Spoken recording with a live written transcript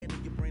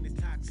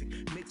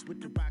with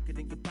the rocket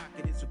and get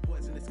pocket. It's a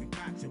poisonous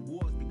concoction.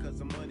 Wars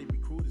because of money,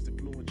 recruiters are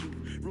fluent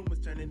truth.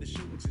 Rumors turn into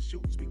shootings and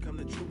shootings become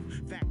the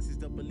truth. Facts is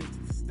the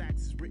ballistics, the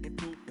stacks is written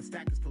proof. And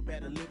stackers for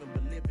better living,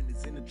 but living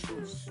is in the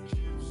truth.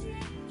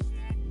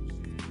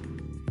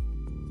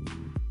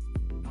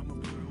 I'ma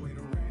put away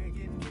the rag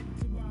and get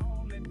to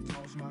ballin'.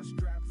 Toss my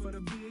strap for the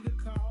bigger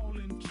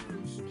callin'.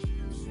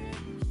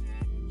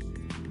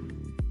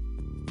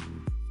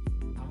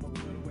 I'ma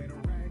put away the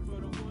rag for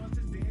the ones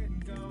that's dead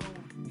and gone.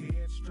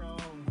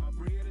 Headstrong, my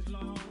bread is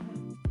long.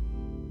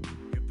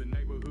 If the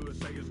neighborhood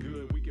say it's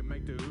good, we can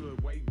make the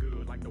hood way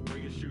good, like the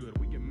way it should.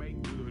 We can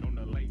make good on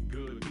the late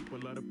good.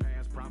 People of the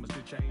past promise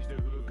to change the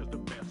hood, cause the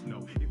best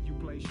know. If you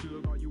play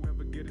sugar, all you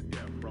ever get is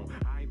death row.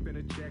 I ain't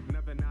finna check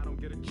nothing I don't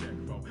get a check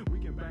for. We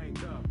can bang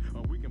up,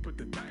 or we can put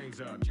the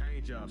things up,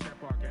 change up,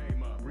 step our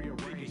game up, rearrange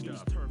Digging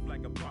stuff. each turf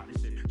like a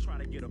partnership. Try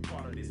to get a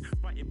part of this.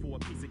 Fighting for a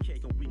piece of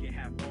cake and we can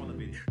have all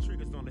of it.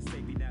 Triggers on the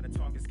safety, now the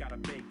target's gotta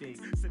bake things.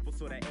 Simple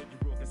so that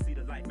 8-year-old can see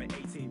the life at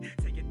 18.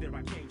 Take it there,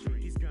 I can't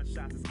dream. These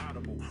gunshots is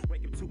audible.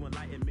 Wake up to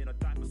enlightenment or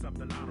die for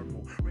something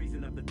honorable.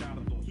 Raising up the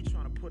dollar bill. He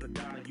trying to put a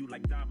dollar on you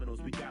like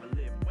dominoes. We gotta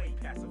live way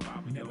past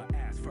survival. Never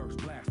ask first,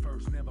 blast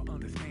first. Never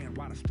understand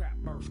why the strap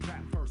burst.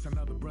 Clap first,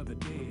 another brother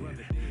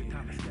dead.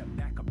 Time to step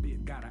back a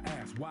bit, gotta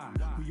ask why.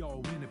 We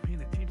all in the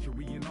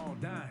penitentiary and all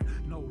dying.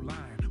 No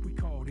line, we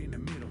caught in the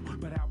middle.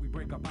 But how we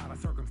break up out of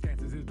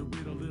circumstances is the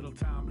riddle. Little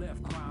time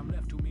left, crime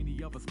left, too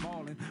many of us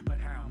falling. But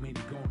how many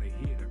gonna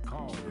hear the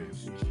call?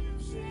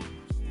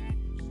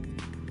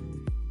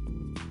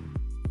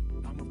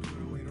 I'ma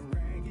put away the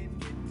rag and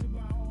get to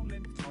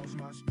ballin'. Toss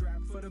my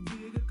strap for the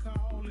bigger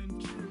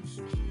callin'.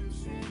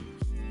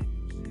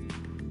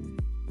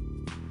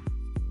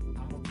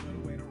 I'ma put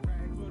away the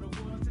rag for the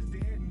ones that's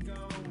dead and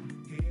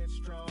gone.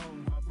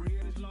 Headstrong, my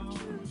bread is long.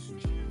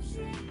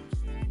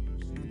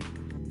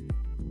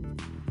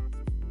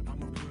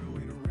 I'ma put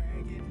away the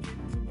rag and get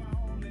to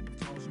ballin'.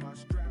 Toss my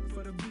strap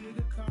for the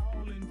bigger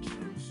callin'.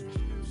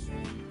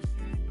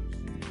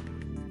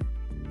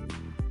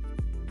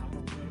 I'ma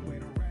put away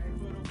the rag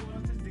for the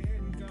ones that's dead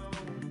and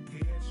gone.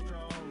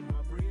 Headstrong,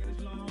 my bread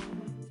is long.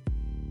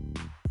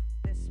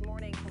 This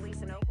morning,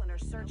 police in Oakland are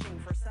searching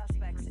for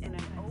suspects in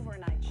an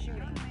overnight shooting.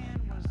 Young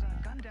man was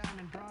gunned down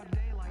in broad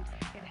daylight.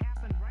 It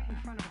happened right in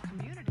front of a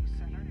community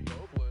center.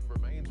 Oakland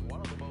remains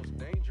one of the most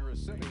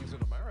dangerous cities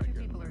in America. 2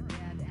 people are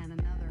dead and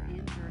another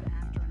injured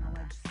after an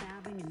alleged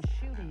stabbing and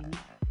shooting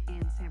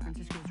in San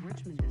Francisco's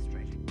Richmond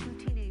district. 2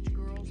 teenage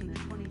girls and a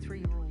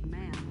 23-year-old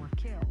man were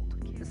killed.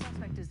 The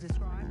suspect is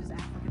described as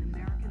African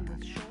American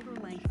with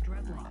shoulder-length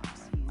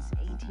dreadlocks. He's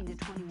 18 to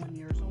 21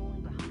 years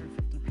old,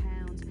 150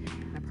 pounds,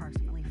 and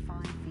approximately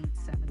 5 feet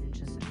 7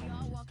 inches We tall.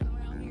 all walking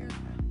around here,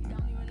 we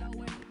don't even know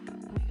when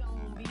we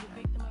gonna be the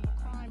victim of a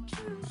crime.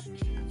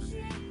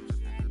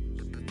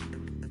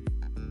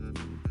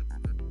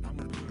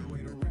 I'ma put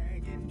away the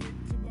rag and get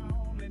to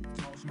ballin'.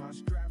 Toss my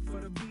strap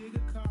for the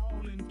bigger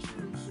callin'.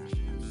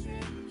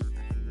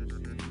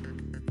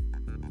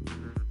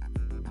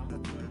 I'ma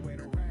put away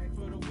the rag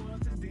for the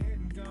ones that's dead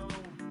and gone.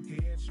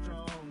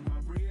 Headstrong, my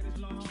bread is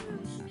long.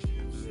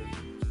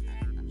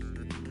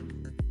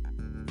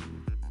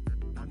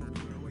 I'ma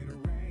put away the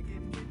rag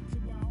and get to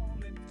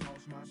ballin'.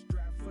 Toss my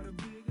strap for the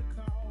bigger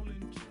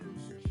callin'.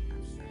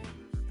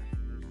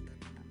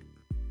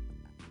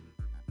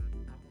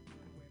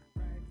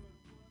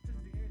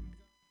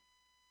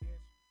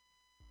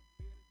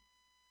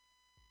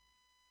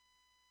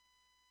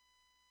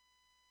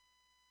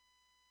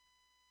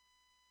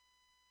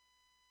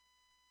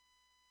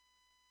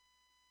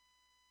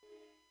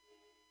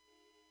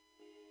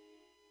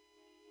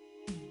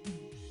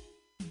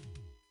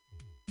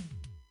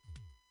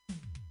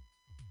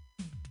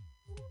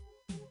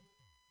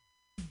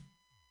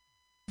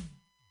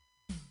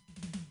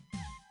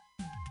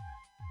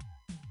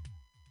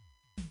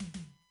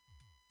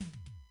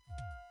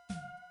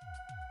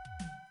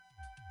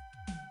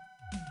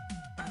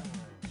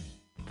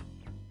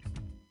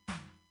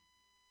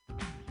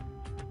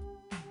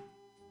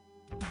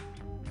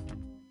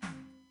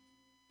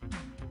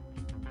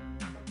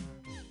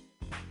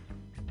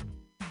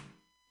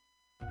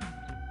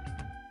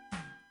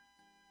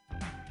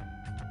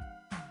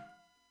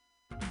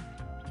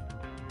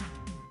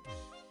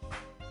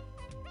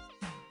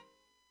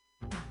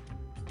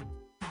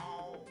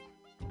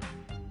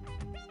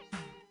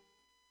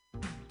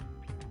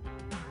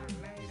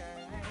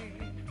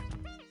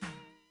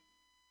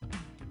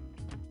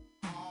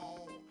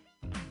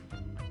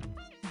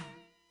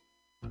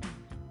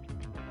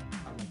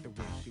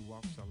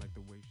 I like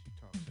the way she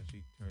talks and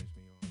she turns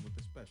me on with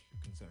a special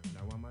concern.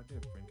 Now I'm a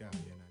different guy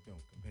and I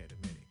don't compare to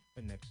many.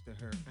 But next to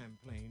her I'm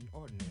plain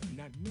ordinary.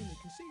 Not many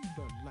can see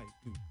the light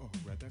blue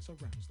aura that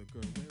surrounds the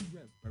girl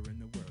wherever in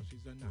the world.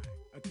 She's a 9,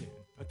 a 10,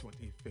 a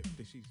 20,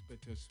 50. She's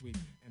bittersweet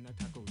and a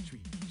taco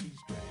treat. She's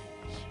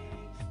strange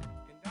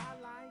and I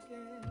like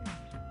it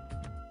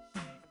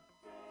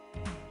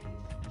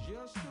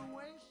just the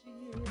way she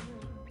is.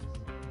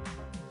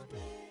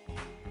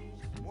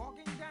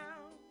 Walking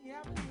down the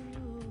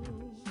avenue,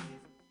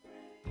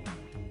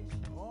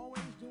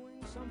 always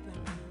doing something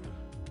new.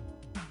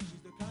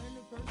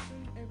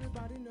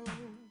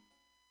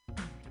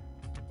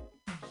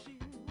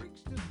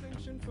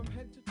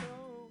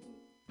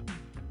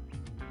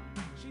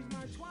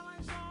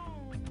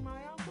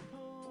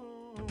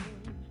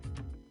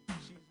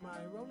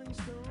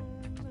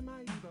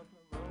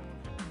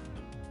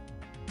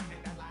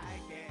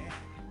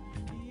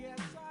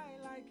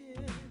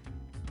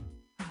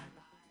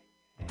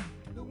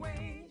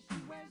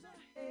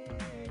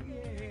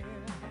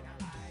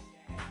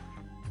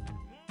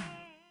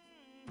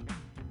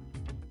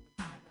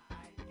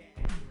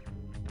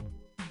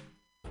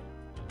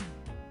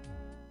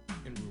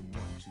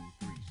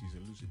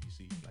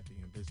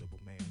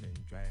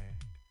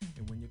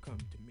 when you come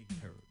to meet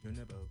her, you'll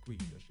never agree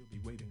that she'll be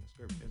waving a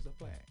skirt as a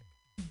flag.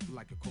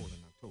 Like a cold in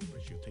October,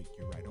 she'll take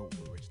you right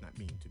over. It's not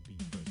mean to be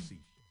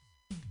facetious.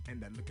 And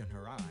that look in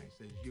her eye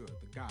says you're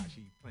the guy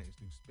she plans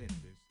to spend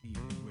this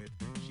evening with.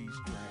 She's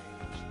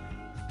strange.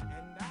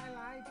 And I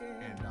like it.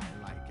 And I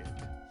like it.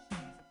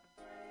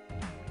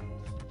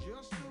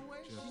 Just the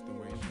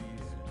way she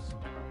is.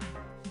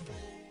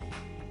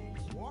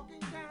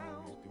 Walking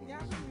down the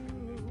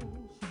avenue.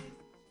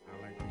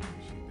 I like the way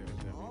she does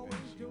everything.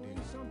 Always doing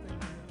something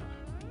new.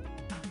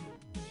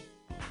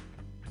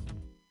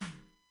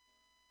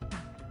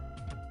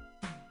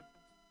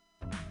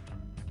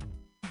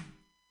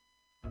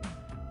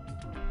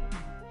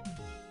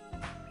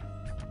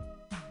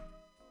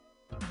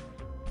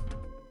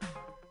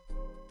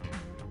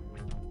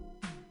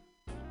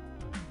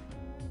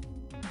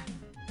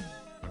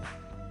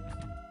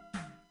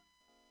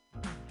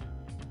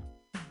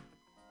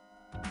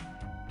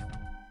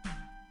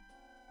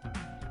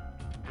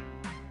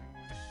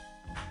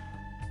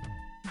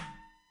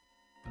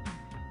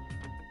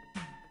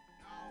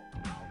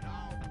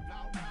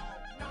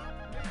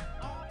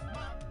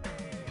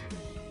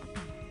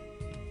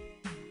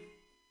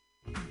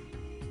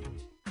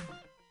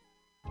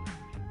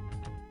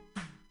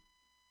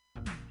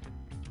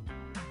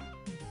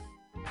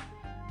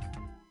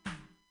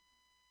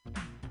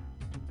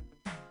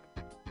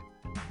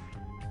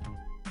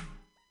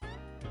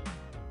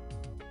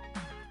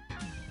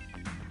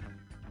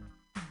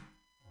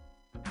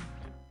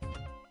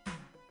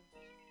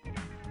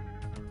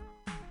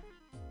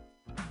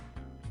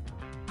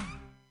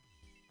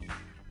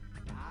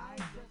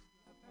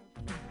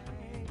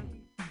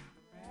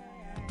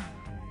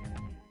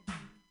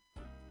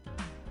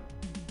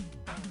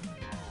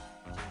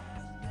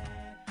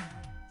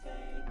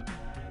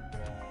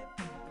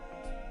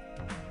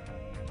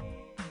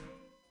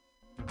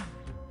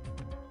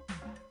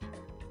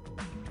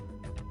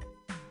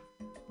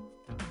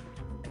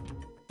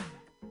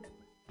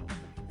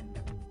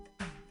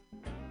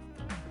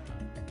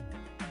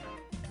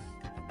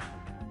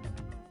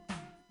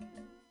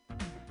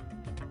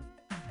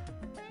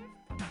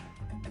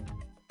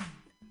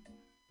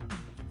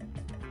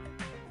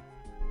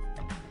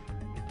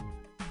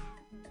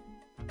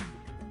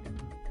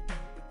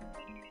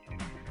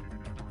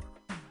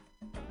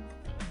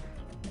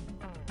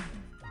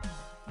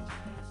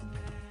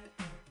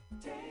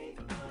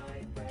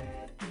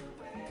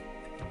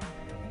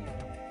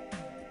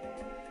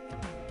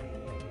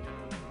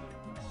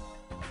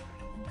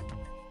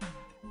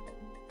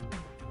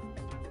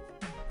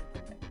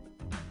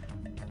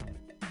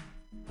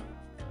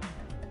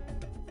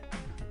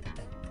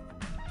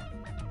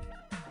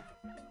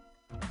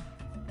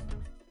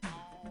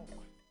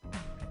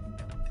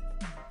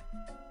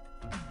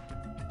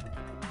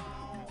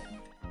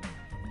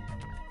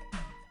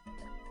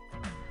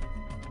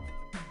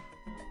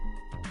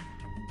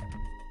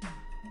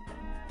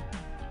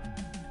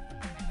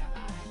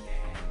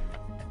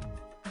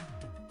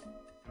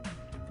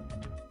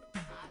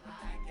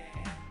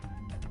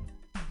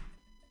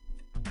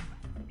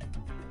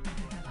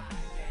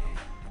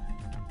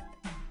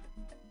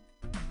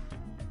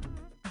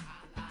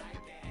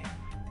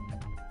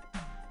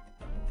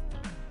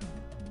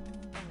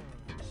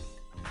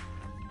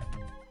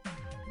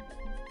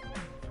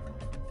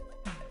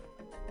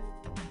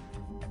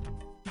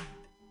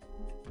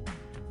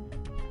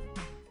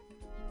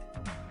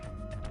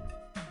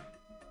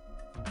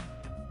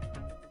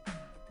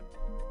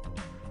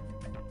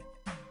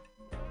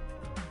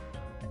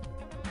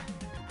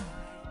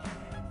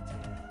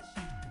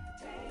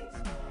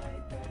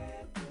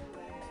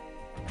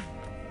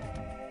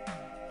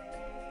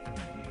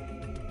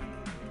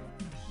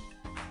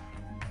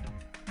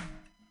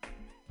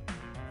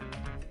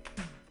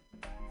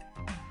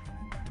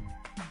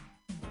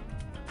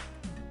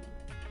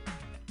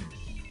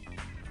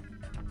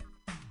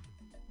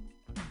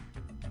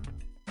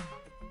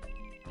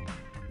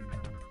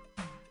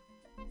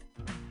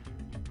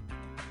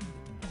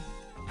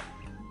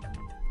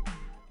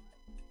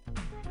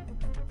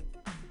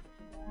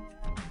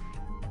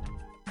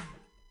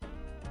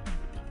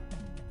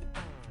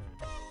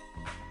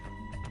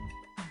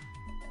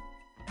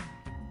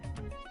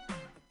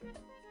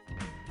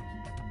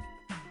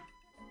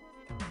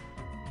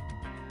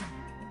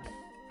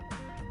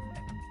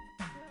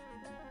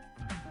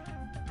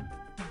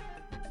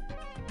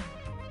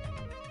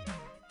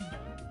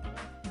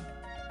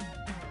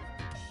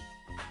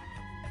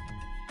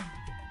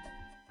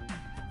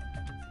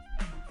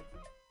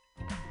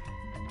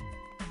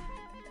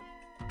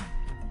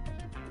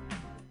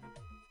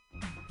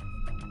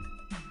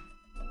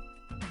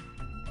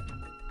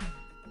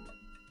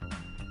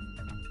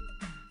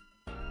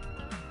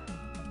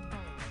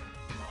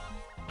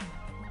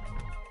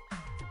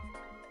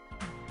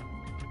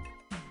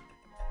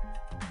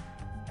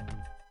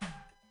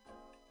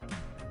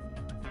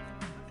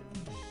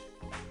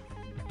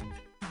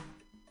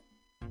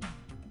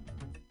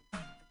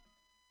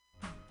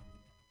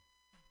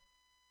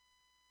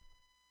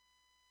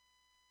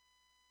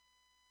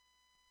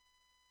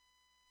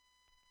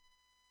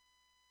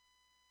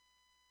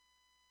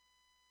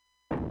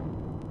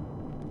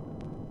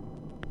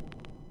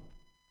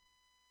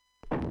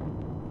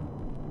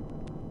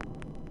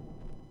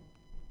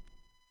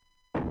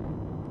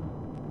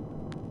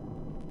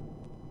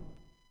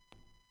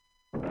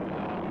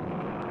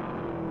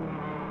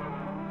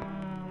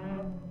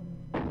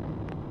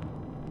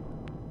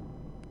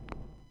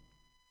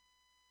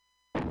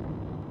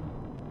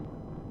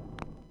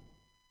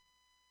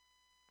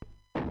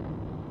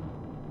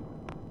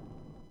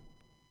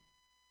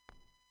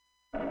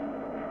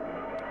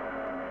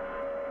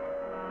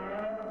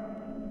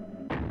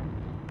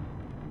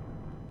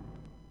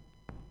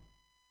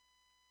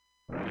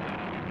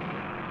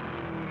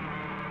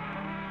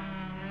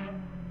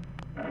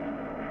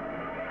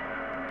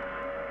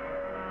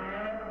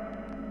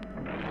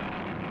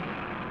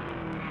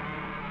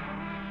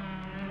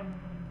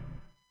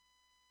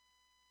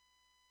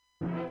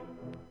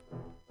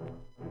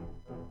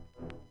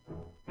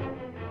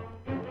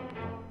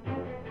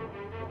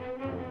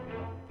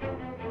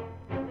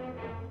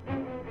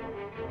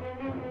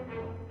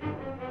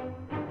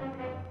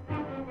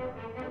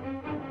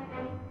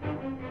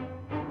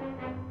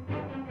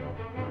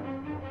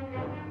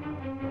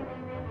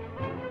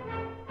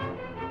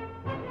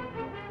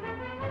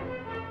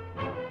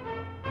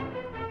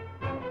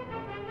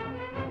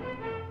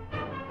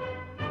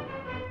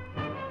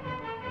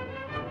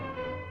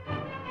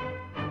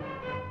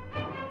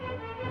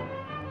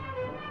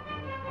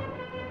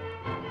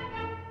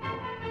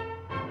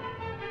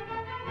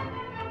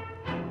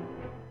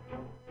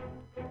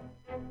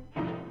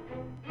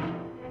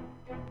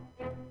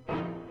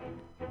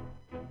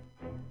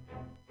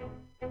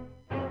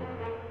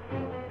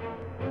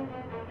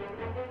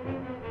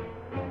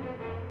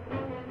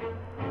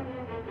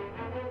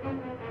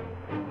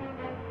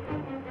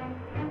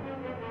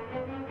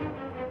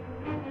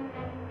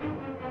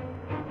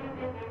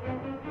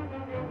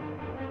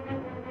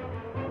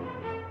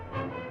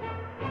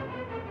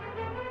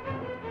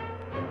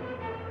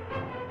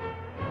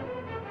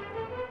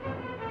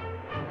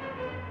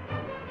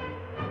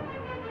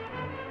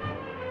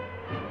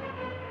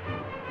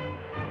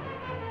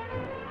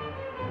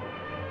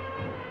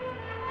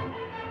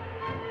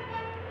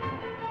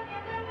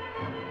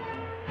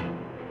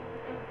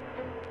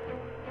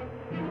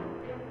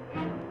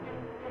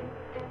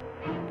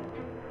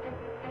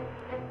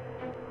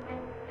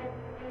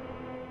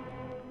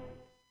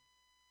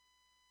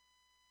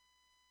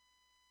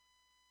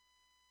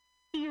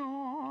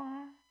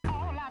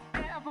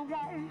 never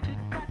wanted,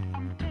 but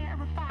I'm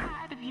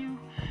terrified of you.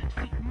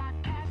 See, my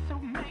castle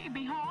may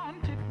be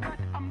haunted, but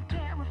I'm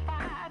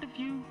terrified of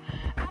you.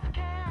 I've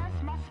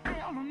cast my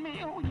spell on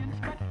millions,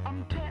 but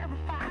I'm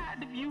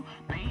terrified of you.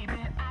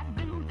 Baby, I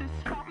do this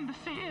from the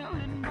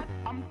ceiling, but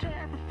I'm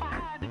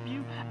terrified of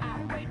you.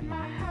 I wait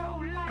my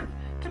whole life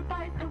to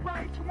bite the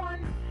right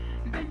one.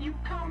 Then you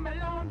come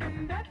along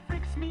and that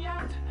freaks me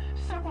out,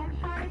 so I'm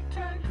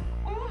frightened.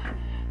 Ooh,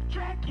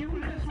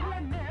 Dracula's were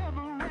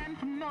never ran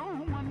from no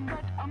one,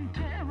 but I'm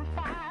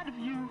terrified of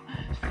you.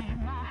 See,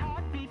 my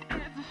heartbeat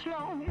is a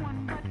slow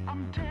one, but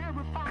I'm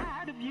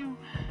terrified of you.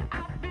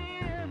 I've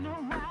been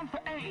around for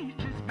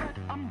ages, but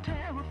I'm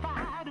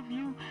terrified of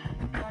you.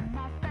 Done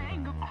my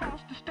thing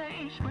across the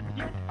stage, but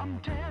yet I'm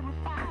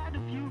terrified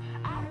of you.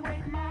 I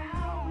wait my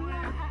whole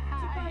life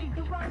to find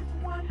the right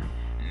one.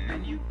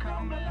 Then you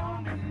come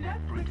along and that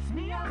freaks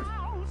me out,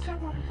 so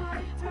I'm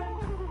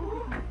frightened.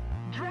 Ooh,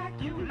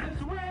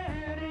 Dracula's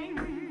wedding.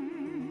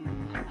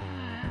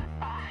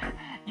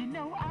 You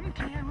know I'm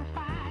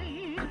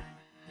terrified.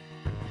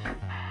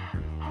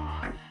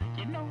 Oh,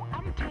 you know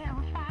I'm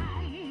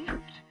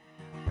terrified.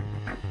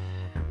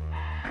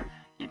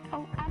 You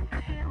know I'm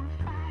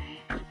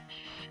terrified.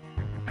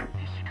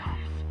 Here she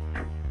comes.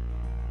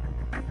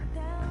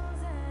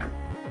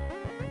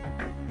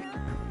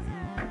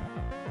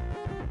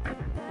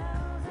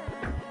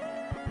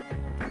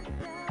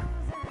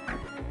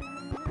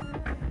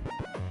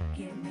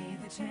 Give me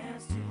the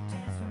chance to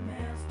dance for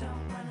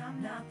milestone when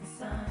I'm not the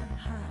sun.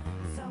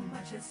 So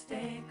much at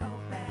stake, go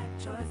back,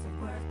 choice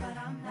of words, but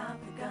I'm not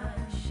the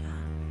gun.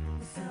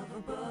 The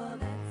silver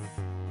bullets,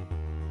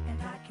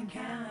 and I can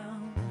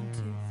count 1, 2,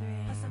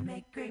 3. Plus I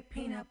make great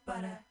peanut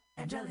butter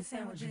and jelly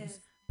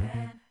sandwiches.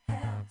 Van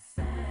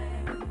Helsing.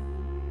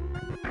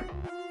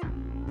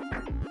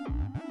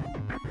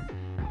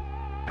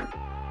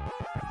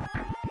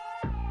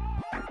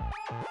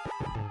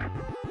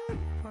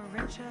 For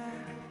richer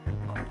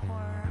or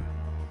poorer,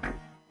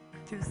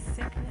 through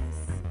sickness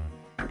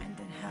and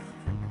in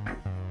health,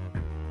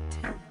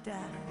 till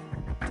death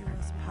do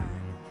us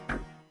part.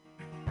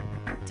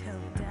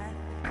 Till death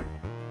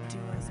do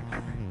us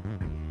part.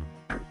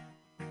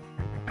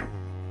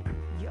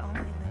 You only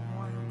live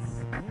once.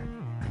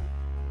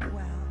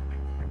 Well,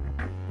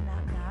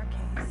 not in our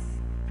case,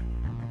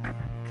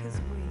 'cause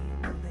we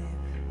will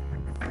live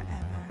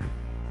forever.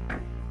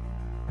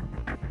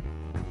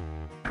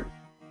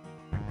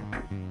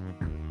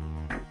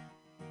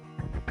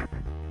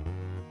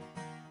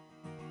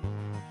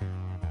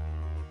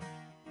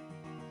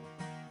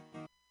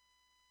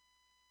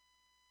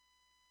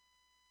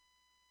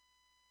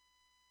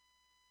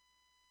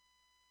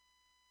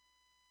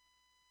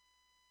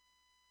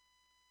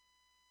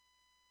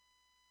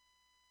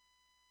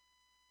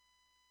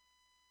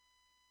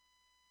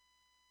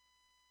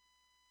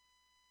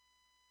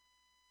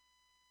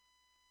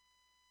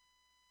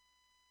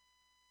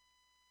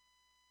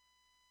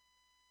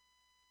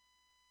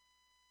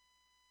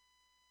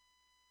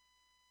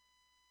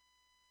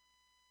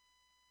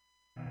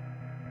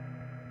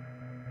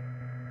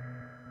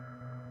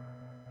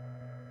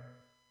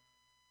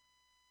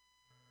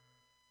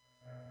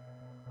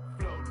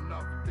 Floating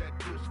off of that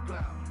kush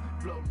cloud,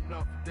 floating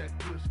off of that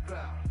kush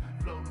cloud,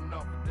 floating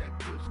off of that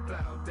kush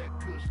cloud, that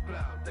kush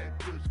cloud, that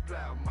kush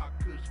cloud, my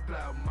kush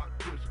cloud, my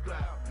kush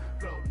cloud,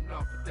 floating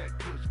off of that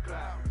kush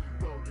cloud,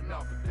 rolling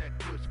off of that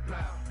kush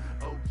cloud,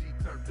 OG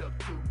turned up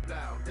too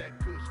loud, that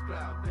kush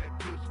cloud, that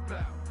kush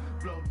cloud,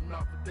 floating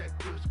off of that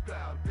kush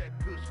cloud, that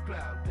kush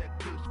cloud, that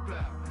kush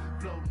cloud,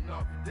 floating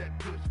off of that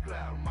kush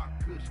cloud, my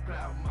kush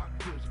cloud, my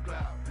kush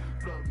cloud,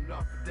 floating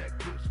off of that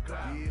kush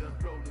cloud, yeah,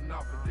 rolling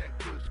off of that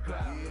kush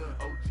cloud,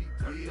 yeah, OG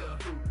turned up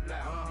too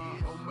loud,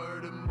 yeah,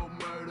 more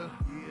murder,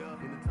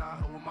 yeah, in the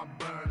Tahoe with my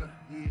burner,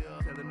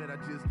 yeah, tell him that I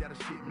just got a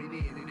shipment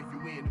in, and if you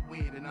win, to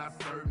win, and I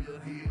serve you,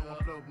 yeah,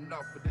 I'm floating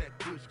off of that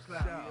kush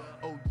cloud,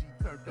 yeah, OG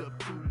turned up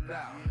too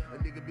loud, a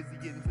nigga busy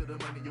getting to the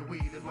money, your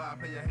weed, that's why I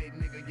pay a hate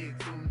nigga get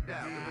tuned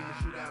out, and bring the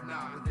shit out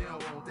now, 'cause they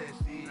don't want that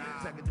shit,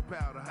 second to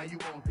powder, how you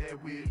want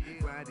that with,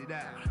 grind it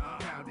out,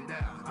 pound it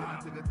out, then I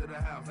took her to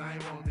the house, I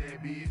ain't want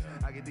that bitch,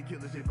 I get the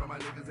killer shit from my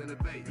niggas in the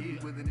bay,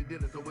 yeah, within the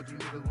dealer, so what you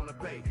niggas wanna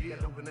pay, yeah,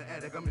 dope in the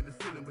attic, I'm in the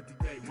ceiling with the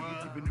day,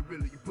 yeah, keeping it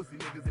real, you pussy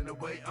niggas in the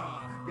way,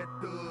 got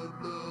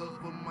thug love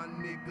for my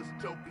niggas,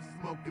 choking,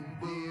 smoking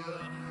beer,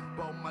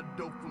 bought my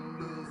dope from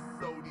Lil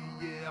Sody,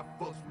 yeah, I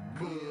fucks with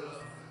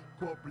cuz,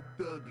 corporate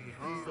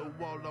thuggin', so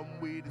all I'm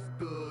with is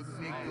thugs,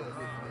 nigga,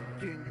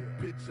 can you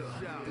picture,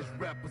 this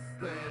rapper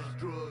slash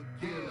drug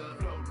killer,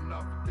 floating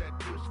off of that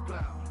kush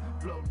cloud,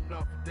 floating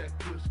off of that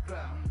kush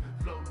cloud,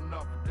 floating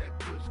off of that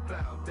kush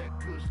cloud, that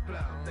kush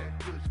cloud, that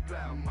kush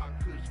cloud, my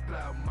kush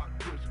cloud, my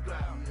kush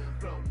cloud,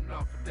 floating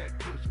off of that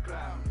kush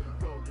cloud,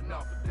 rolling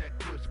off of that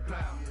kush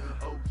cloud,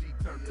 OG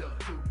turned up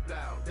too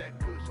loud, that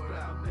kush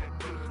cloud, that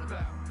kush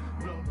cloud,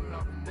 floating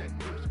off of that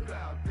kush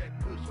cloud, that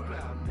kush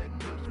cloud, that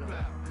kush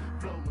cloud,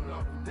 floating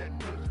off of that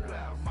kush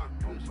cloud, my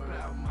kush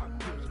cloud, my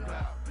kush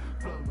cloud,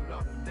 floating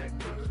off of that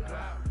kush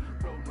cloud,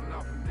 rolling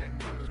off of that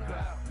kush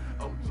cloud,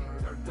 OG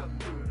turned up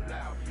too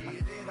loud, yeah. I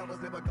said I was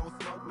never gon'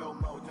 smoke no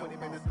more, 20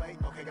 minutes late,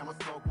 okay,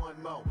 smoke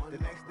one more. The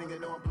next thing you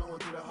know, I'm blowing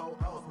through the whole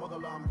O. Smoke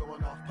alarm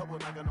going off, couple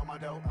knocking on my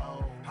door.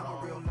 Oh, I'm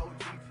a real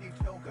OG chief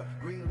choker,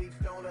 green leaf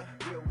stoner,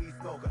 real weed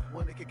smoker.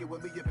 Wanna kick it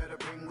with me, you better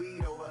bring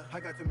weed over. I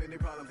got too many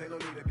problems, ain't no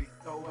need to be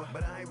sober.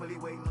 But I ain't really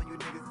waiting on you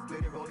niggas to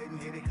split it, roll it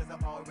and hit it, cause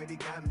I already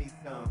got me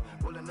some.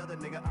 Roll another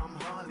nigga, I'm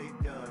hardly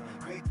done.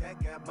 Great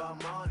that got by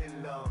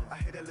morning long. I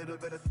hit a little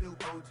bit of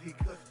Snoop OG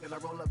Kush, then I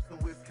roll up some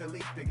Wiz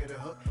Khalifa to get a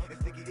hook. And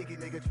sticky icky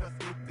nigga, trust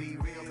me, be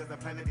real, cause I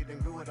planted it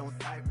and grew it on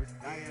Cypress.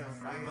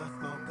 Bust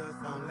smokers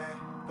on that,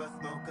 bust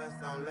smokers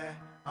on that.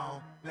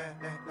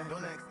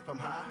 Don't ask if I'm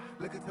high.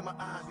 Look into my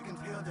eyes, you can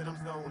tell that I'm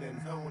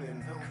zoning.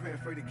 Ain't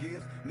afraid of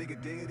gifts,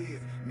 nigga, there it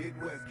is.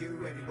 Midwest, get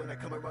ready when I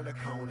come around the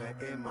corner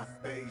in my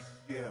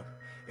spaceship.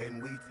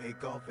 And we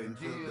take off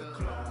into the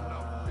cloud. Floating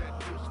off that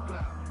kush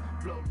cloud.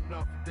 Floating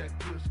off that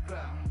kush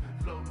cloud.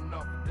 Floating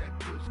off that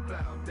kush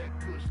cloud. That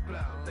kush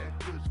cloud. That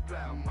kush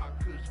cloud. My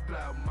kush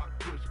cloud. My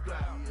kush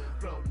cloud.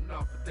 Floating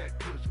off that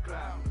kush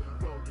cloud.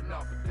 Rolling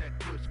off that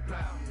kush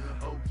cloud.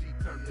 OG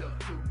turned up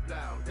too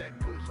loud. That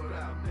kush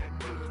cloud. That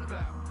kush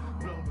cloud.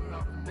 Floating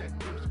off that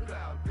kush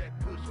cloud. That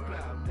kush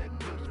cloud. That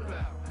kush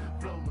cloud.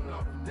 Floating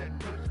off that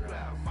kush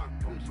cloud. My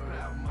kush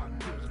cloud. My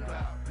kush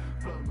cloud.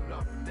 Floating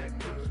off that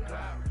kush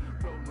cloud.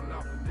 Rolling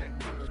off that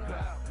kush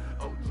cloud.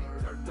 OG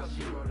turned up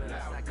too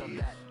loud. Like of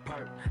that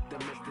perp, the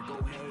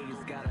mystical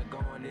haze got her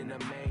going in a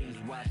maze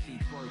while she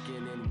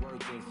twerking and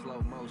working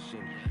slow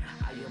motion.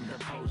 I am the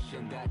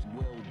potion that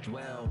will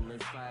dwell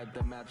inside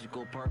the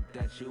magical perp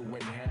that you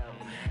inhale.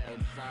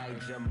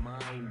 Inside your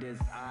mind as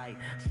I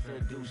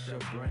seduce your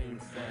brain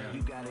cell.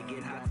 You gotta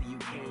get hot till you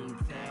can't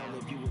tell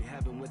if you in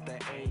heaven with the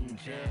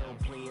angel.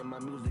 Playing my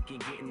music and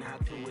getting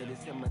hot to it,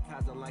 it's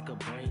hypnotizing like a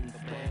brain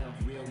spell.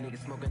 Real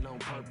niggas smoking on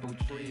purple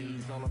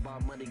trees. All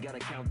about money, gotta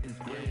count this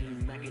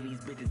green. Macking these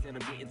bitches and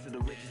I'm getting to the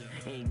riches.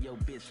 And your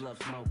bitch love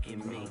smoking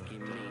me.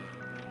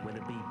 When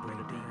the beat break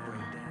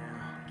down,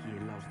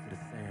 get lost to the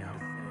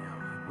sound.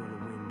 Roll the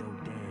window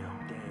down.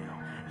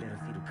 Let them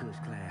see the kush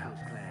cloud.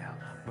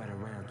 Right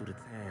around through the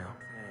town.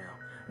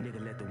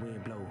 Nigga, let the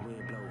wind blow.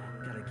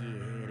 Gotta get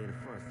ahead in the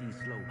front seat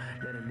slow.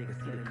 Let a nigga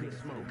see the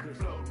kush smoke.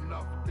 Floating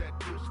off that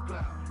kush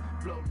cloud.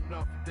 Floating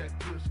off that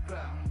kush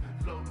cloud.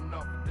 Floating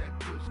off that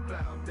kush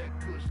cloud. That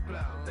kush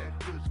cloud. That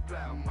kush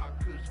cloud. My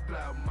kush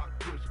cloud. My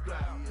kush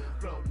cloud.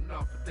 Floating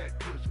off that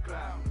kush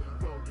cloud.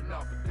 Rolling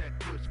off that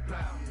kush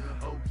cloud.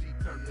 OG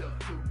turned up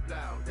too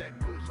loud. That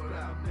kush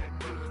cloud. That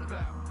kush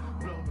cloud.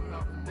 Floating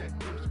off that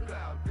kush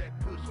cloud. That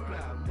kush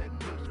cloud. That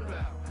kush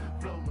cloud.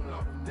 Floating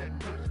off that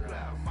kush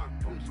cloud. My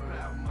kush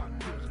cloud. My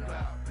kush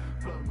cloud.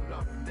 Floating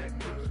off that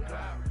kush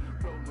cloud.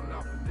 Rolling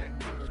off that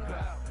kush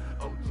cloud.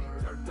 OG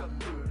turned up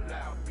too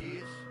loud,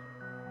 bitch.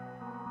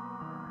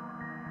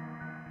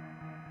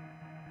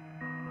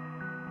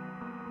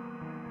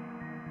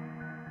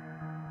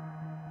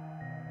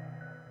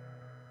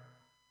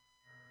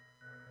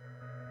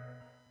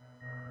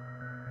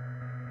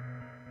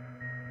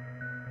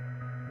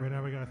 Right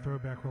now we got a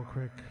throwback real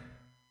quick.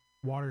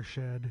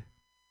 Watershed,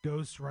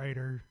 Ghost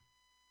Rider.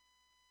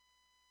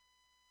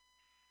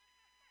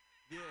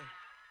 Yeah,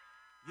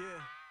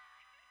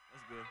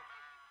 that's good.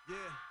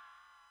 Yeah.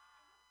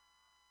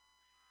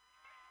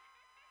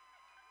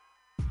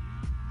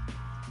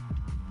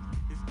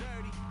 It's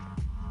dirty.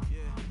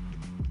 Yeah.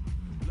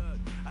 Look,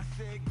 I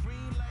said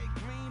green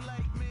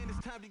light, man, it's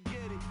time to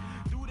get it.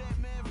 Do that,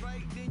 man,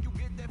 right, then you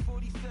get that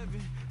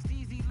 47.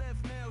 Steezy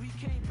left now, he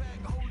came back,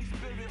 Holy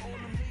Spirit. All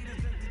them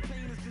haters,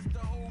 entertainers, just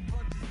a whole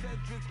bunch of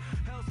Cedrics.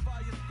 Hell's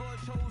fire,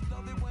 scorch hoes,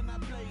 love it when I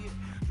play it.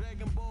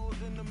 Dragon balls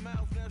in the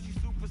mouth, now she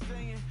super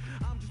saiyan.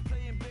 I'm just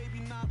playing,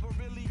 baby, nah, but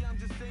really I'm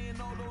just saying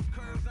all those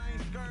curves, I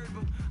ain't scared,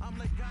 but I'm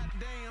like,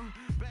 goddamn.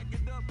 Back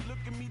it up,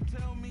 look at me,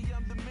 tell me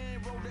I'm the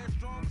man. Roll that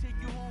strong, take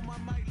you home, I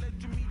might let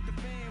you meet the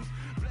fams.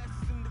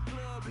 Blasters in the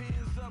club,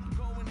 hands up,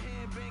 going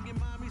hand banging.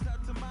 Mommies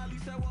out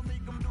tamales, how I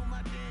make them do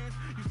my dance.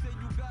 You say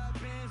you got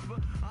bands,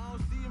 but I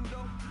don't see them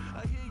though.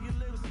 I hear your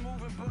lips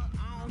moving, but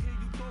I don't hear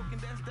you talking.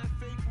 That's that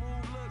fake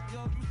move. Look,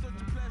 yo, you such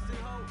a plastic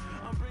hoe.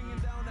 I'm bringing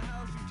down the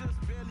house, you just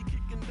barely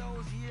kicking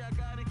doors. Yeah, I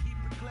gotta keep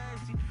it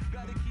classy,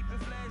 gotta keep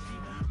it flashy.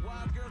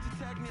 Wild girls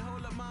attack me,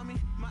 hold up, mommy,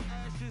 my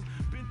ashes.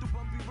 Been through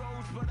bumpy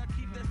roads, but I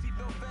keep that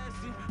seatbelt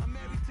fastened. I'm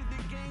married to the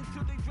game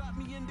till they drop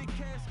me in the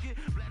casket.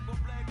 Black on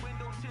black,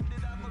 window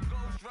tinted, I'm a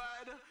ghost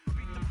rider.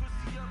 Beat the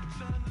pussy up,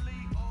 Chun-Li,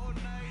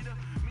 all-nighter.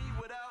 Me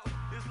without,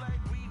 it's like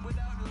weed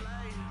without a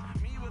light.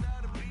 Me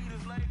without a beat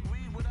is like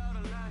weed without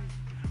a light.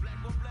 Black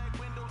on black,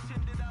 window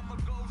tinted, I'm a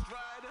ghost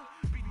rider.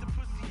 Beat the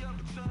pussy up,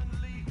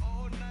 Chun-Li,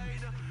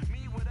 all-nighter.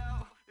 Me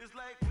without, it's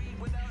like weed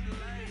without a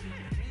light.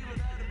 Me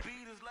without a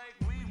beat is like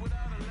weed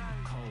without a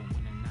light. Cold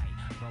winter night,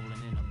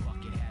 rolling in a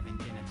bucket, having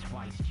dinner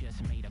twice. Just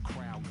made a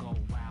crowd go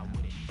wild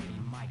with a shitty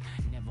mic.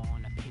 Never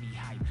on a pity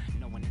hype,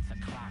 knowing it's a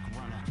clock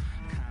runner.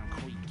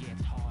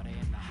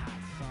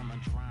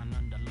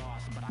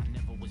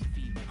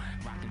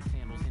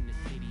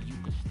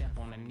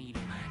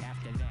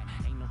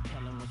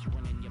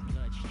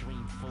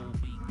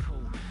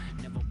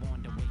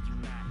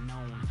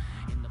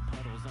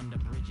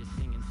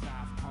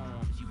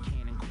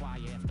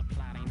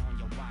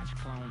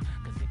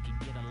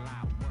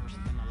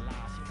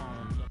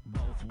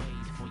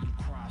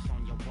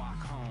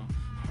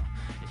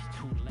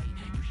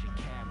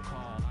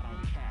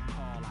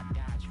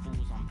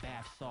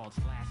 thoughts.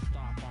 Last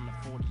stop on the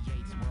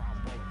 48s where I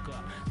woke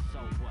up. So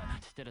what?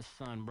 Instead of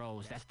sun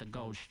rose, that's the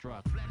gold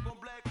struck. Black on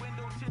black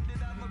window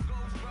tinted, I'm a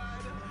ghost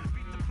rider.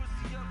 Beat the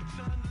pussy up,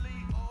 Chun-Li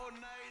all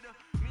nighter.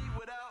 Me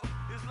without,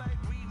 it's like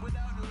weed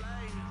without a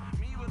light.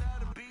 Me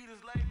without a beat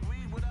is like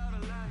weed without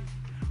a light.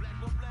 Black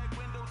on black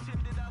window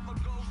tinted, I'm a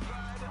ghost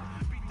rider.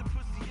 Beat the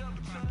pussy up,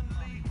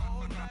 Chun-Li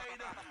all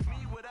nighter. Me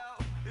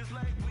without, it's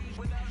like weed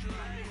without a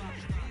light.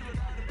 Me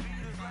without a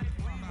beat is like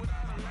weed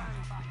without a light.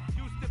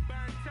 Used to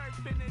burn turf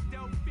in a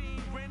dope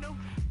fiend rental.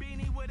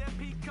 Beanie with a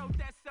peacoat,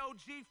 that's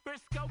OG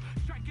Frisco.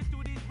 Striking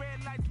through these red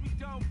lights, we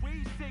don't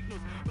read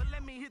signals. But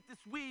let me hit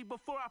this weed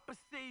before I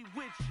proceed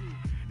with you.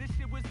 This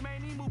shit was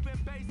mainly moving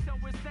bass so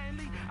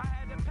insanely. I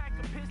had to pack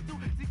a pistol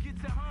to get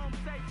to home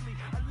safely.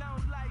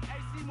 Alone like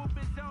AC,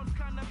 moving zones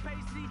kinda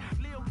pacey.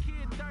 Lil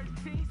kid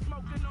 13,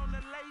 smoking on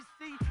the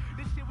lacy.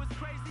 This shit was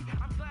crazy,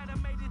 I'm glad I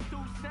made it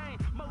through sane.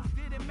 Most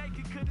didn't make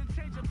it, couldn't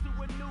change up to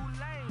a new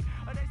lane.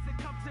 Or they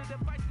succumb to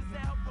devices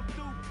that help them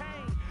through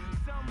pain.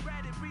 Some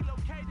ratted,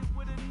 relocated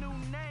with a new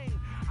name.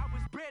 I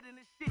was bred in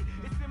this shit,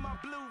 it's in my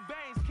blue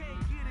veins. Can't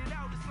get it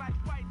out, it's like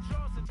white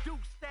drawers and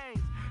Duke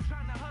stains.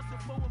 Trying to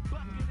hustle for a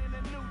bucket and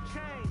a new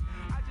chain.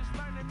 I just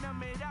learned to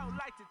numb it out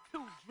like the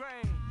tooth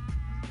drain.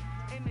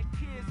 And the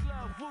kids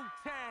love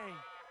Wu-Tang.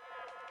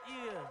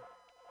 Yeah.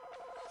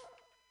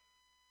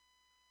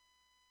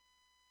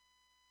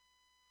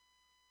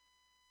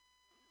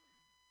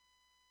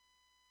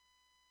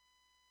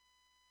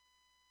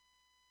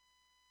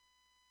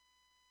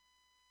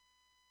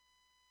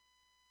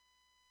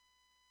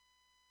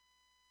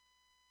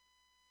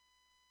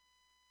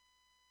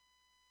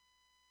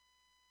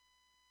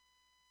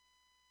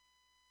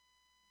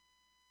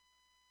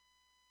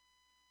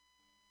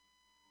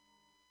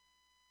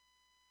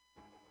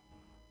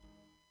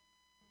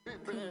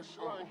 Big bad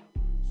slang,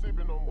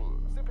 sipping on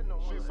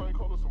mud. Shit same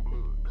color, some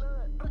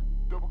blood.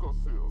 Double coat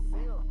seal,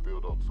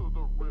 filled up to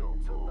the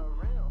rim.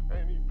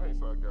 Ain't even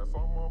paints I got,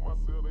 some on my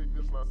cell, they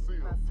it's not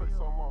sealed. Take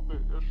some off that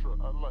extra,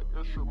 I like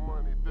extra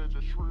money, that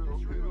just shrill.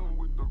 Hit them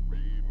with the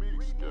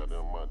remix, got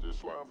them, I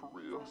just slime for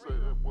real. Say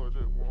that boy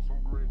just want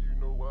some green, you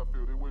know I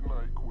filled it with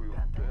NyQuil.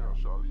 Damn,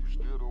 Charlie, you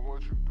still doing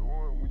what you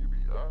doing when you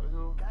be out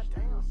here?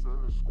 Still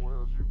selling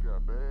squares, you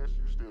got bags,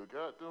 you still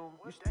got them.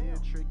 You still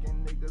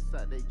tricking niggas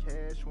out they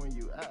cash when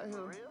you out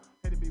here.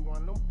 Had to be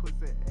one of them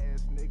pussy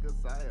ass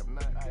niggas, I am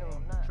not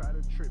them. Try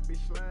to trip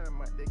bitch slime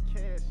out that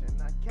cash and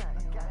I got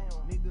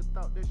him. Nigga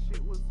thought that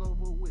shit was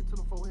over with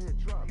till the forehead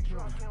dropped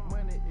him.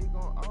 Money, it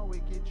gon'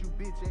 always get you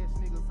bitch ass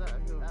niggas out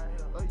here.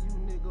 Or you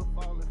nigga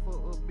falling for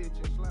a bitch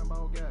and slime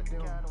ball got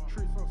them.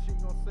 Tricks on she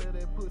gon' sell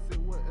that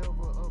pussy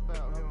whatever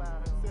about him.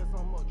 Said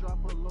some up, drop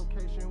a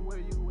location where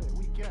you at,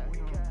 we got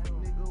him.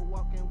 Nigga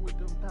walking with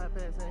them top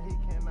ass and he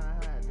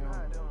cannot hide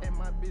them. And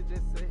my bitch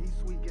just said he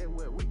sweet, get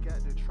what we got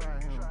to try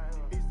him.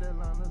 He still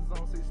on the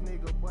zone 6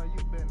 nigga, boy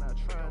you better not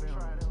try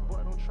them.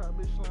 Boy don't try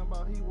bitch slime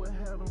ball, he would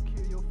have them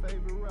kill your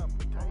favorite rapper.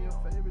 On your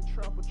favorite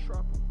trapper,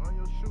 on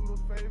your shooter,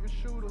 favorite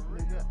shooter.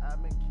 Nigga I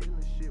been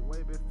killing shit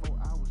way before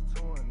I was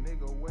touring.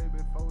 Nigga way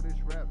before this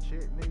rap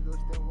shit, niggas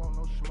still want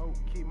no smoke.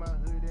 Keep my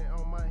hoodie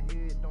on my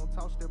head, don't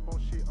talk step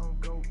on shit on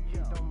go.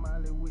 Hit them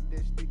Miley with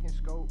that stick and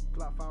scope,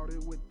 Glock out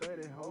it with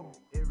 30 ho.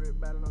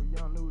 Everybody know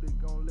young knew they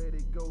gon' let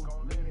it go.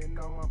 Leaning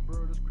on my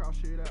brothers, cross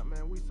shit out,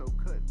 man, we so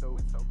cut though.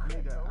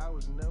 Nigga, I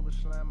was never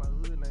slime, my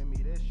hood name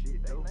me that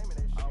shit though.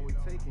 Always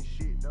taking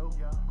shit though,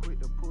 quick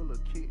to pull a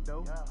kick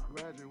though.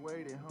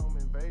 Graduated home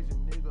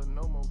invasion, nigga,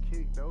 no more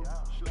kick though.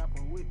 Slap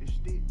him with the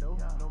stick though,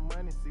 no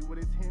money, see what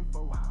it's him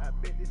for. I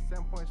bet this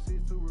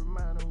 7.6 to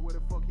remind him where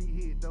the fuck he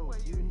hit though.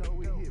 You know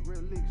we hit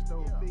real licks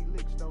though, big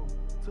licks though.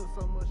 Took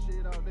so much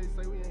shit out, they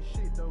say we ain't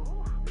shit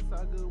though. This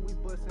how good we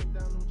bustin'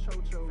 down them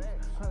chochos,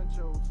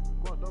 hunchos.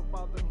 Walked up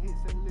out them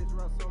hits and let's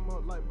run some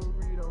up like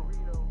burrito.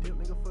 Dip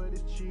nigga for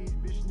this cheese,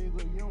 bitch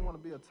nigga, you don't wanna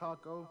be a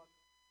taco.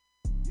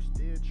 You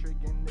still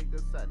tricking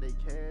niggas out they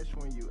cash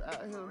when you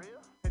out here.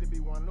 Had to be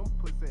one of them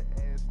pussy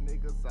ass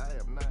niggas, I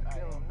am not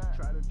them.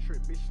 Try to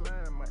trip bitch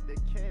slime out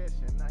that cash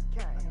and I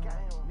got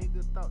him.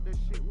 Nigga thought that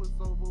shit was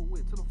over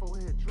with till the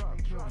forehead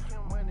dropped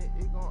him. Money,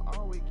 it gon'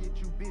 always get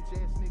you bitch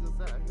ass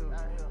niggas out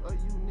here. Or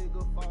you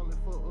nigga falling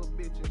for a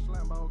bitch and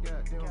slime ball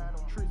got them.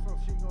 Tricks on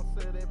she gon'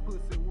 sell that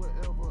pussy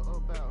whatever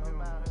about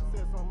him.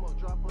 Said some up,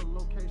 drop a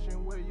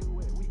location where you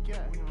at, we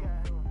got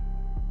him.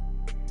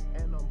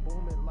 And I'm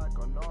booming like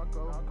a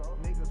narco.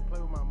 Niggas play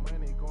with my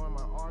money, go in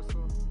my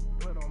arsenal.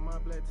 Put on my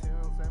black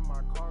Timbs and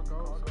my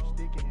cargo.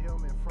 Sticking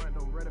helmet front,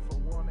 I'm ready for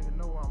war, nigga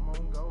know I'm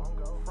on go.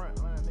 Front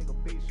line, nigga,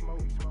 big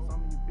smoke. Some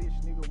of you bitch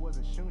nigga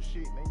wasn't shooting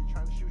shit, now you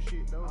tryna shoot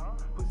shit though.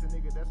 Pussy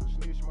nigga, that's a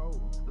snitch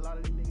mode. A lot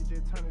of these niggas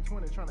just turning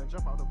 20, tryna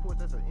jump out the porch,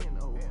 that's a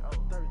NO.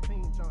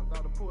 13 jumped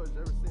out the porch,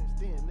 ever since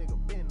then, nigga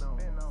been on.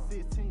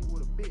 16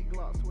 with a big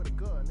Glock, swear to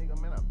God, nigga,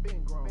 man, I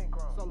been grown.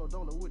 Solo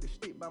dollar with the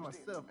stick by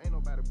myself, ain't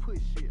nobody put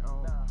shit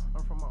on.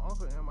 I'm from my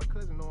uncle and my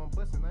cousin, know I'm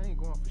bustin', I ain't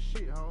going for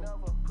shit, home.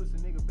 Pussy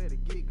nigga better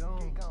get gone.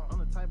 I'm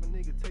the type of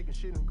nigga taking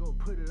shit and go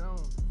put it on.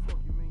 Fuck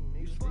you mean,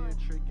 nigga? You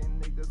still tricking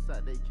niggas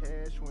out they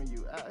cash when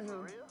you out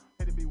here.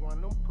 Had to be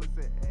one of them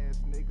pussy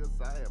ass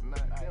niggas, I am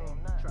not them.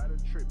 Try to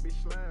to trip, bitch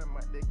slime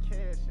out that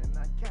cash and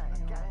I got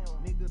him.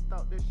 Nigga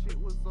thought that shit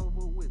was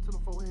over with till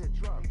the forehead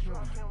drop him.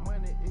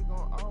 Money, it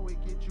gon' always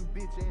get you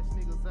bitch ass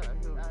niggas out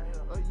here.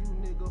 Or you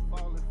nigga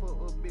falling for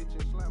a bitch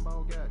and slime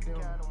ball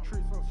goddamn.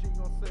 Tricks on, she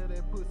gon' sell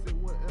that pussy,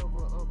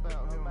 whatever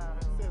about him.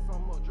 Said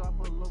some more, drop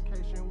a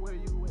location where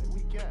you at,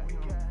 we got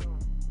him.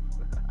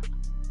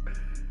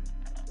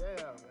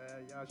 Yeah,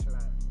 man, y'all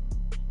slime.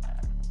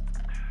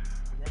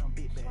 Y'all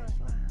big bad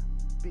slime.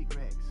 Big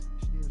racks.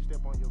 Still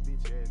step on your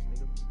bitch ass,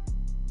 nigga.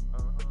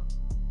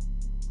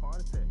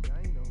 Heart attack, I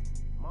ain't know.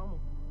 Mama.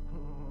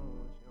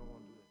 She don't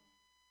wanna do that.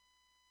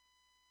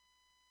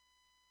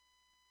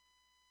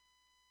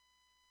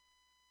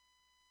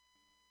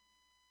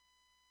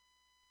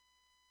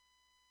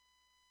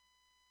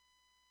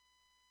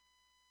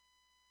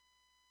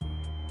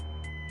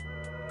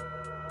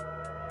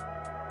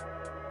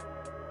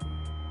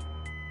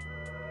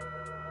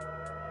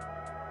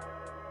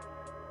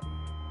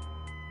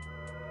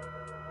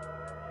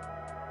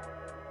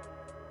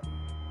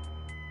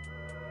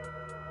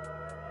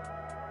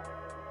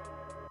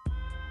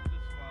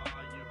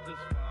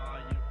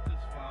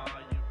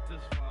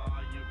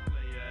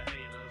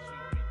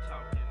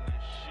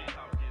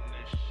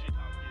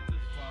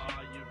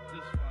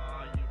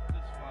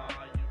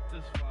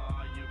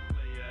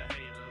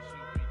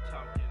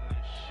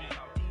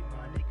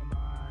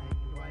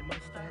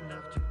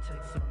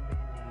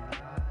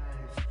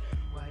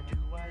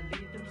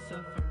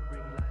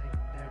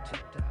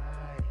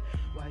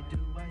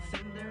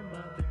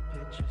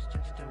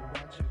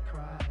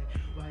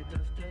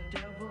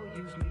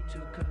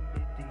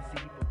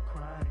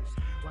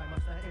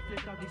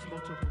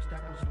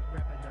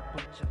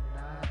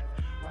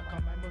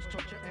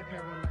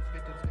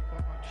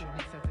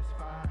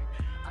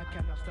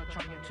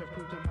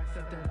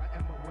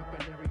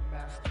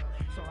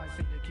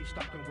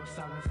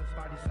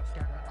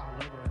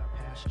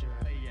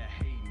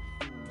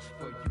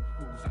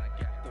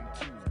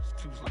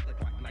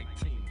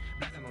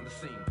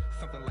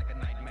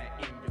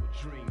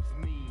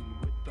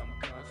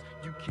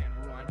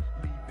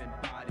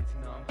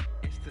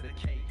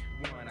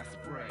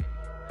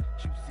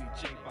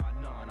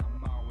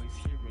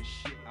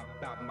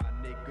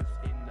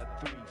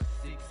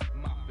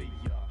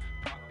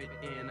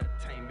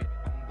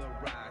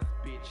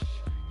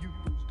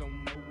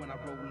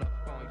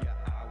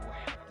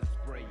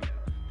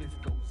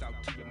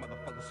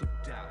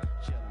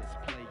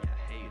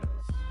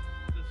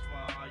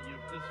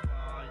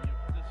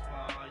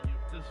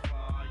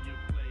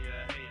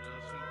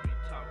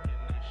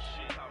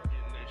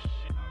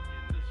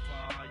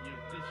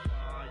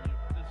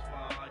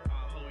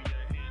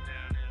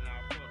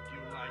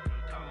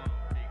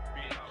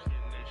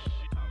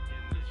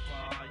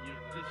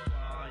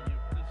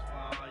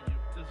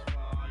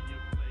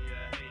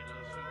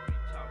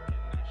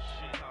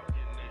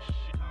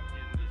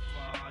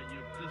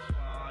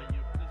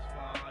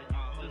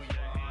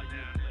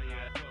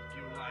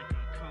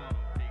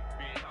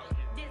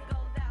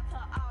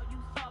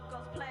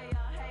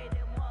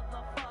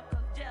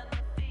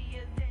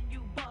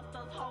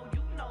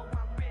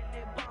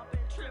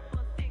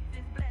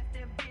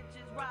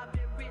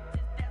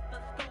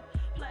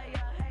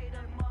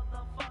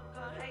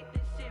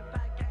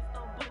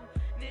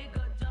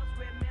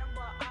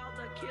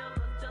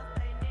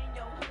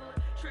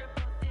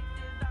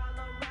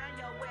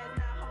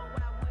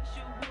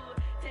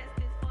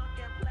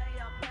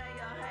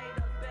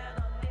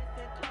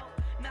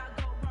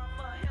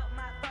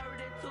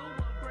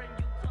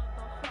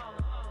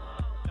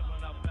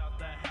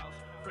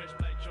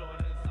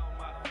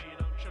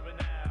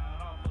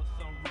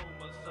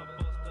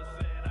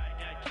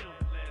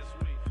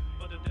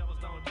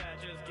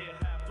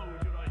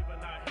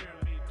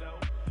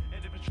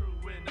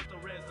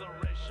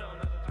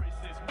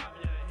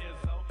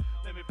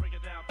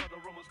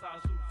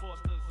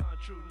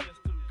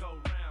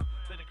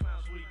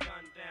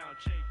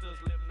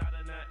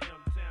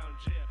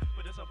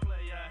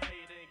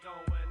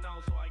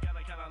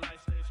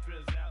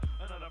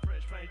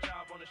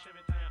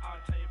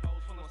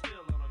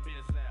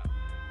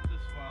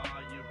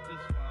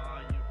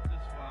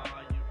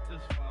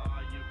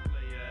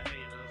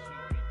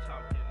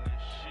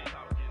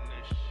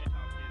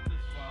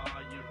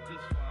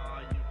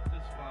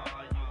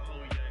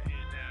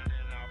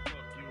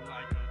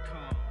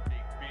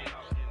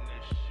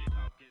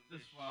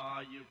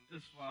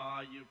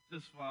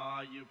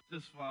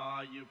 This for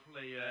all you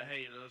player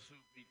haters who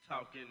be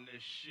talking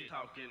this shit,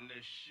 talking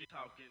this shit,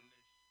 talking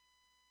this shit.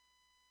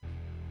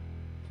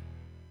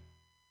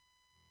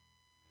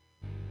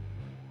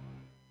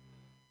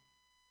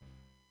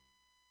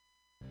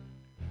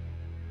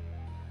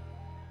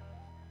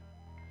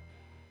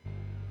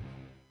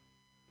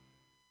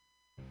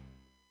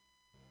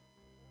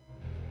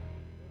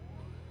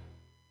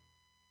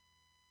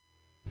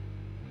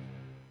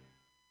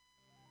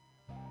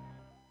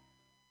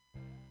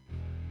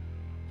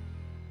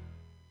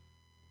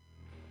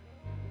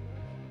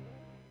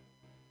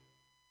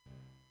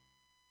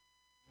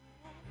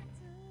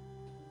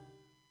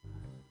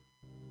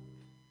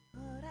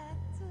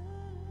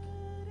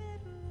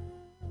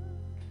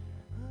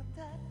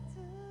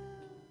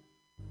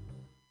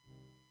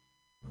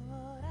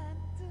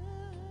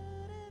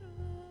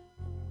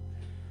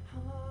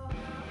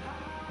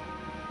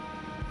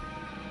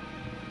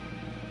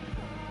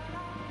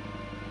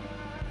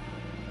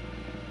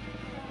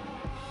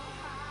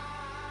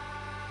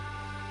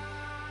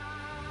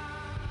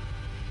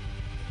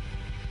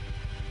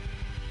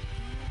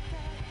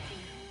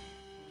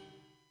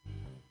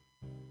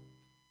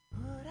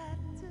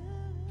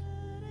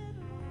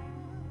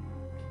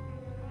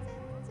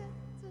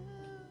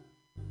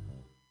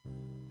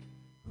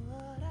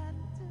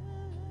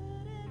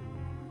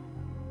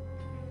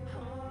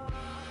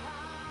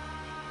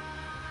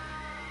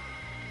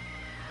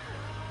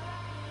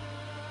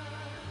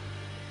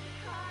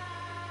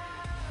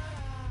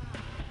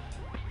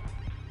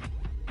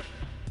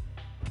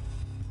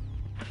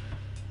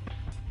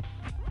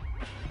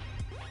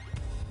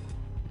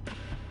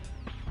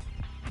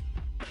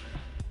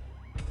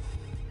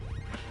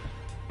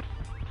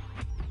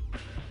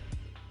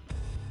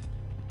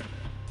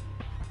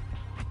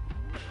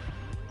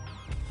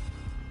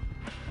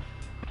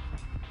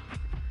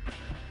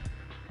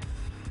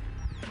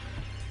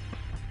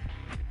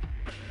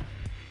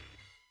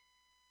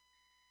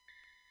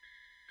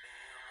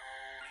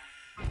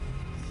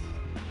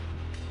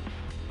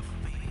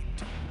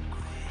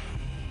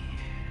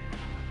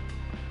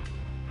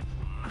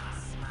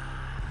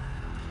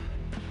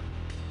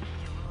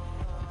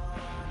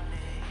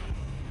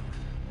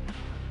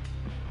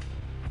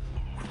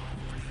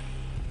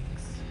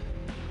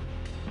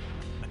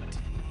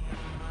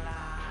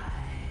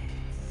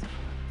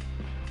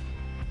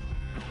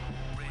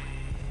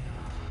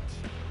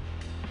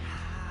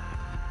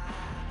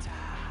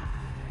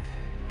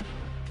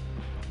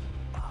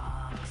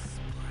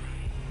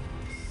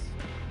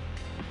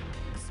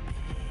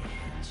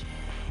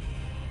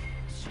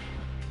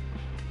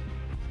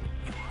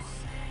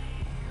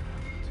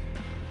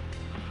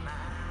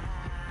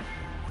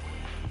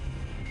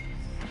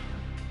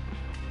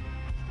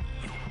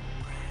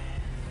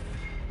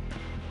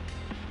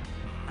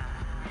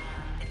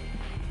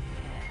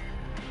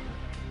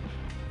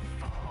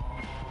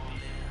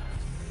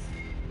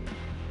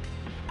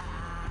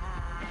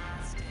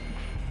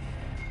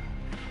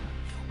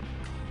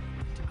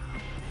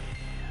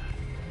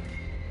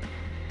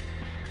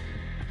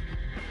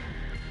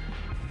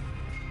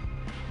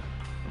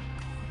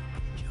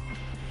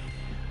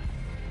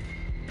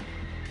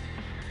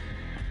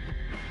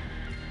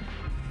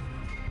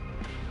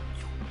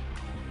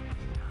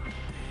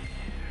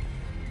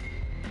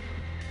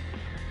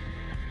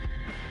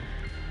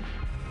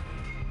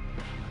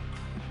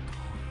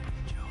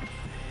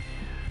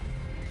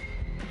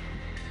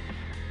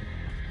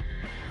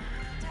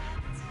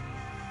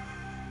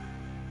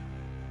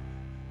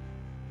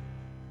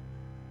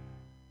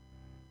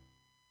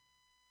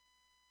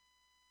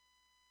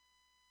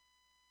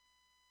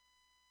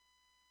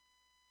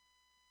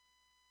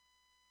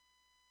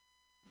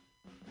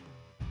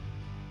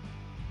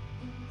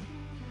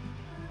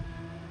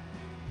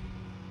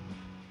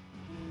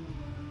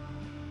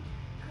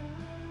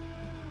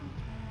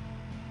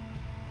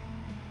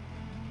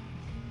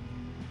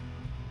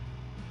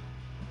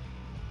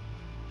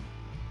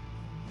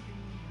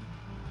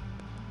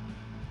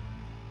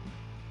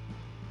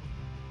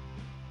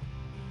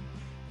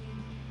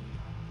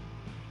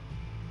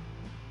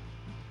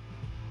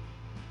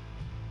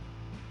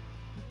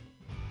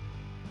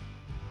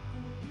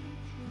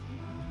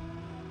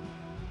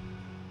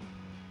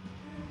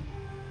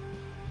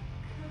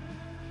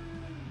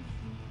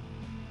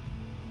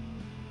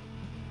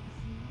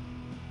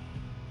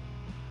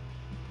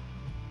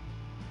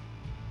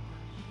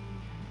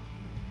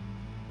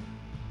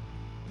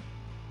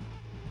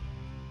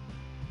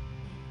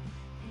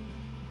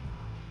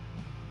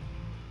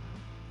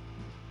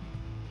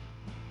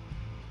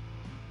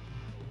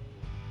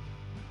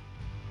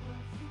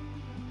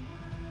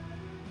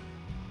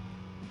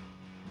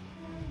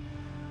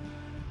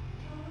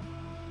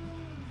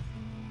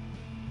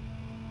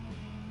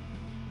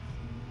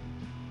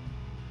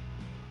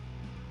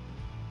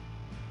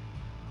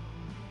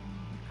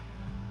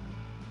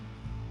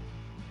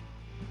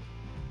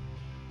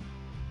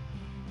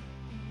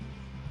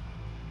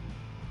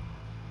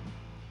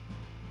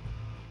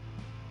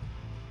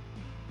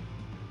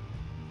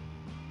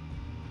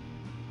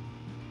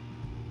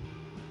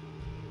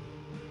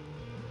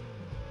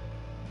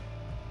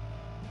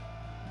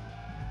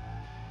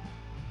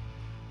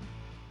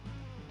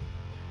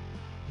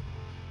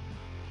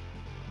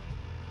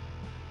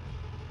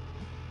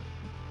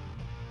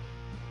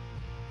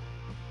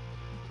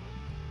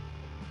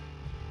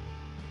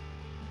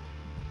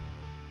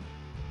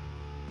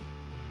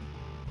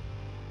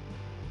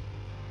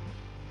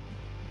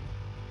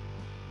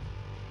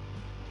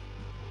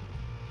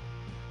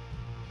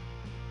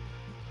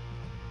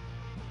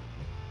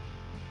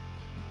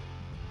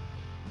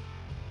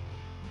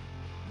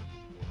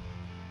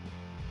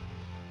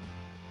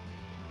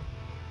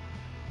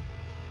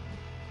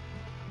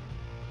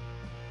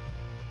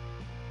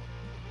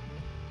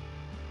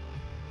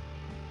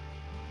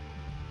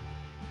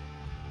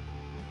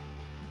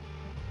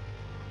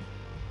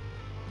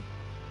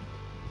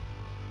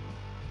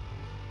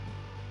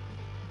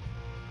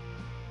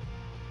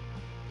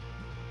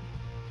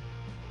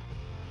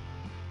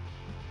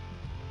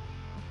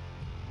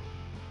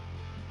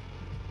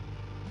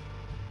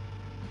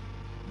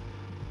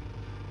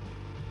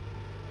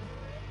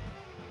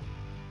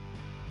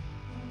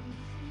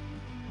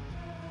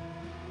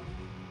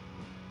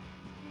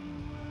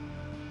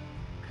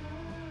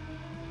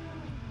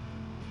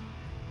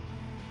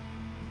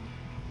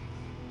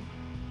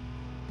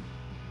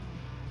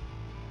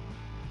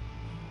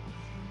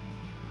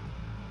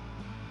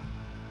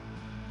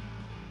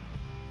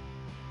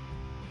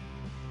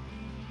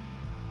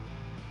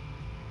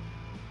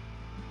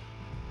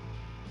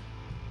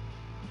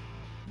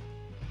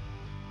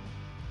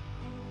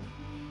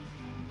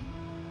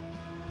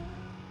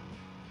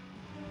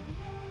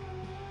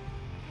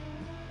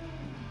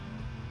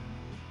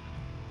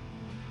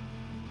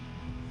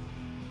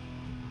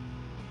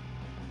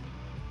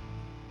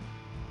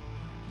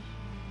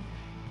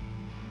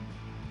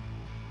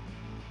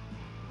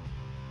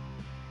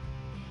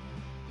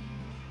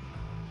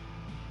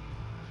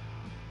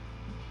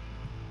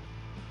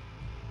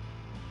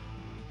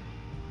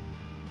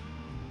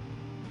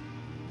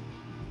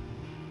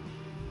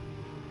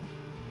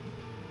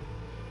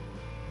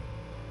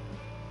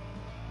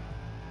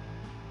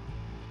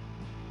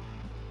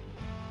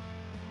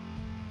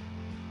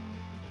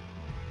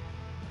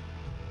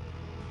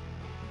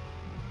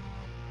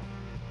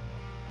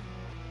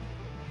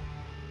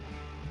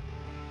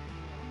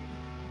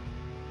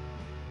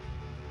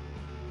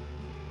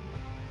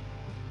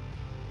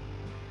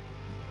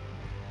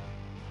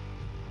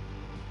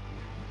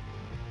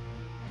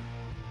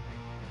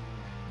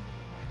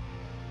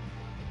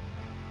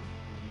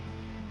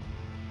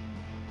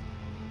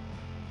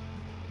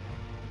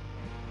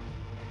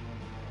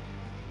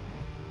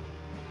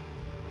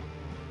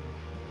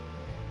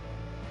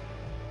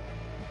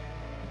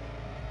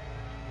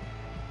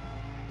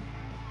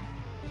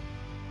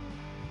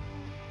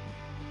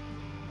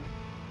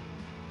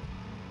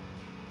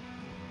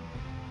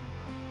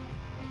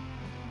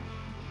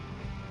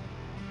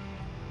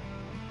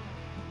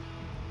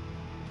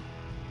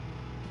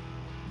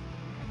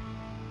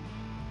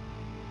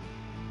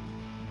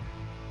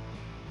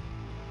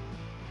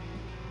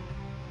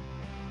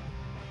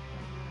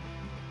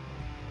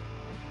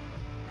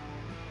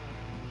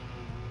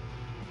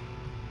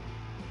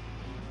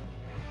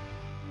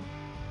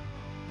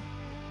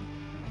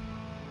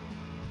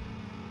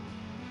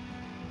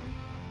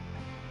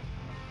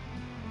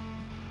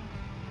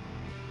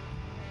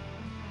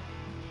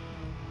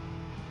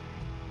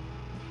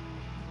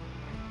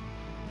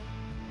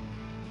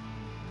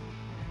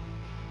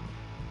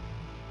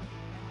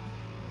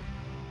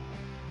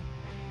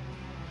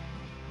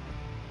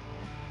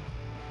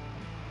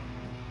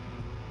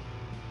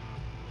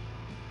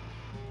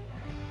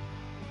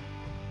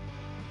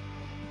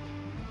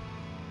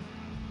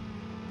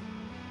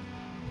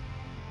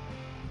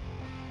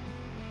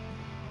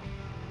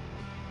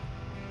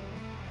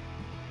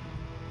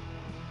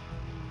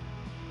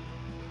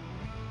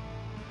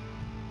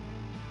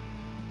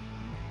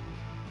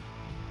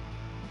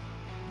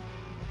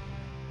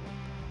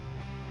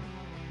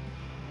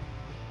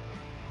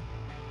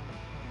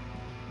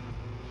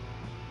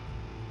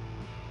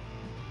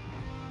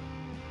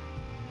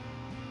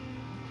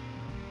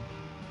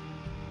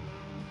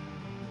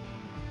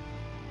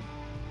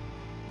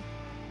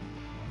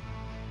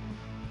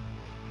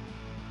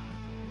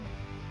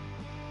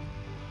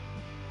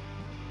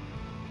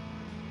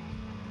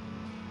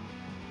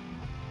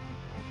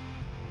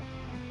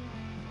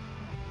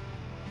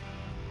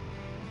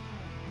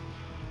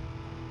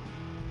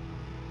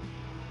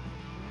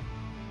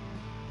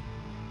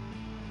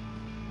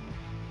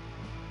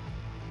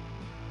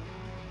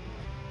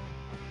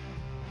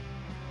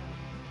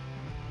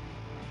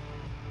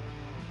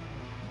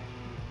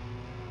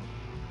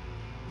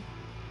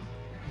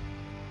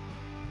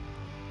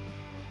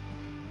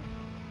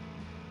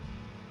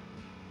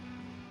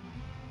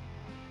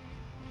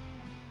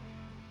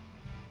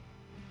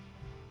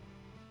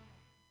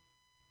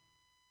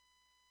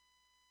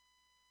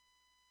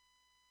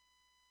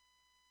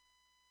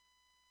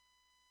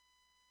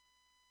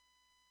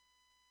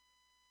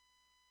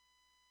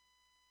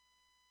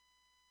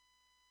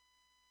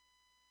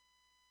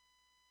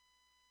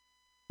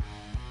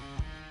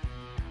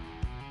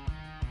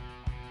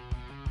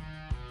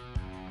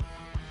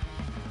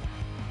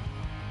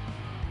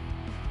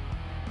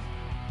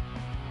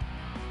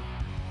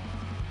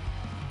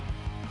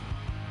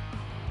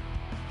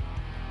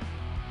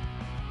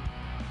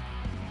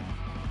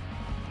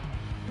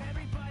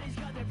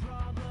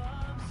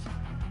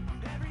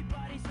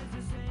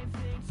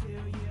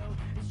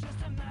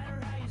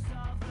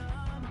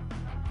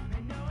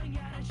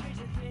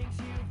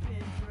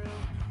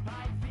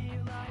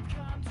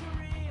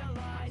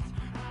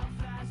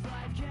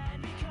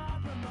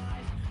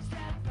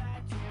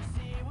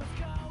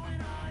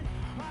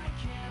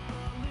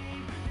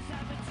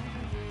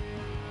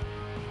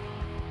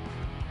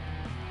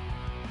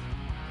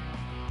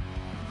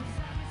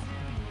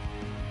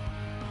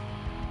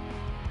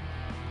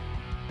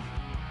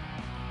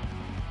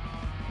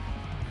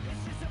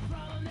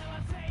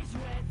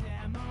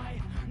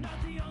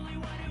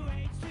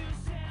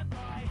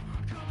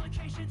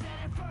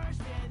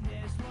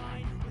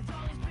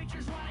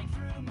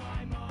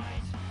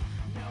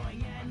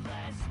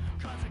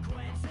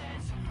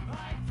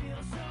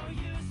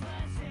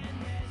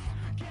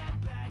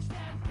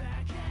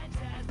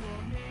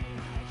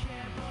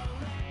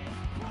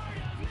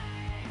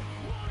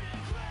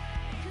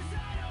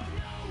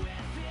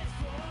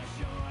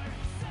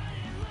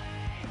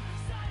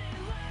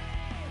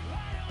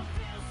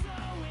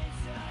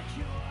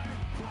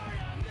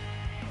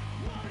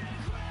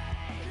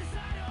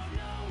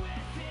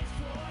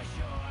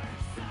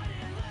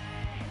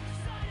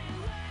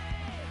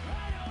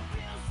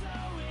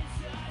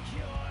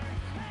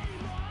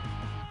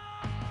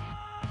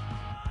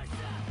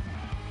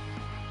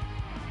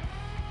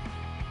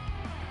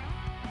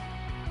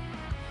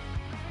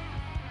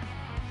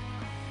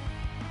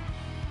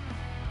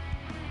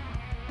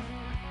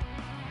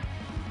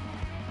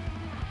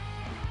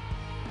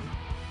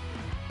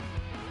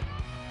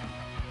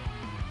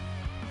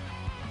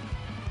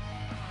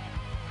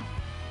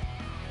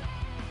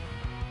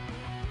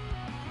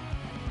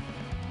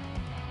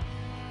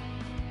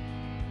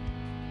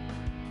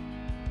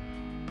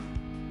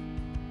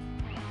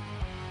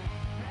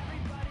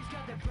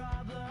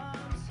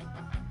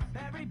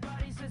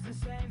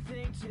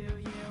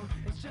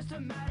 just a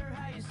matter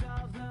how you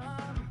solve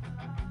them.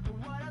 But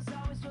what else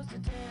are we supposed to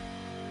do?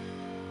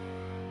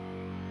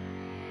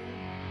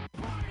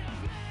 Part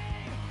of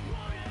me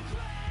won't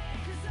agree,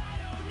 'cause I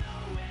don't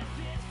know if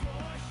it's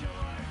for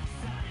sure.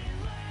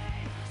 Suddenly,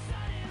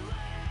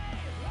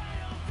 I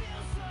don't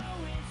feel so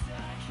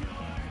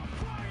insecure.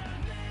 Part of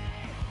me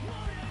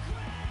won't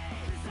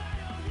agree, 'cause I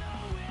don't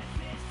know if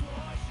it's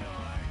for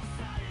sure.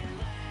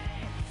 Suddenly,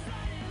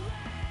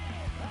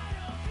 I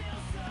don't feel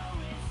so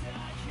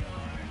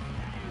insecure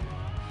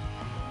anymore.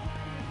 Why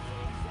do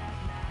things that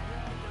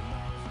matter the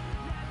most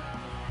never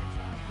end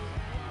up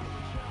being what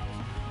we chose?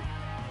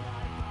 Now that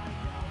I find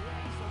no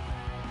way so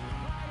bad,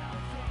 I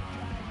don't think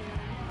I knew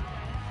what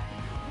I had.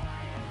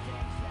 Why do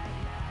things that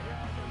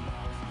matter the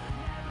most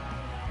never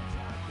end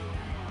up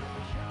being what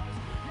we chose?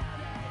 Now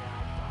that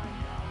I find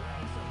no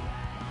way so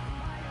bad,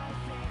 I don't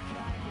think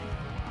I knew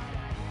what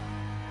I had.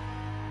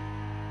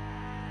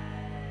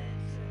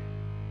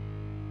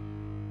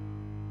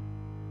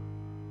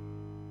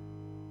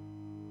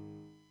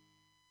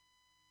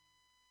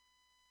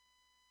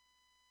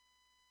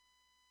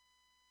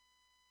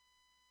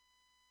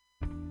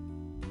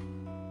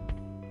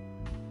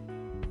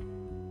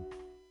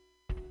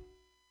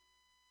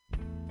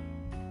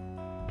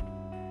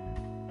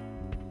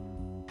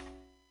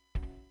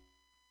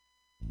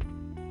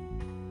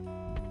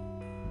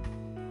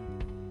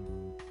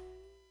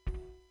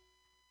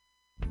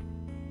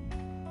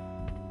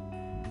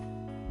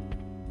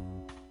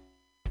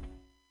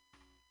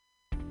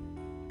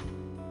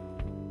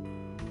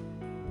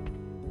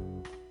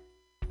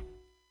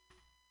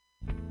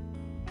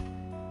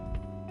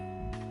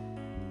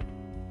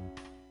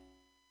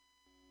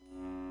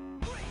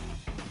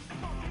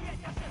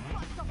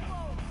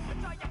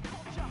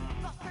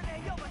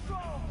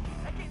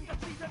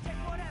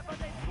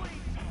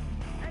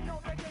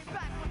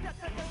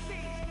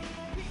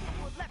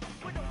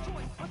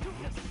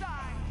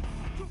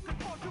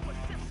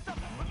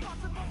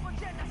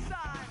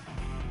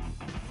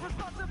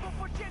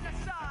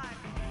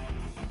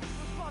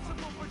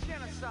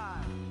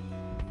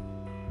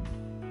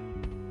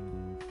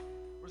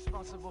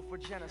 Responsible for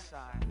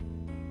genocide.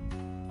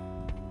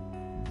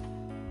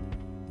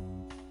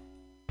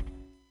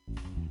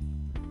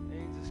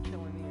 AIDS is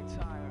killing the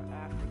entire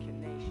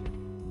African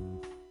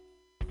nation.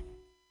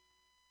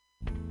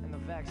 And the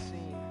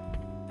vaccine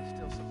is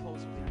still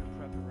supposedly under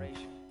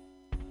preparation.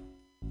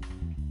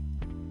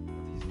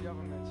 But these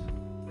governments,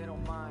 they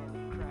don't mind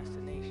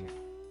procrastination.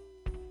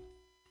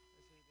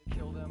 They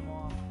kill them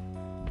off,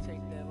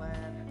 take their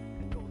land,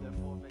 and go there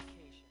for a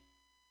vacation.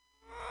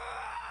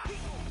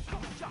 People,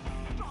 culture,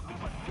 struggle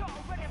with go,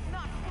 and if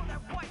not for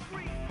that white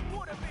greed,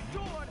 would have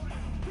endured.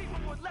 People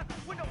were left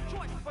with no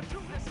choice but to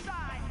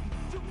decide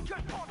to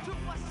conform to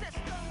a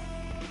system.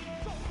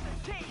 Souls in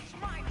cage,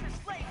 minds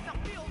enslaved, now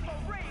feel the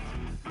rage.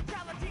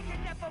 Brutality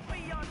can never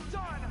be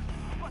undone,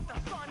 but the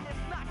sun is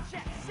not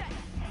yet set.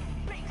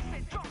 Bass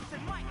and drums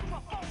and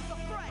microphones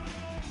are threat.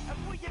 If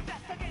we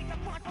investigate the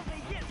crime from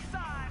the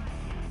inside,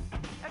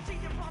 and see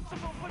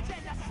responsible for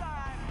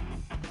genocide.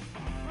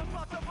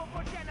 Responsible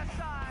for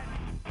genocide.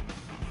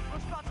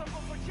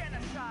 Responsible for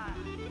genocide.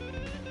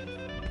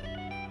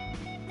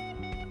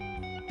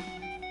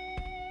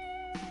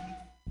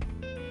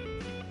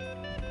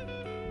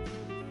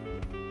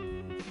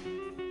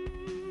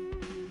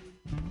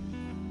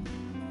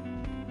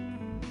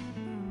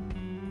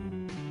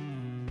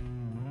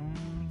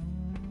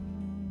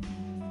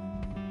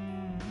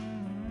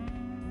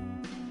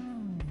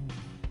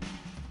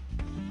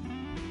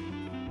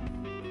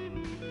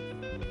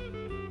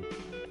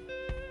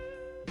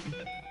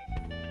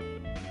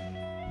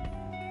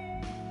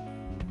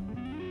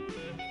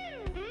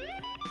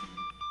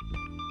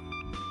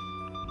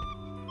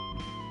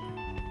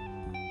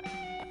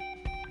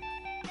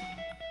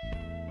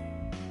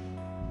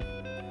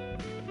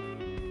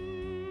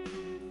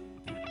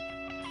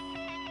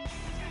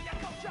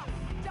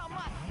 Down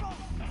my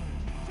throat.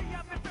 See,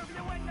 I've been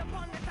virulent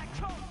abundance I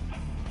choke.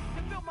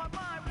 You fill my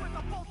mind with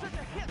a pulse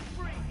into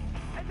history,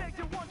 and then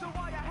you wonder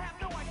why I have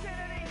no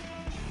identity.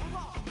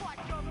 Lost like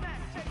a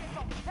man, taking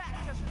no catch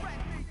to spread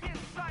the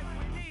insight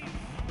we need.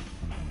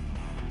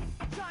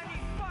 Tiny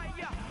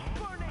fire,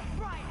 burning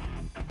bright,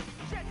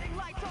 shedding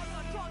light on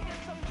the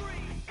darkness of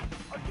greed.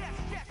 Oh yes,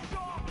 yes,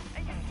 sure,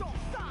 and you don't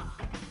stop.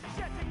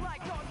 Shedding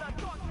light on the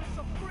darkness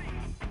of greed.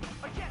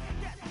 Oh yes,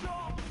 yes,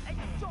 sure, and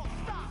you don't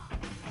stop.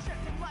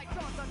 Shedding light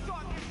on the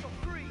darkness of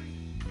greed.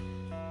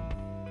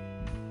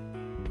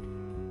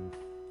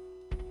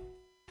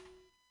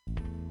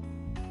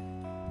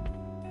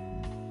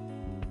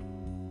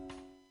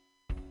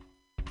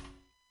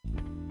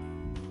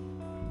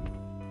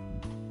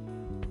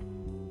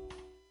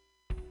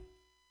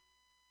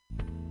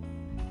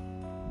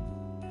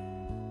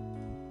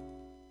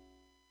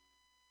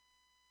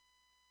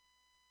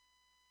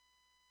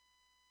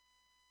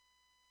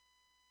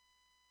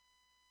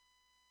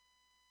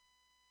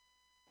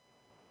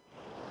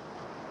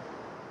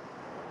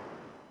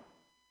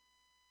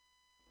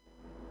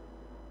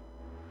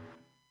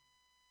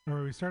 All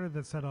right, we started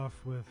that set off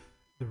with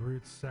the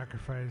Roots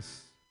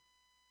Sacrifice.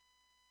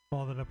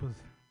 Followed it up with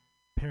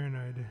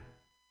Paranoid,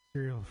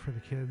 cereal for the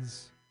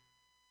kids.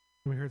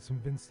 We heard some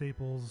Vince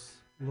Staples,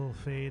 Lil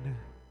Fade,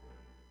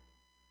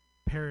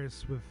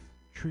 Paris with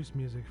Truce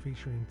Music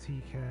featuring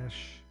T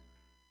Cash,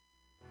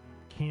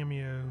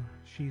 Cameo,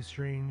 She's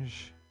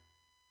Strange,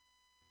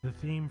 the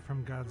theme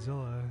from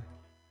Godzilla,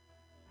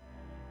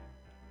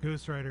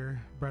 Ghost Rider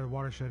by the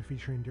Watershed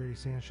featuring Dirty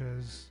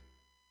Sanchez,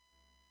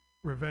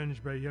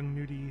 Revenge by Young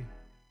Nudie,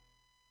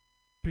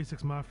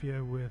 36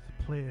 Mafia with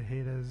Playa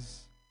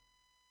Haters,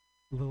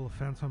 Lil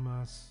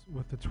Fantomas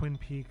with the Twin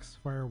Peaks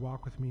Fire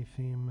Walk With Me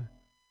theme,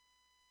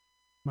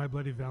 My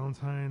Bloody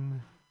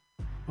Valentine,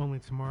 Only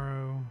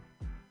Tomorrow.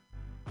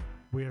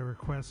 We had a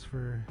request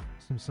for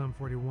some Sum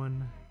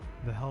 41,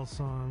 the Hell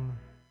Song,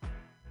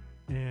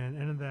 and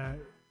ended that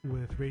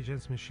with Rage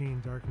Against the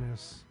Machine,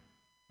 Darkness,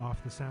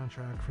 off the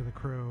soundtrack for The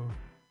Crow,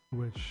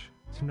 which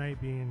tonight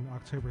being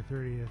October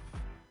 30th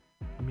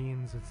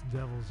means it's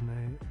Devil's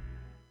Night.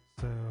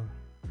 So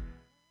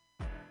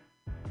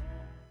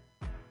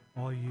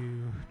all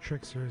you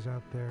tricksters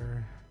out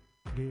there,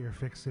 get your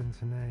fix in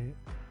tonight.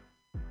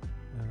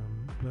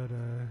 But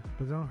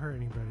don't hurt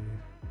anybody.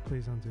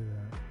 Please don't do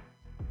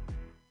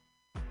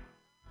that.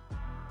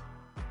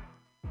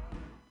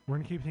 We're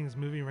gonna keep things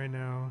moving right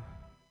now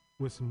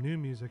with some new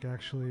music.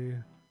 Actually,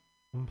 I'm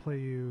gonna play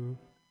you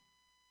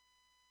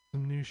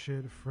some new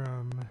shit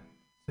from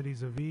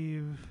Cities of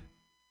Eve.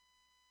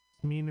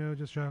 Smino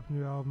just dropped a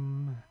new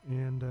album,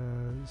 and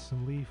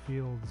some Lee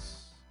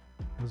Fields,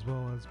 as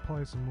well as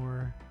probably some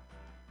more.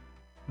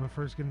 I'm gonna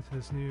first get into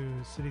this new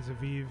Cities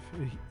of Eve.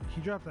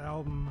 He dropped the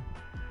album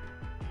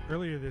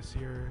earlier this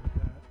year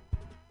that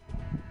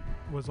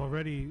was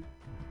already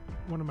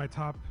one of my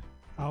top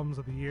albums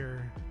of the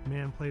year,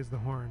 Man Plays the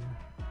Horn,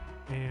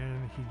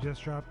 and he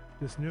just dropped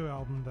this new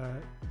album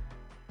that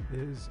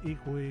is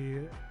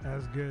equally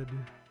as good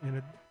in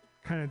a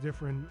kind of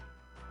different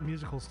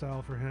musical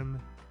style for him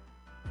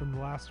from the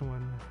last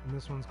one, and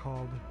this one's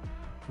called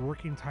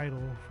working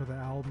title for the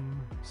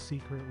album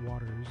Secret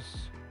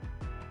Waters,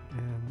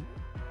 and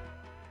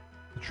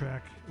the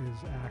track is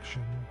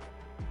Action.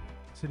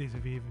 Cities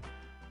of Eve.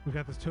 We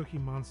got this Toki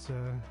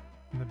Monster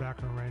in the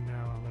background right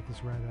now. I'll let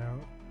this ride out.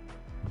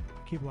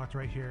 Keep locked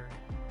right here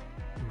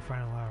in the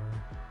final hour,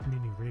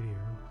 Mutiny Radio.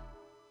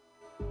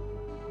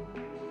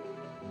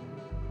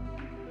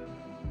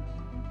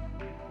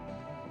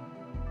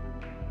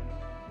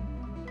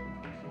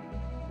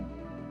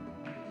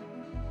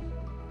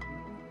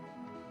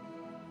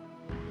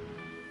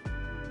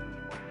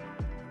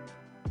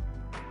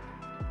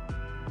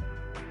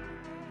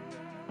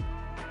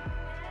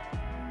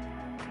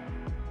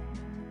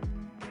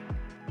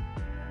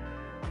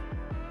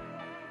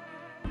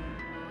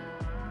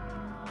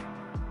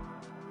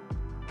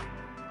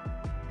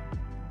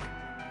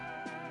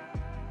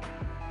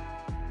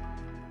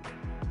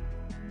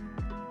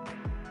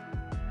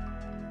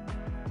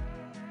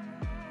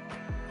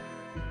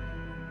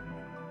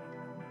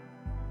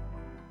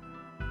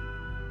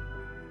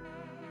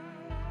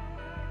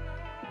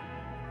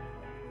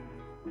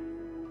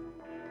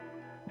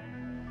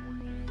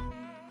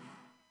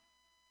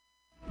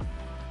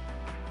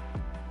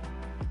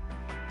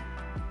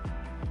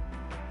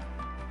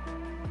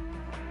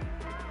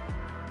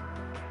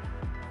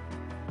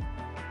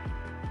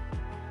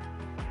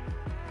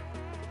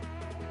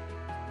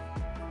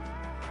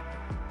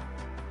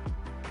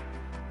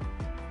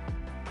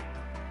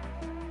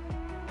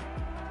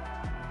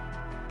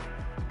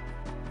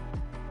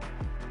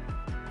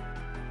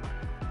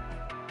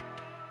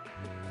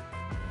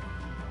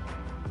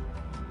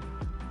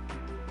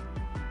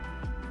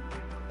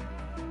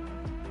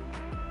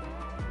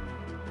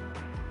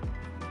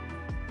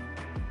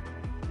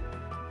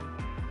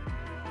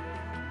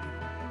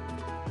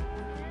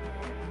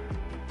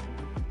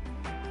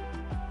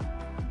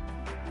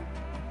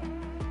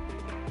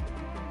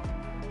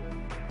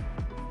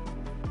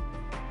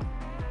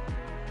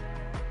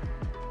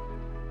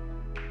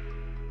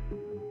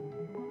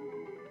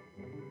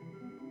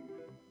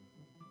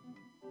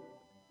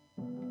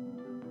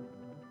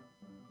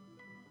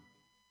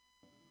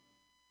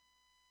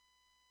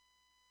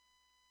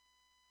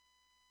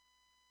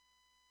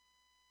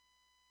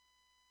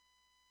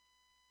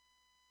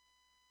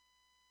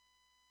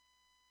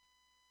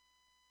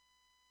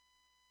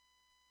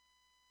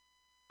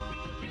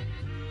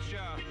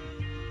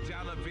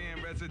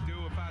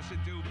 Residue. If I should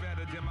do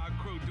better, then my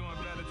crew doing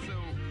better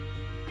too.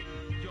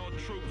 Your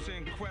troops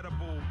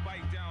incredible,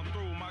 bite down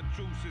through, my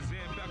juice is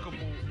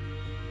impeccable.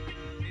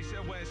 It's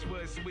your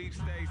Westwood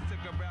sweepstakes, took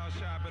a round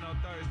shopping on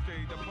 3rd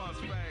Street, the pump's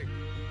fake.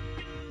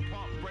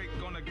 Pump brake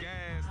on the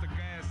gas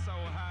so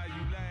high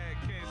you lag,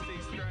 can't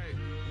see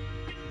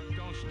straight.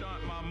 Don't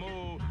stunt my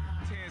mood,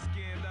 tan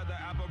skin leather,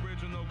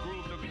 aboriginal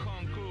groove, the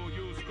conclude,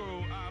 you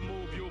screw, I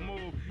move, you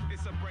move.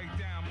 It's a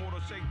breakdown, mortal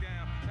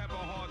shakedown, have a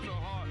heart to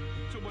heart.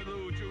 To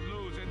elude, you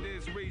lose in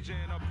this region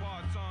of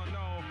parts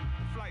unknown.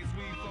 Flights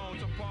we flown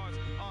to parts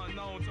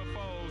unknown to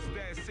foes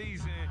that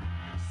season.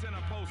 Send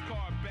a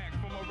postcard back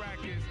from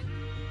Arrakis.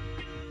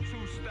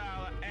 True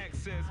style of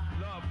access.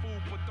 Love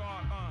food for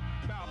thought,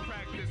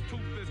 malpractice.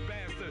 Toothless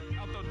bastard.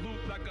 Out the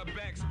loop like a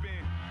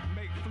backspin.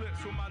 Make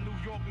flips with my New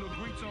York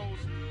Negritos.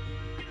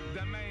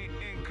 The main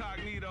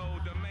incognito.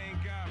 The main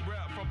guy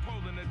rep from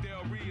Poland to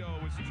Del Rio.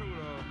 It's true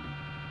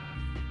though.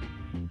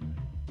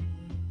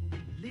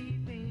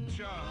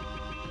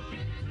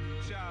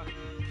 Cha,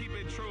 keep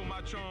it true,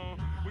 my chon.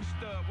 We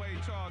stood way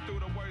tall through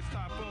the worst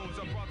typhoons.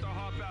 I brought the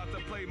harp out to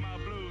play my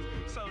blues.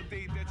 So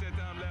deep that your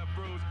dumb left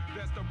bruise.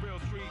 That's the real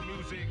street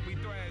music. We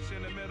thrash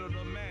in the middle of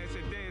the mash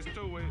and dance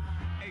to it.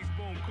 Ace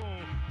boom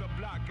coon, the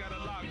block got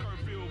a lock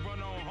curfew.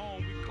 Run on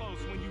home, we close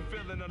when you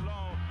feeling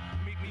alone.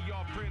 Meet me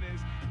off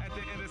Prentice at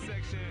the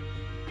intersection.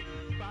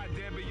 By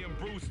Debbie and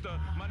Brewster.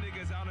 My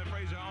niggas out in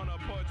Fraser on a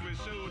porch with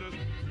shooters.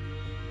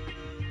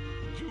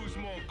 Use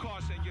more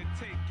caution, you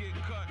take, get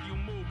cut, you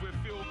move with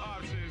few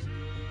options.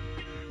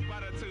 By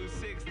the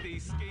 260,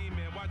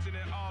 scheming, watching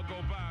it all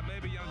go by.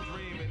 Maybe I'm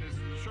dreaming,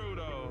 it's true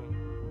though.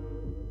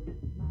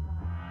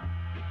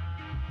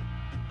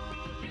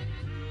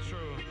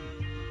 True.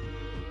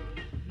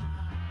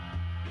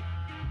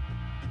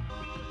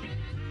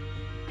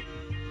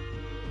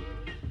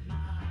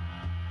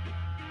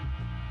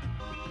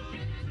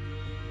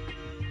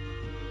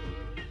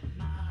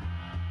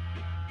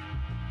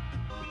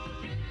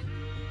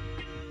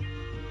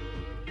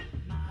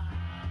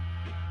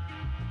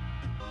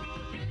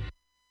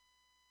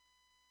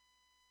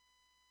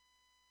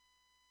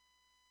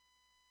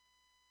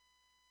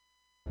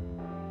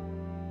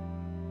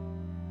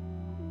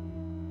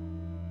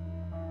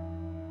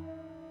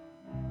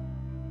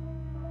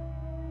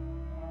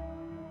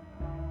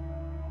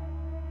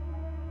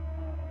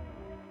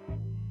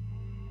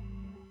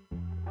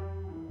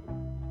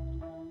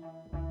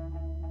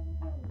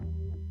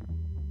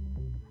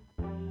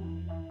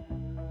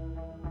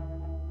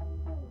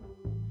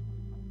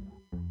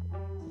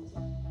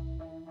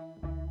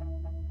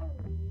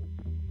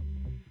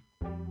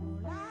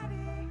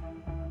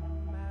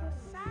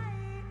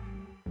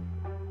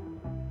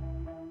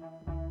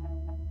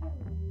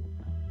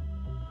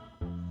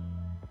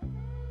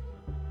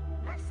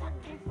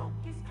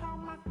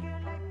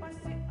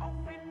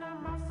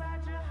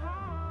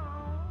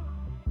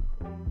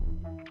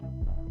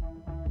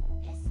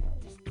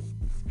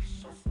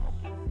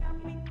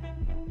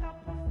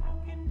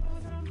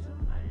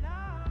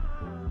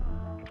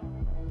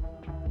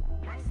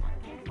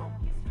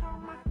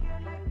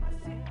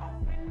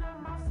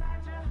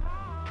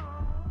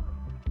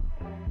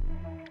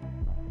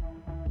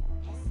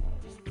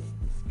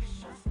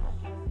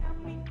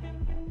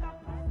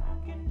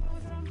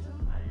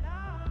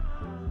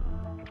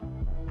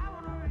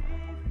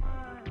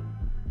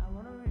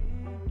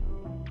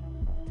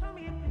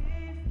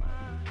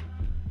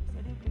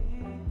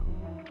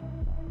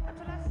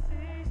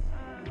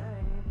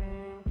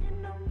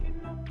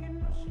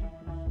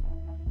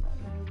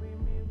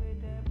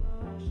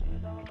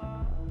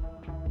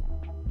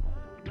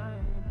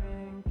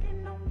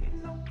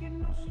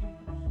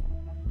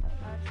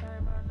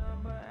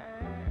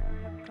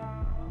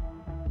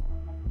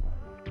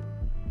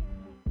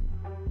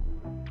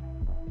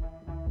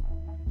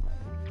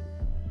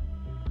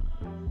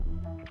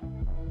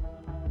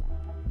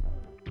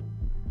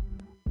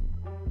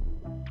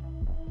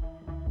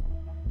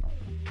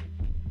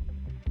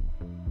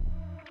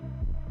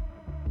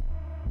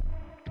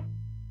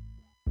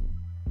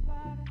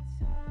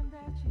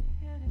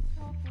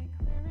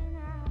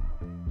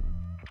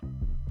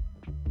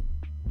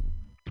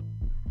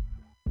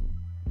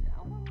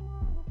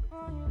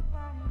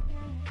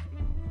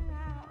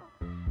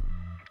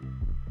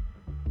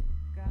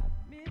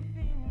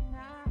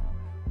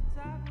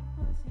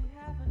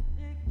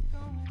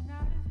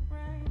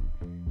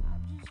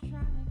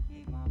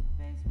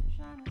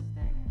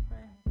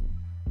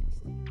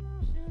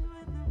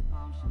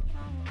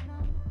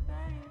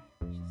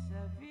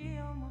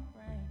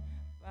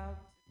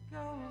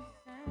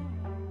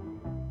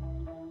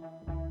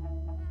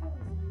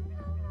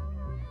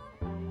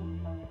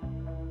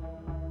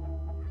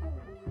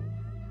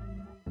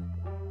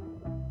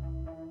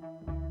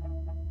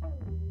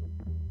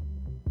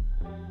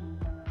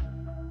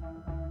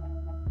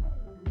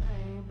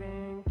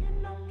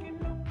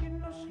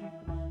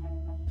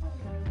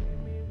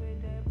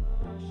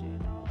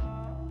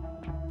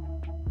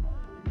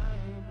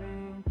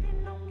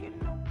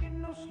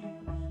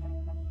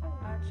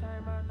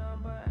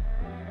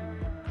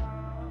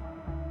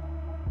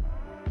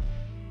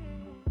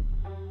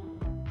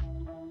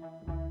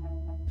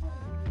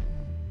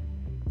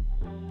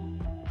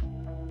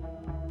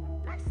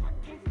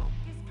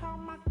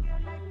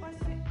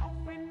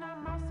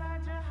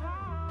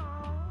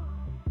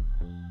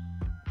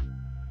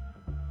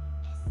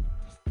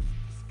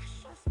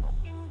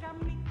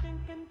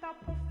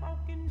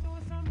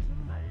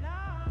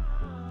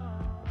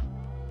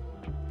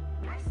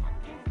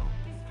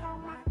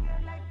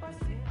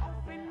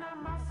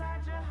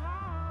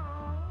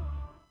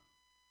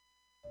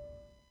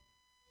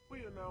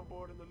 On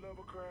board in the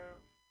lover crowd.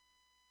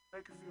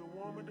 Make you feel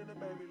warmer than a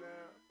baby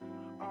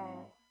lamb.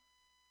 Oh,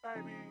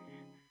 Baby,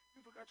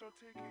 you forgot your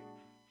ticket.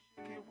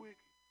 Shit get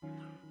wicked.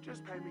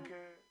 Just pay me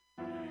cash.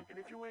 And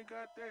if you ain't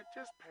got that,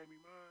 just pay me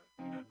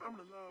mine. I'm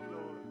the love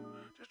lord.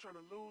 Just trying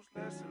to lose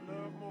less and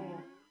love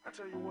more. I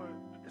tell you what,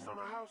 it's on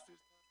the house this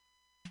time.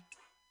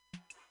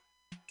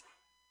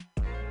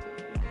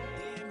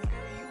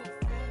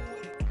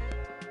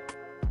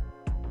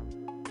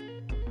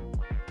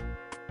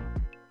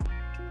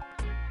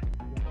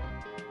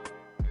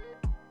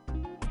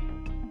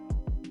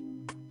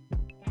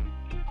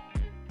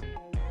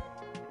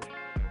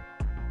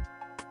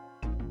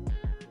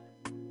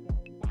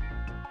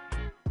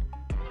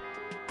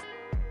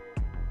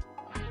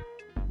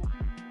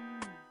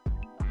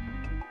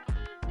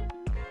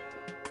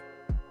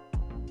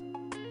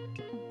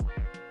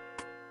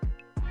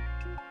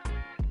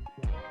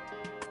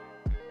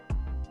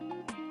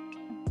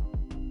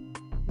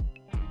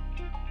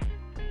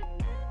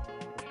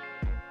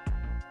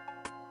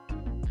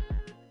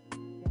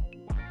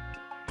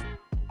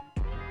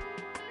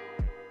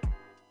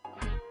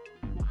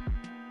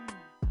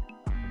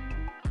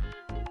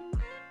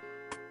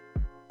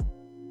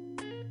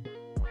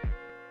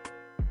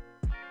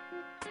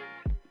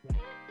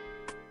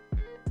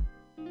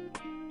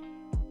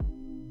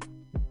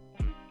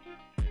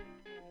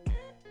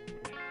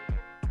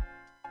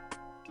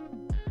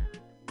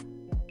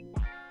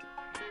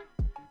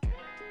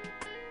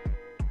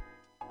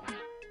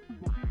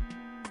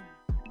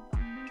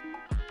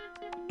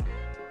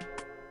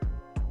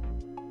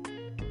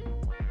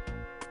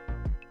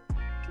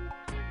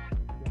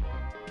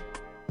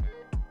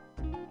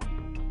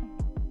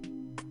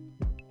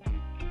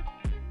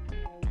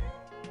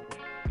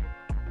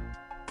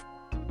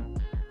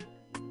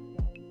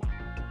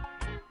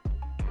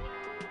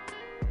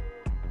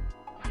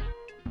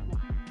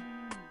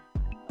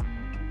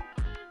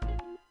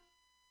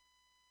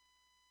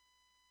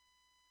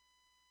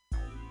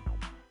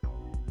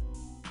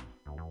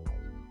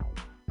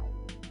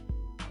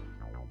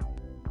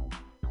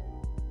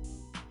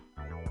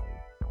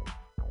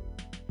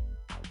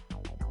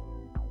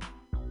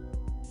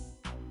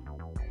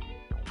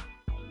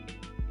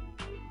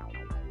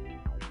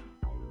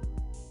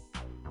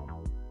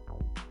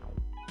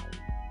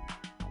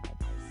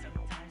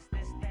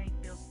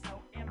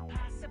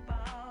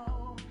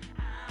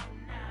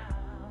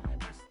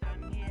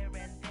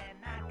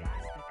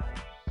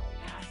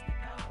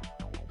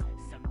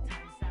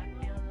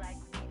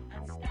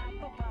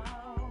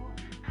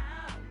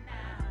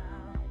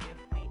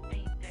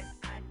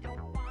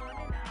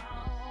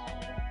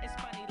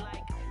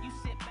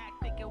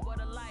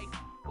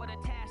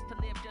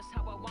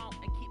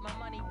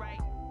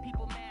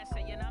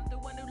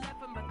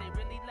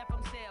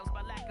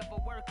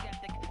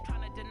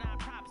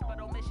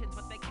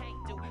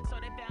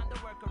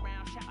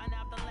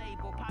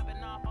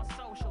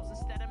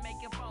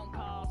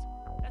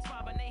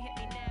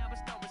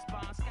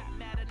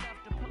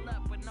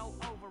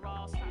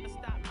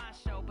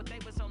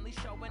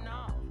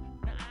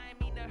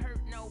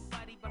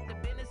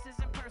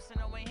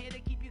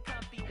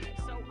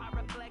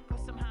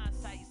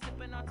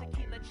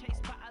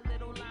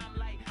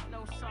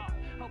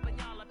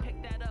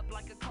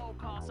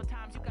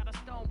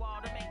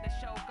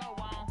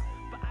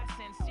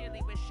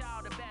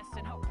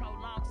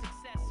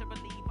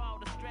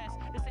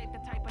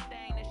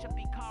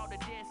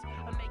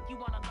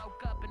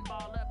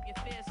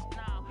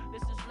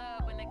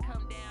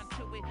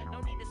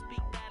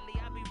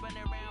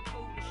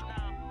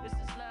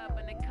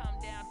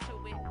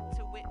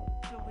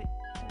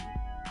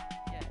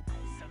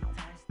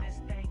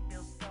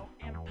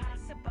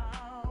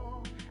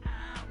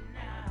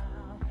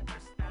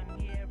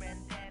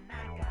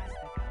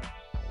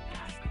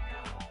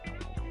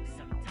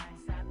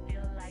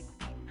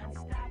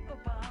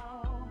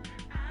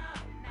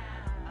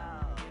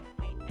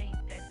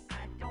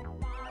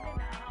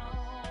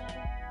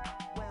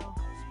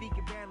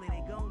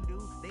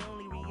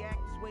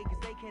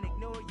 Can't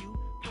ignore you,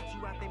 put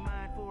you out their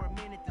mind for a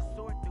minute to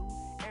sort through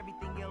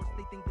everything else.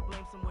 They think to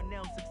blame someone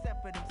else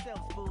except for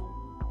themselves, fool.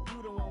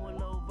 You the one with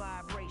low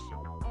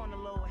vibration, on the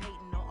low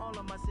hating on all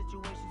of my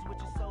situations, which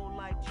is so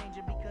life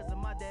changing because of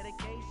my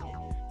dedication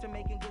to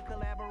making good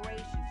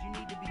collaborations. You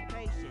need to be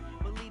patient,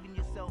 believe in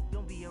yourself,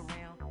 don't be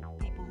around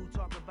people who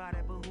talk about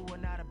it but who are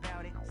not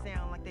about it.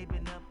 Sound like they've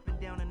been up and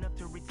down enough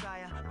to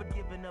retire, but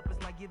giving up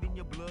is like giving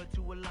your blood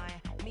to a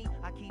lion. Me,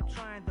 I keep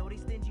trying though, they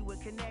stingy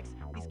with connects.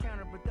 These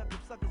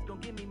counterproductive suckers gon'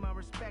 give me my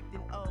respect,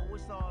 and oh,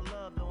 it's all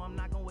love though. I'm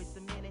not gon' waste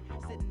a minute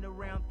sitting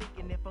around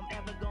thinking if I'm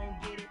ever gon'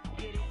 get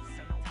it.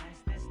 Sometimes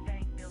this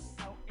thing feels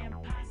so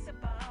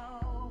impossible.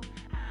 Oh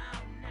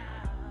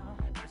no,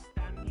 first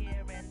I'm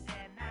here and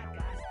then I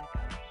got to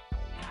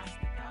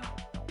go.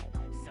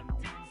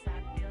 Sometimes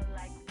I feel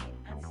like we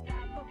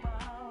unstoppable.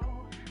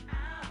 Oh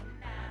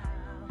no,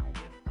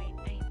 if we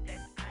ain't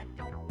then I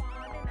don't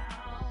wanna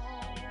know.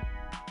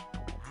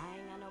 I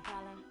ain't got no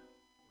problem,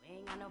 we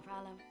ain't got no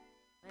problem.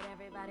 But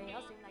everybody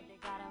else seem like they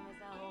got 'em.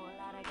 It's a whole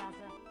lot of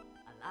gossip,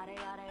 a lot of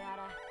yada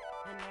yada.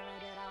 And never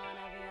did I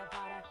wanna be a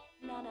part of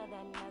none of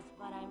that mess,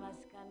 but I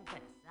must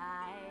confess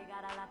I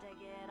got a lot to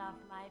get off off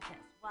my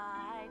chest.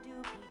 Why do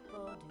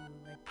people do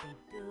what they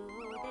do,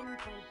 then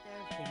point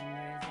their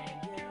fingers at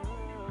you?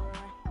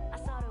 I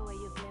saw the way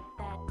you flipped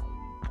that.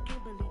 I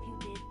can't believe you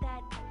did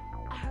that.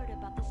 I heard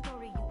about the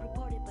story you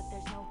reported, but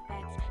there's no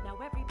facts. Now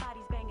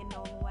everybody's banging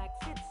on wax.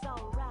 It's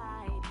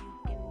alright, you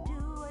can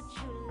do what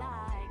you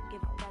like.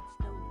 If that's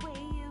the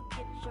way you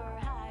get your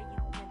high,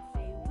 you can't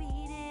say we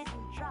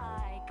didn't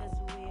try. 'Cause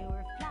we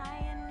were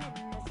flying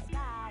in the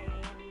sky,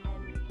 and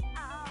then,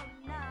 oh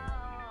no,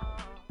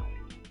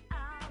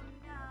 gotta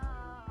go.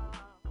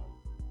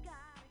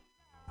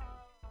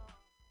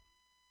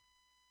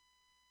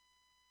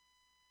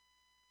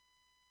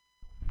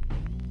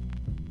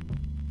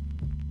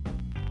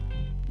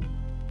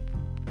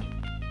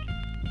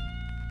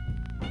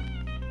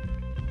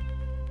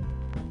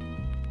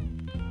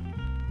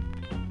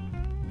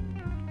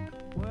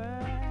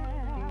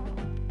 Well,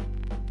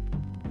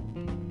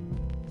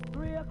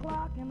 3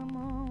 o'clock in the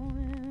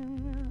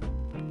morning.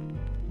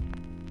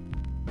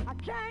 I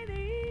can't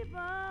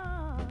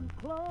even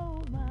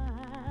close my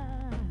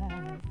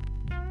eyes.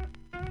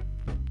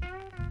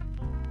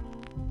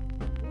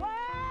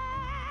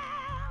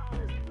 Well,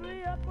 it's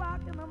 3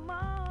 o'clock in the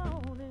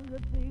morning,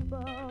 good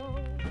people.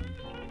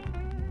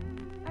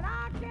 And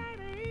I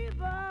can't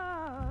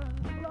even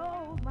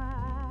close my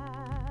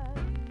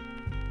eyes.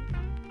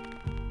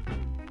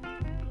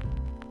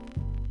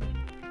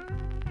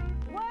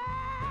 Well,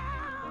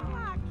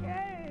 I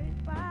can't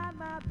find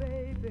my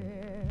baby.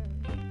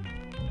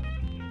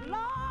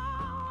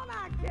 Lord,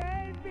 I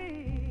can't be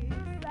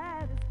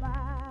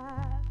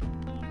satisfied.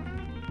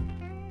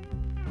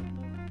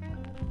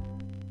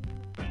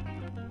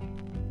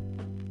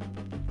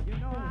 You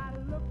know, I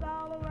looked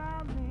all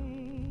around me.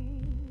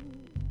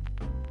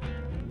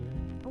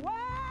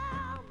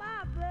 Well, my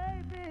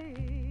baby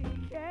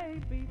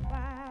can't be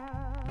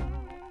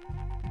found.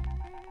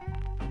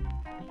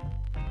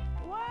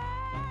 Well,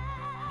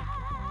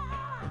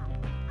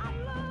 I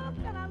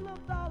looked and I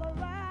looked all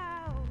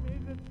around me,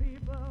 good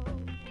people.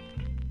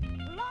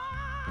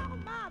 Lord,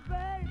 my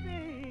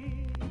baby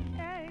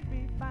can't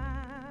be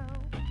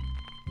found.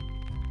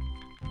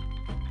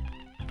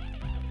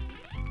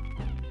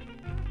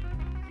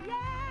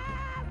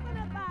 Yes, and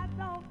if I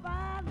don't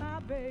find my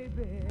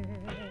baby,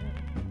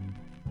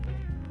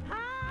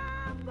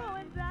 I'm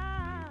going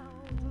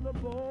down to the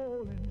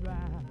bowling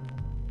ground.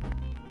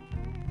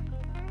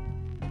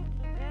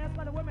 That's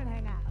where the women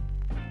hang out.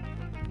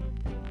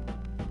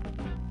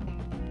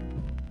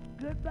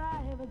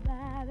 Goodbye,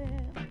 everybody.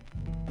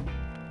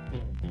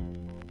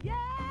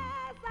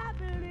 Yes, I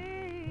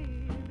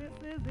believe this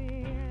is the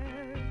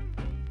end.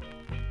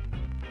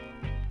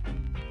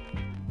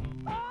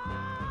 Oh,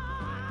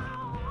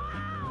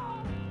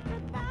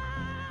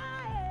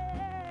 goodbye,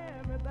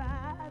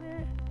 everybody.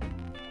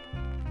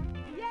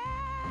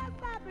 Yes,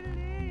 I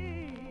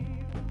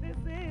believe this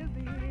is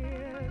the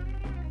end.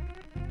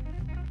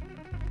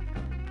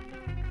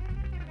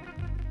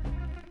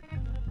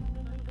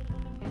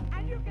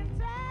 And you can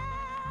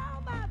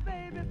tell my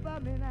baby for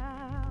me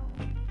now.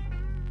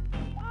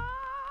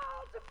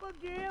 Oh, to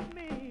forgive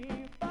me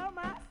for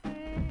my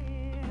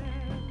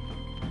sins.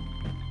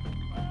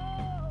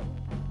 Oh.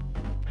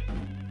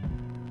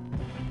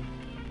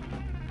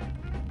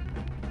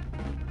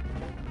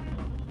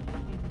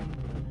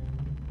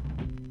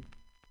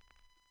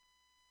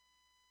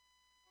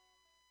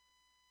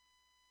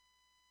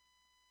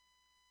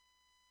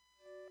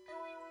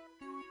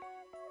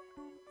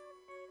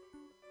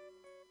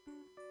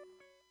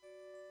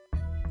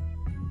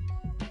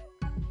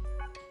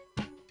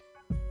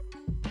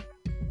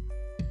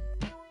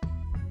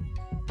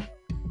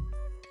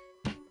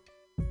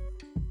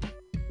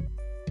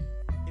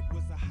 It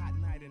was a hot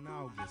night in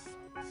August,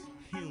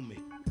 humid.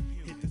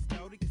 Hit the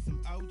store to get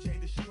some OJ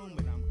to shroom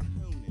it. I'm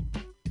cooning.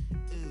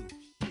 Ooh,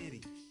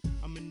 shitty.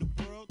 I'm in the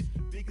world's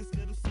biggest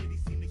little city.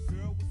 Seen a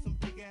girl with some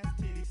big ass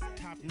titties.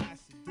 Top notch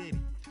ditty.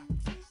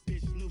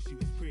 Bitch knew she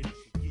was pretty.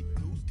 Get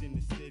goosed in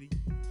the city.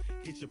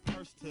 Get your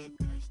purse took.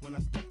 When I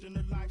stepped in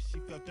her life, she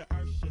felt the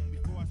earth shook.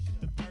 Before I shook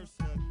the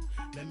first hook,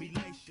 let me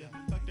lace ya.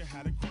 Fucked her,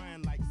 had her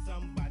crying like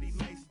somebody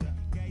laced her.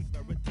 Gave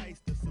her a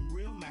taste of some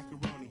real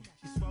macaroni.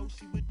 She swore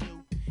she would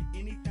do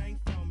anything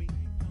for me.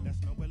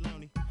 That's no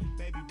baloney.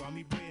 Baby brought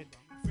me bread.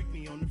 Freaked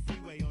me on the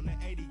freeway on the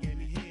 80, gave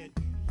me head.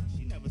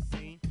 She never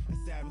seen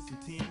a having some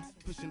Timbs.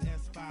 Pushing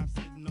S5,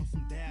 sitting on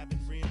some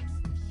dabbing rims.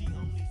 She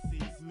only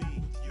sees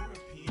me with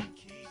European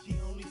keys. She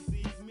only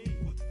sees me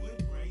with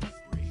wood grain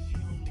spree. She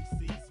only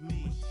sees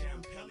me with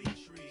Champelli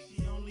trees. She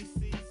only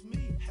sees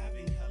me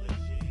having hella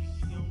G.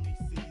 She only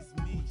sees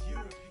me with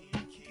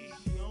European keys.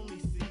 She only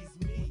sees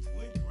me with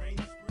wood grain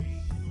spree.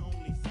 She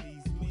only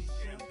sees me with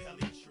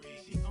Champelli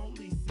trees. She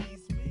only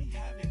sees me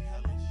having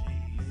hella G.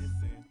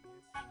 Listen,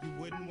 you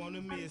wouldn't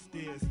wanna miss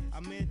this. I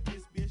met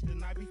this bitch the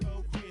night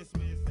before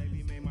Christmas.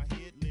 Baby made my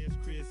hit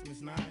list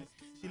Christmas night.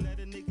 She let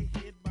a nigga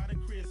hit by the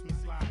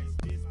Christmas lights.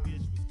 This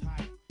bitch was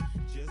tight,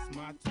 just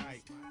my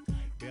type.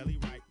 Belly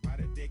right,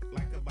 ride a dick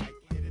like a bike.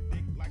 Hit a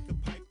dick like a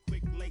pipe,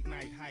 quick late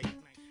night hype.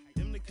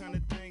 Them the kind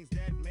of things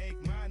that make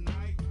my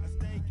night. A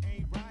steak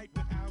ain't right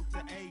without the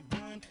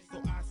A1,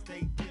 so I stay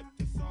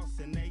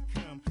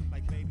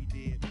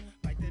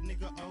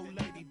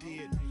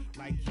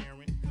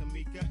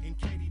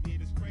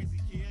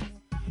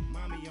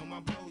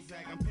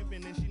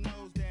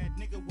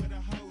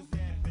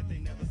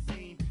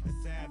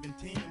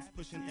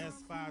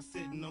car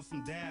sitting on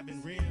some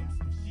dabbing rims.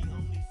 She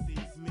only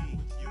sees me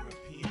with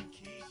European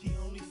keys. She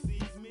only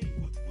sees me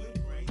with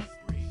wood grain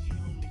spree. She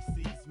only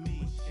sees me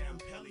with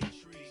champelli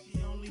tree. She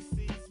only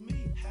sees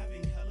me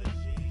having hella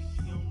G.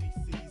 She only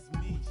sees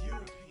me with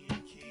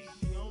European keys.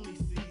 She only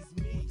sees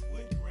me with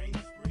wood grain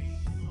spree.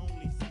 She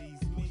only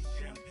sees me with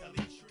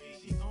champelli tree.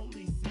 She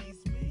only sees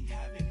me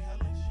having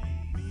hella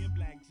G. Me and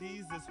Black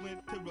Jesus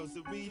went to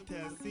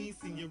Rosarita's, seen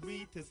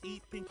senoritas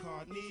eat pink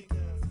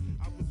carnitas.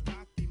 I was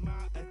rocking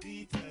my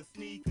Adidas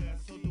sneakers,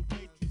 so the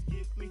waitress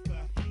give me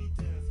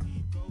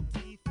fajitas, gold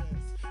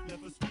teethers,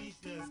 never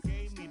speechless.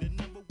 Gave me the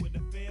number with a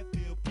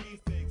Fairfield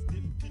prefix.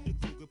 Dip to the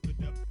cougar,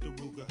 put up the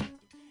Ruger.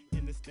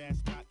 In the stash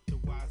spot, the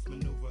wise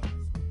maneuver.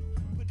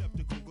 Put up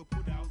the cougar,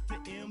 put out the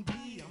MB.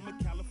 I'm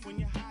a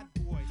California hot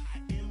boy,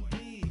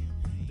 MB.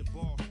 The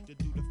boss to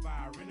do the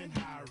firing and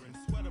hiring.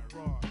 Sweater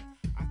broad,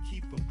 I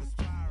keep 'em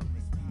perspiring.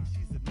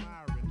 She's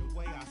admiring the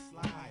way I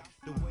slide,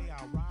 the way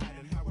I ride,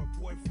 and how her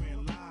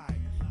boyfriend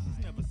lied. She's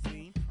never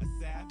seen a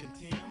Sav and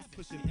Tim's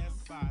pushing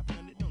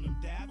S500 on them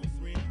Davis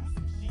rims.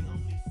 She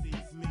only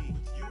sees me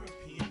with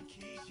European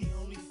keys. She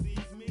only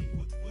sees me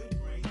with wood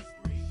grain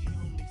spree. She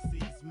only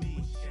sees me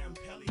with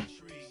champelli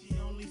tree. She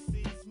only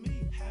sees me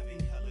having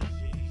hella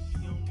G.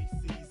 She only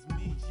sees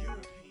me with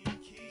European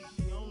keys.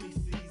 She only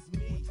sees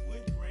me with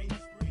wood grain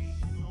spree.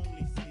 She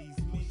only sees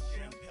me with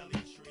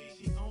champelli tree.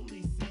 She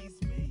only sees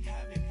me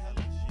having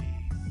hella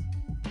G's.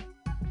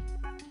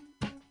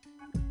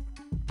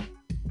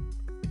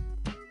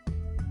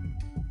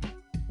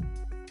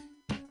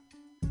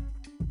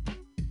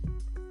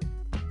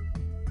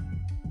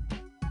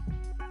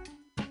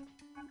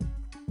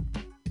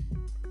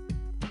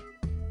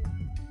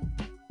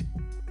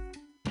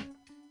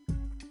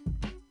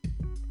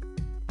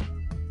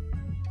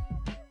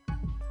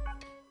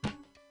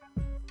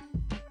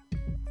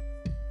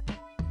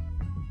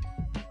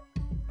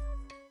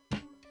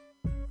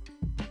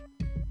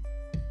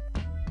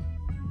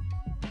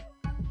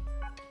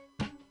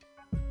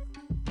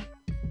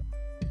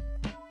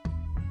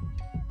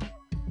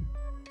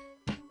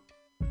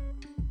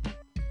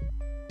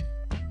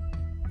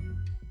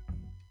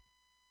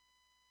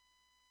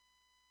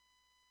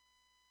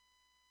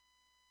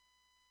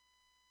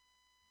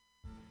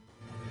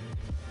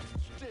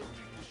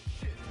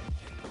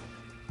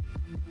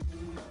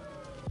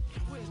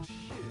 Where's the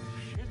shit?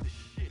 Here's the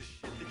shit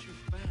that you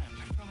found.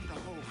 I found the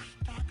whole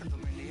stock of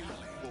them in the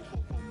alley. Whoa,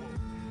 whoa, whoa, whoa.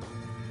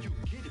 You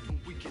get it when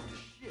we get the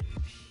shit.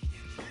 The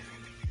shit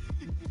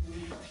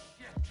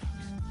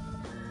trucks.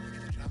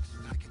 Get the trucks,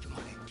 I get the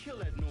money. Kill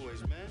that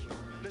noise, man.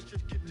 Let's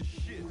just get the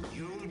shit.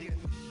 You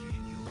get the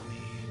shit you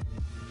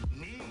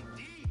need.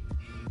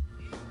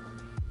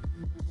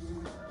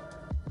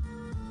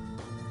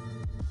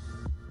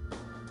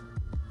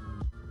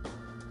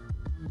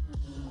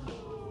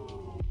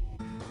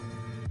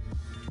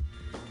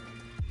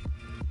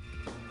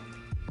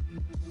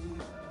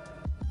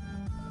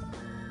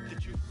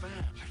 That you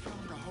found. I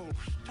found the whole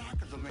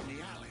stock of them in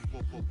the alley.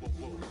 Whoa, whoa, whoa,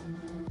 whoa.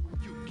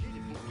 You get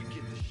it when we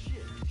get the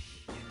shit.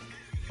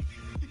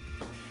 The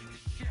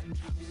shit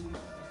trucks. You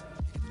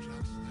get the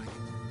trucks, I get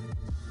the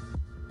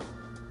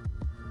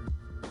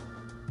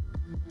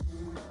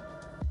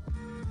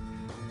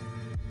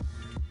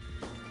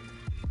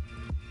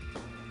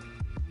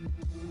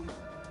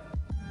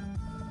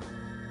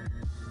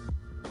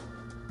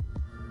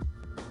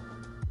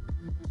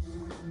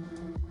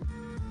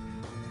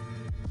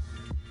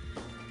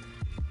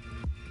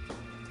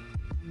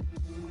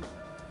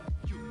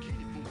You get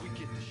it when we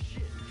get the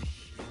shit. The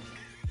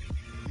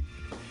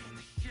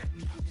shit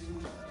trucks. You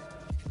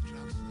get the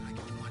trucks, I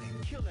get the money.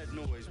 Kill that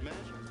noise, man.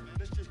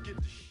 Let's just get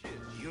the shit.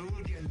 You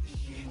get the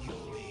shit you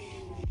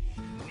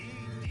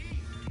need.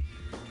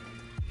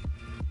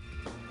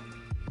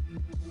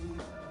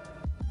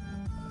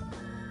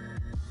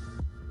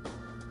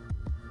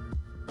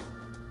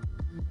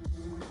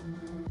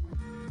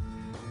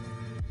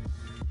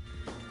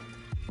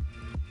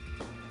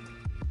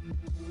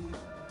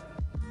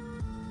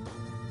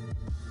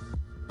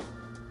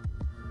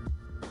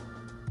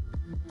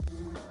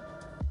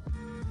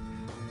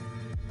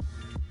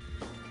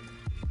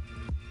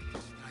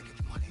 I get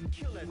the money.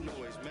 Kill that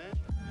noise, man.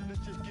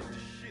 Let's just get the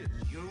shit.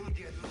 You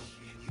get the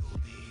shit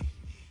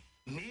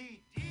you need.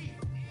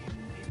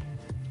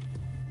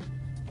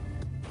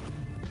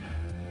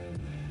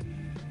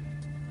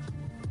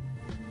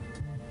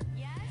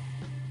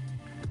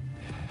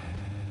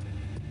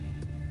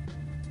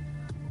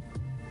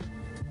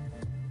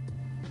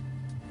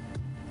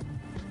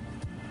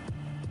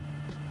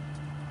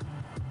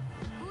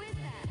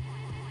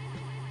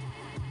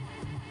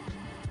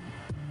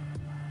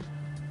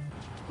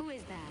 Who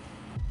is that?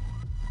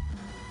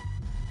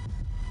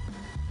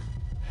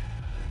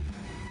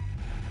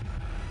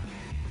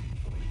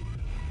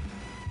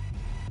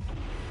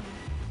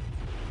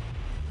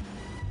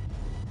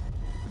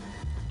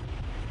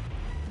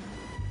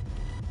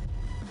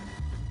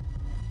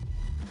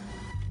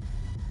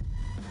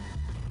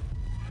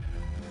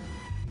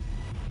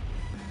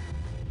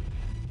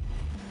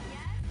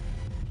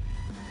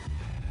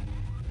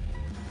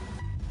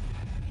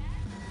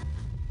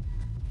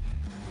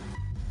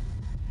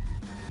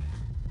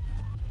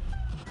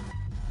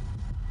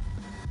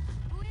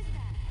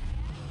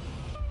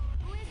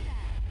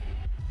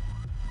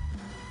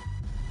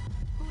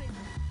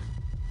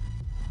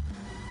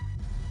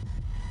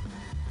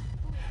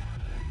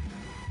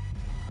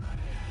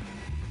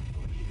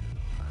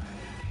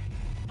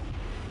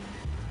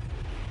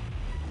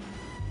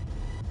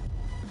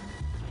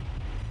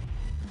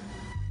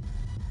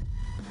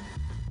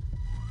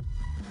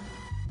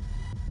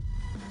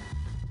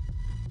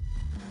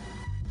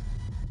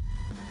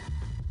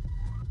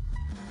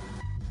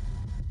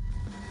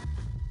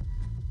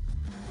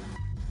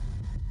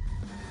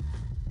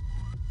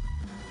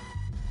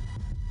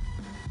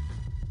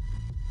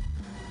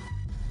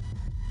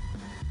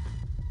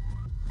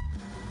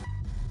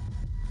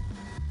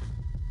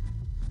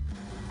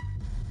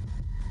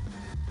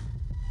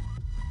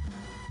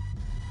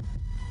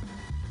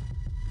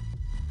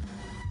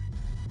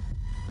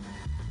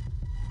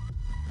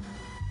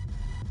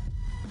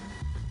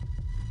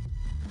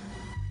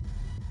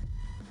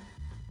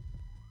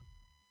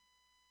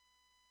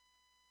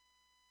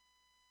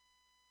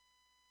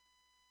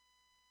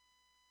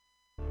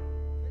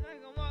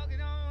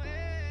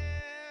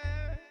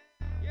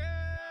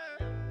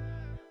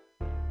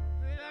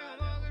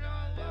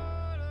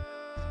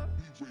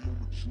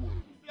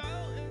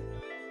 floating.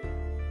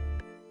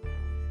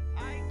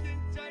 I can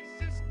touch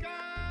the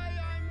sky,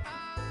 I'm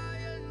high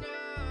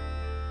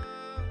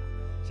enough.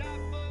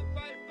 Chopper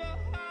right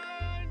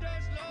behind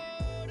us,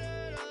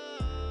 loaded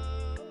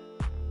up.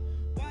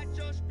 Watch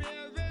your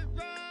spirit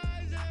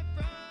rise in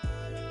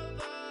front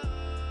of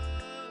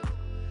us.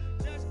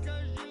 Just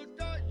 'cause you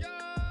thought you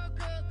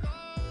could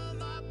call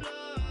my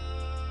bluff.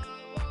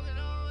 Walking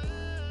on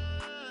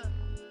air,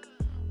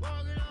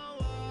 walking on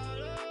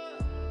water,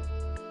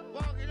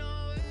 walking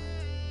on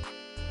air.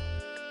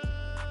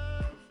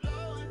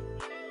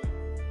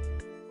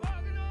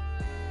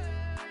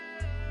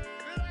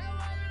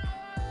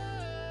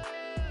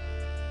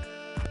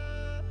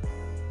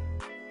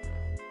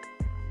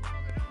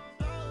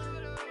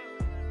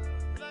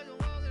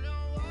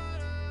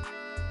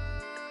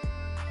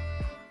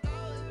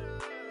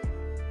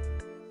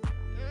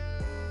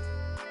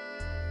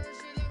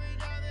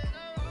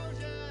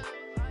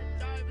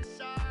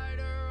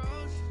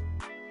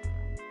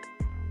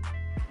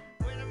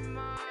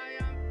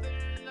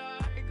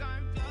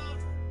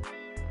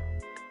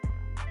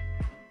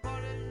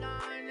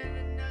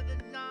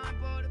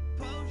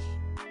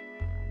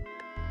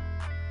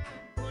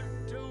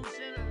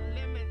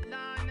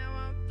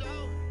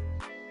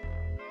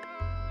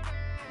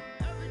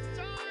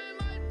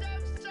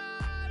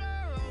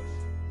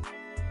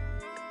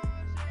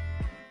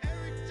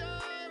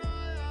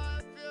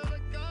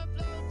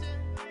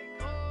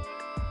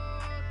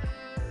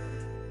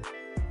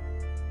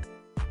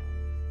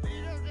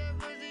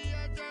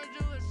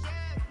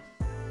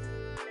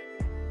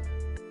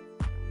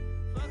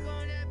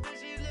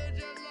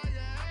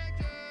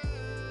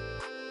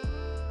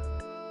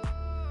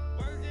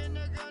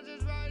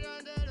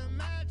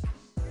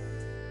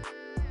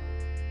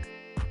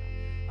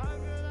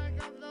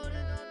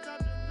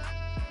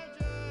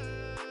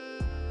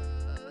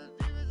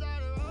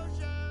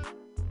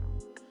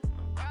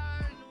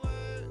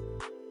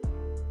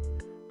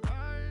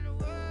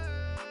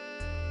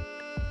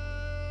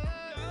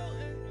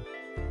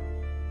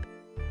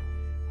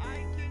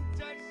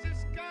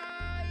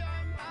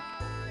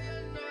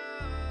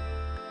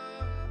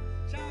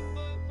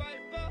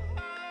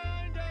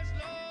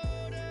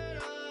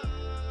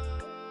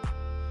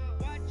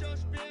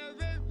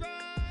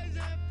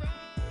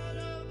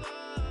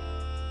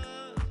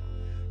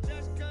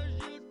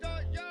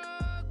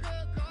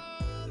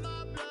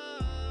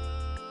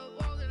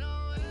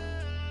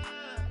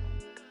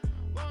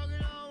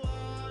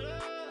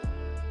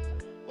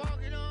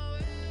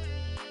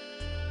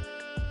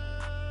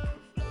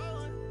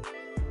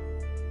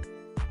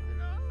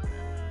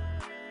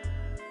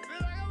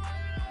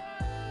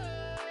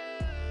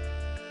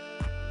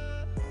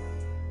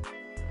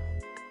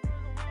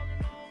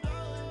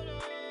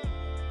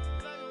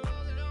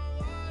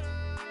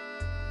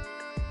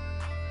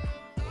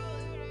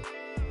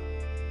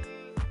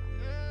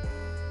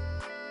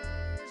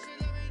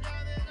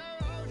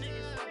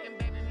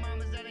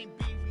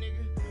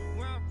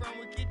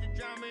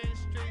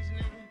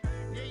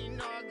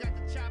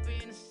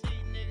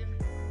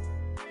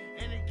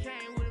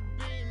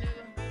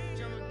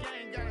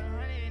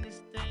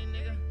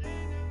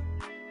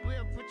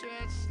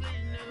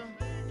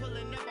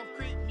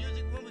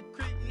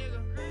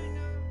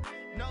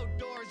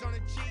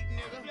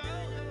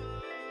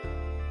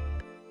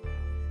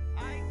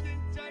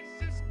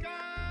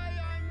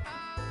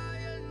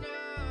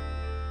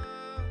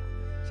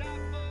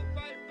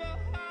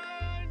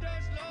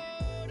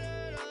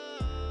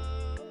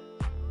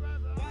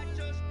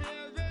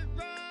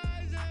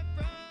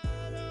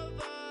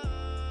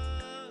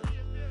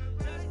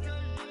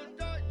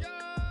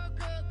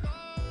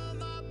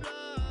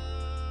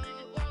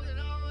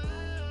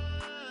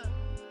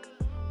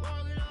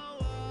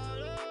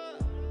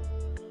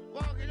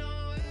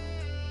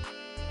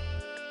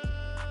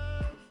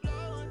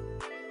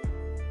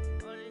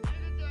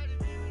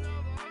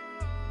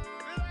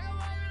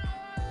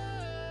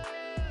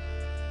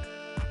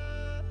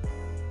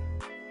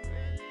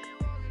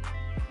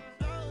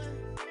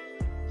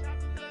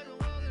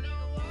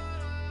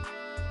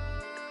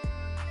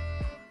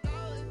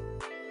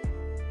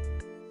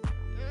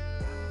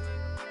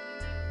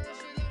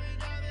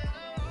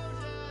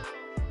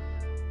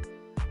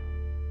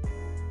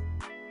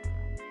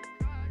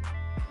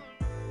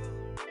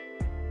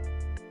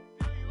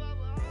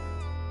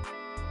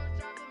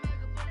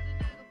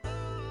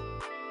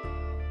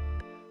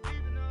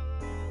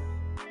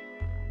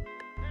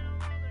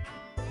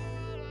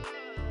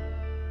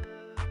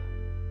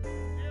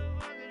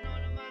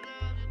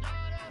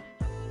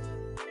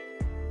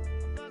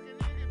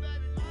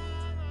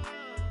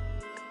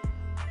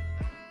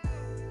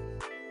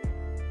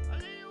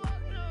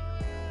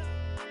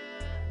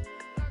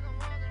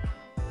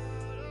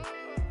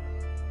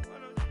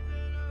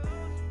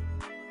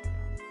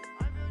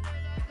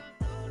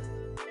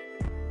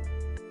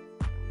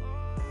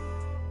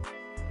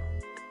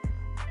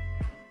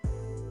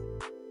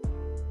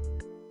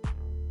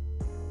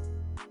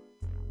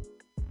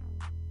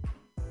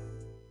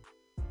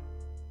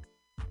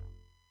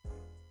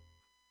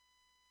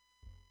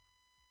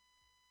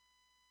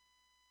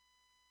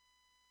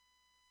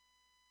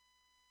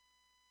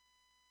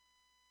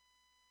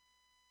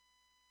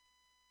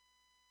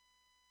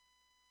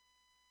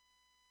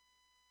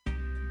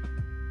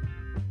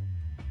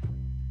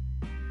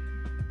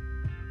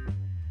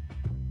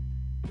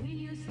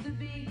 used to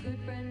be good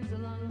friends a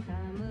long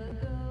time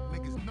ago.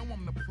 Niggas know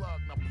I'm the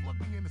plug, now plug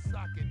me in the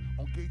socket.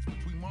 On gates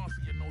between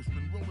Marcy and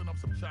Nostrum, rolling up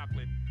some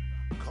chocolate.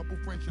 Couple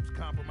friendships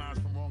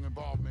compromised from wrong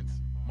involvements.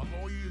 My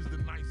lawyer is the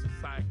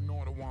nicest, I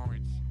ignore the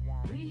warrants.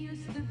 We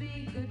used to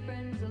be good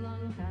friends a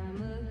long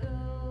time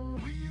ago.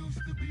 We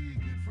used to be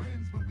good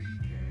friends, but we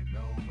can't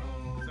no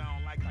more. Cause I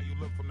don't like how you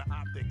look from the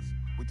optics.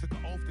 We took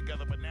an oath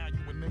together, but now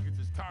you and niggas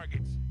is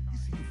targets. You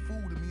see the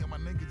food and me and my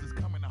niggas is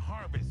coming to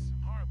harvest.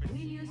 We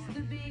used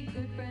to be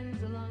good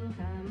friends a long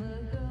time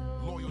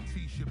ago.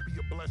 Loyalty should be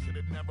a blessing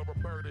and never a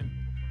burden.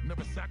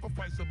 Never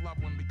sacrifice a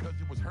loved one because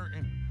it was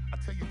hurting. I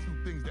tell you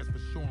two things that's for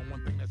sure and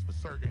one thing that's for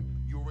certain.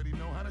 You already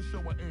know how to show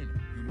an end.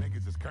 You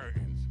niggas is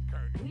curtains.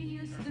 We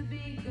used to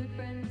be good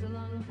friends a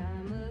long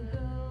time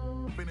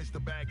ago. Finish the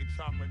bag of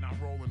chocolate, now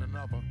rolling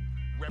another.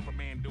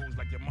 Reprimand dudes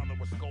like your mother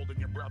was scolding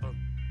your brother.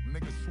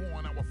 Niggas swore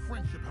on our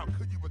friendship, how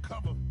could you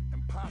recover?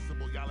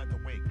 Impossible, y'all at the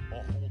wake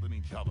or holding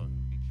each other.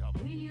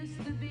 We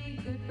used to be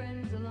good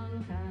friends a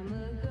long time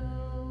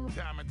ago.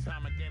 Time and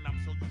time again, I'm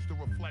so used to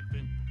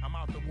reflecting. I'm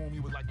out the womb,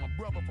 you was like my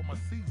brother from a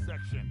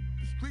C-section.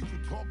 The streets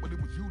would talk, but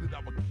it was you that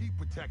I would keep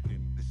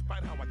protecting.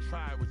 Despite how I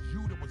tried, it was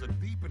you that was a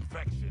deep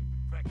infection.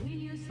 We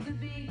used to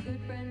be good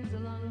friends a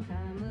long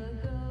time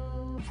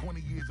ago.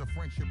 20 years of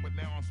friendship, but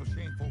now I'm so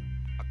shameful.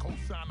 I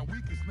co-sign the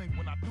weakest link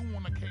when I do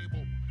on the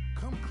cable.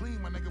 Come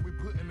clean, my nigga, we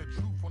putting the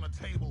truth on the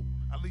table.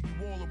 I leave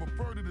you all to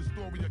refer to the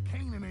story of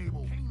Cain and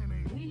Abel.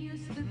 We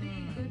used to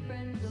be good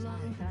friends a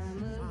long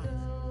time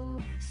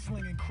ago.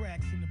 Slinging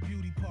cracks in the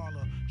beauty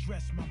parlor.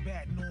 Dress my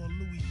bat, Nor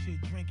Louis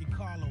shit, drinking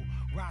Carlo.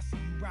 Rossi,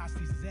 you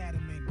Rossi's is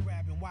adamant,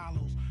 grabbing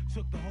wallows.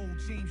 Took the whole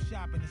team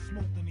shopping and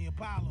smoked in the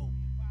Apollo.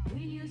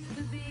 We used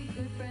to be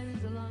good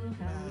friends a long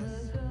time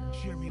ago.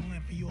 Jerry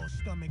Limpy, your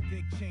stomach,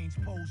 dick chains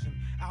posing.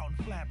 Out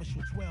in Flatbush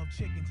with 12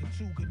 chickens and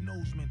 2 good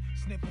nosemen.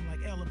 Sniffing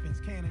like elephants,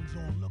 cannons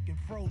on, looking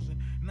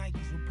frozen.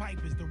 Nikes with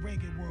pipers, the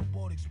reggae world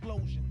bought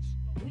explosions.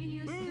 We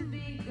used to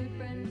be good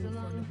friends a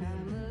long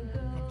time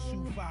ago.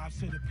 From 2.5s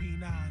to the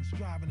P9s,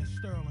 driving a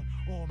Sterling.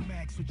 Or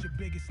Max with your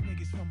biggest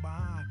niggas from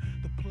behind.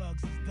 The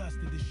plugs is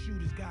dusted, the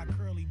shooters got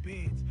curly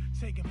beards.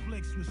 Taking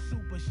flicks with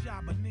Super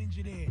Shop, a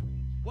ninja there.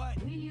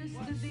 What? We used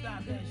to be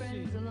good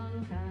friends a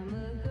long time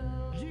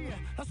ago. Yeah,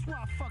 that's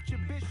why I fucked your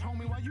bitch,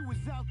 homie, while you was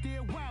out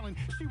there wildin'.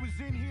 She was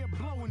in here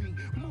blowing me,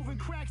 moving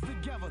cracks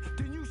together.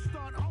 Then you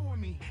start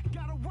owing me.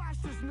 Gotta watch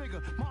this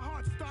nigga, my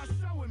heart starts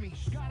showing me.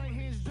 Got her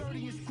hands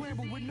dirty and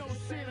scrambled with no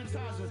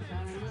sanitizer.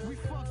 We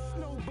fucked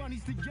snow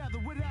bunnies together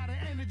without an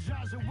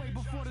energizer. Way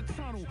before the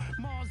tunnel,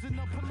 Mars in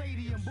the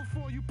Palladium.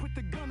 Before you put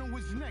the gun on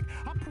his neck,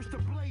 I pushed the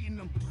blade in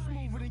him.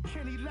 Smoother than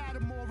Kenny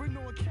Lattimore in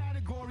all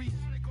categories.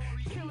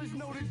 Killers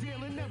know the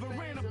deal and never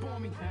ran up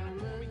on me.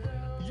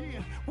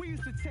 Yeah, we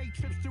used to take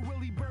trips to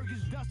Willie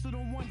Burgers, dusted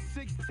on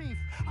 1/16th.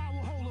 I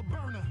will hold a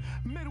burner,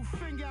 middle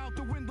finger out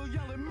the window,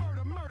 yelling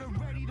murder, murder.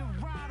 Ready to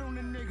ride on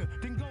a nigga,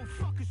 then go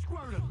fuck a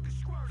squirter.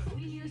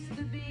 We used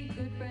to be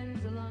good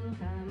friends a long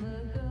time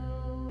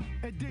ago.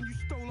 And then you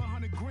stole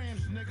 100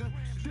 grams, nigga.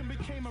 Then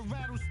became a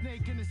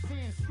rattlesnake in the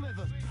sand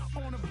slither.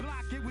 On the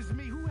block, it was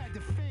me who had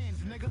the fans,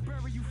 nigga.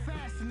 Bury you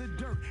fast in the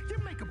dirt,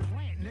 then make a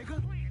plant,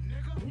 nigga.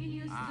 We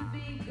used to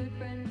be good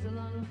friends a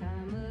long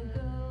time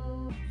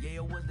ago. Yeah,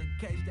 it was the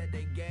case that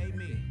they gave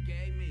me.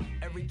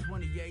 Every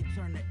 28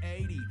 turned to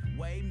 80.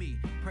 Weigh me.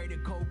 Pray to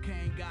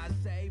cocaine, God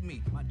save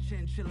me. My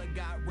chinchilla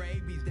got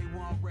rabies, they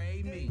won't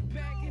raid me.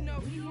 Backing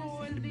up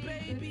floor and the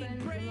baby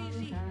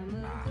crazy.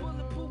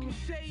 Bulletproof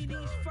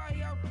Mercedes,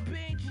 fire out the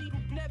Benji.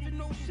 Never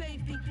no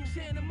safety.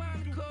 Santa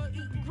Monica,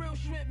 eating grilled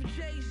shrimp with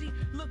Jay-Z.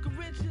 Looking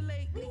richer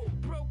lately.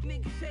 Broke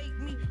niggas hate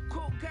me.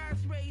 Coke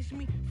guys raised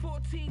me.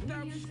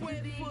 14,000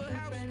 square foot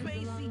house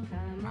spacey.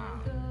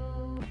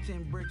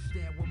 10 brick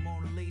stand with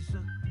Mona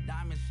Lisa.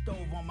 Diamond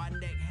stove on my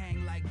neck,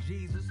 hang like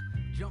Jesus.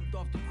 Jumped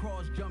off the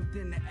cross, jumped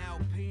in the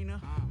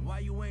Alpina. Why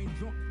you ain't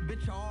drunk?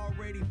 Bitch, I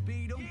already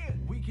beat him.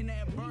 Weekend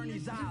at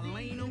Bernie's, I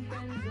lean him.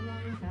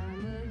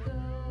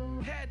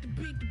 Had to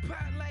beat the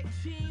pot like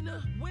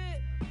Tina.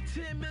 With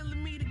 10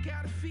 millimeter,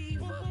 got a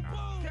fever.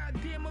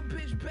 Goddamn, a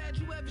bitch bad,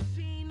 you ever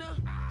seen her?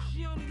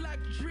 She only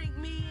like to drink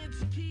me and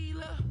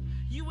tequila.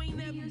 You ain't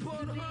never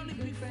bought a honey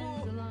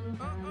before.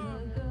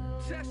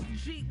 Test the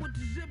Jeep with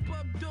the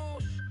zip-up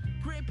doors.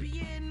 Grand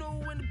piano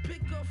and the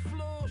pickup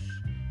floors.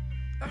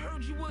 I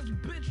heard you was a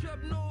bitch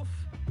up north.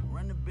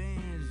 Run the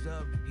bands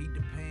up, heat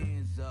the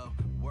pans up.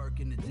 Work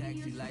in the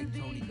taxi like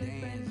Tony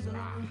Danza.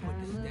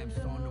 Put the steps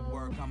on the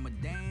work, I'm a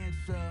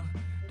dancer.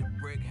 The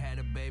brick had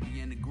a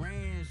baby and a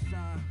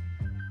grandson.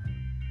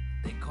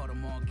 They caught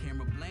him on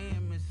camera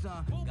blaming,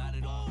 son. Got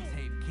it on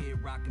tape, Kid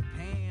Rockin'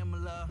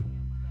 Pamela.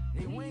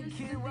 They went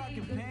Kid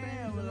Rockin'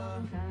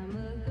 Pamela.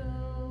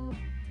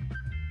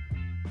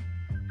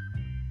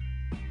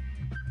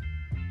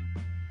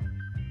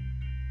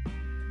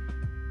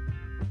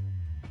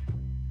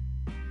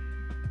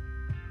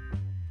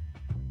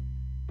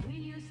 We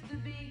used to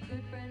be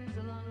good friends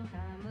a long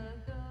time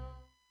ago.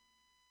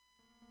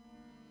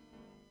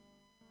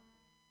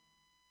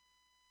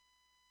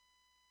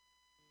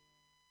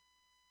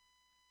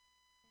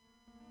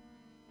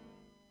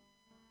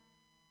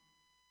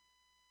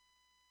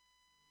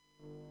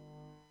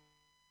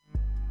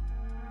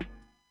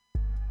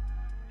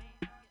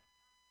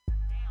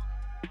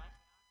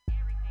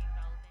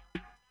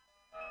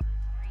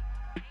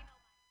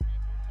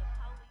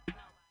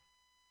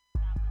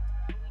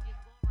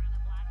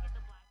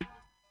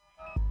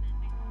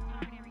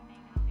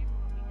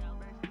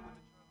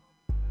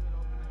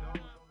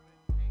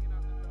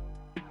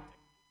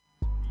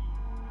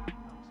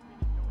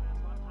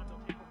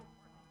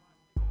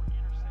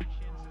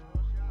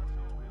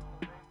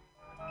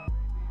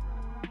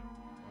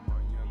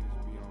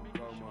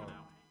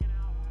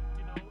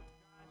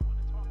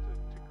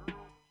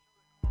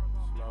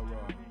 slow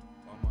roll.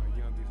 All my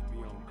youngest be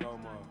on go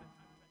mode.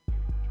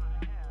 Used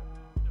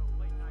to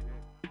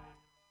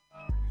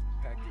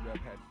pack it up,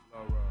 had to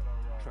slow roll.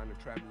 Trying to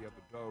trap me up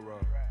a dough roll.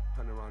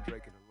 100 round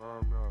Drake in a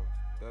long nose.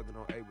 Thuggin'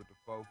 on 8 with the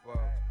 4-4.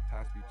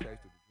 High speed chase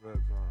with the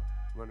drugs on.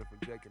 Running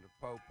from Jake and the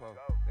Popo.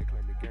 They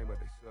claim the game, but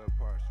they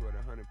subpar. Short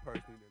 100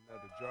 purse, need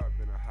another jar.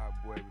 Been a hot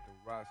boy with them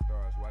rock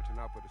stars. Watching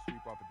out for the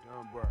sweep off of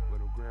Dunbar.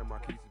 Where them Grand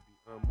Marquises be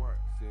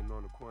unmarked. Sitting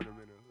on the corner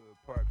in the hood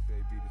park. Say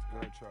beat his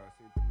gun charge.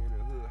 Seen them in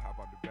the hood, hop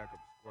out the back of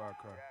the squad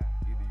car.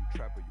 Either you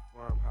trap or you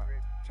farm hop.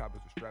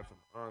 Choppers with straps on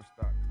the arm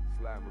stock.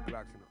 Slide with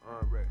Glocks in the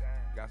armrest.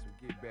 Got some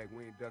get back,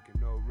 we ain't ducking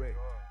no wreck.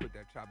 Put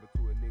that chopper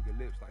to a nigga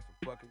lips like some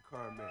fucking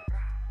Carmex.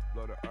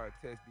 Blow the art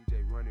test,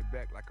 DJ running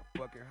back like a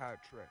fucking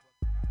hot track.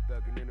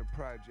 Thuggin' in the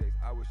projects,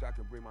 I wish I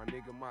could bring my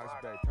nigga Moss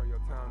back. Turn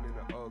your town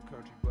into old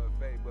country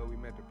buffet, but we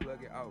meant to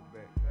plug it out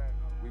back.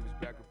 We was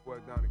back and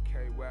forth down the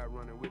KY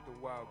running with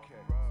them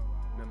Wildcats.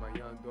 Met my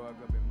young dog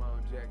up in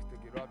Mount Jacks to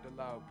get off the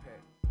loud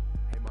pack.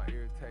 Hate my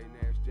irritating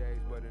ass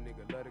J's, but a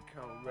nigga love to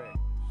count wreck.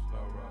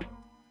 Slow roll.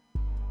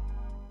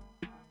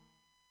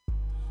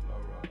 Slow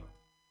roll.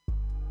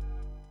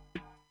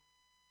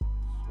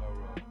 Slow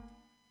roll.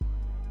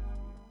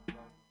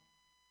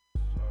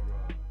 Slow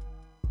roll.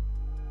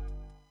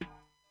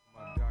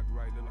 My dog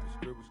right look like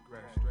scribble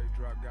scratch. Straight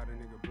drop got a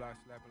nigga block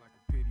slapping like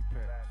a pity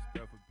pat.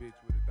 Stuff a bitch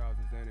with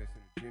 1,000 Xanax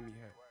and a Jimmy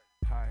hat.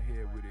 High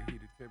head with a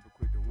heated temper,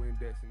 quit the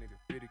Windex, a nigga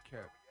fitted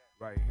cap.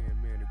 Right hand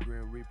man, the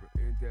Grim Reaper,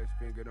 index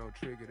finger don't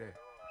trigger that.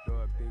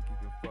 Dog think he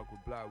can fuck with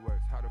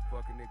blockworks, how the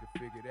fuck a nigga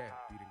figure that?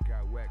 He done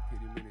got whacked,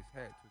 hit him in his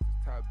hat, twist his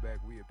top back,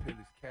 we appeal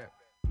his cap.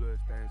 Blood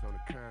stains on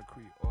the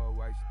concrete, all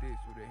white sticks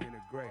with a hint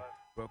of gray.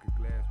 Broken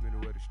glass,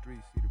 middle of the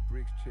street, see the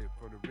bricks chip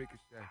from the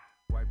ricochet.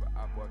 Wipe a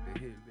op off the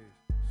hit list,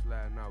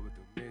 sliding out with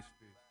the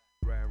misfits.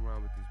 Riding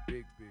around with this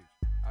big bitch.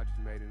 I just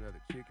made another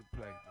chicken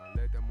plate. Don't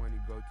let that money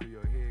go to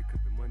your head,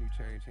 cause the money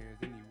change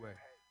hands anyway.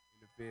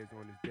 And the feds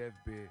on his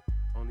deathbed,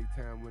 only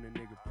time when a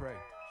nigga pray.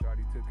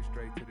 Shawty took it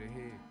straight to the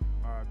head.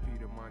 R.I.P.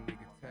 to my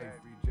nigga Tay.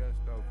 Free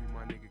Justo, free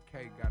my nigga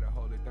K. Gotta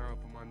hold it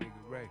down for my nigga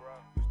Ray.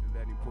 Used to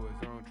let him pour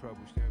his own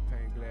trouble.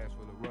 Champagne glass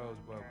full of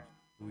rose bubbles.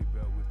 Louis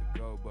belt with the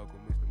gold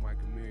buckle. Mr.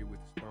 Michael Miri with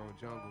the stone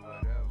jungle.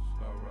 What else?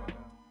 Slow roll.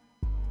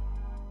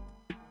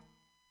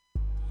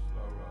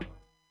 Slow roll.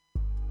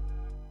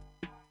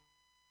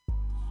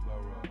 Slow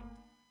roll.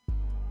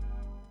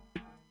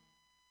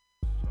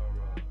 Slow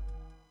roll.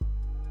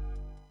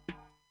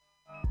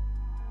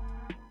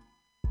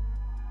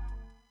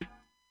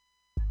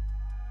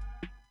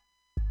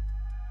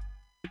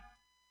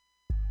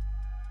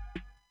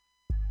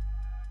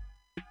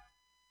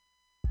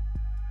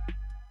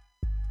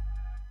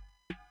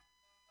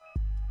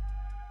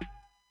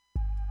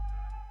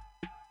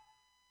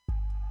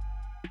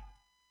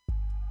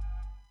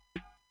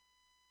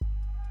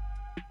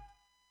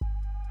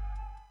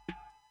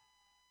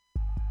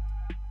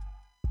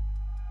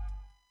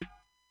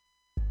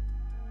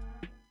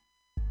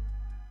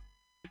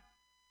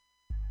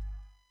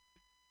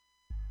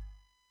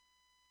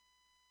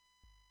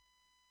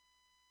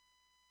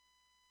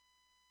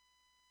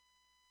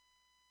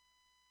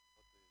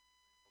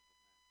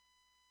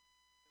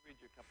 Read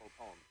you a couple of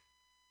poems.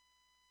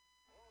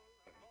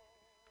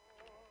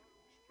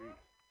 Street.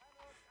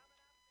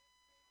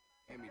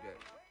 Hand me that.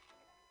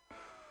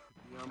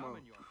 Yeah, I'm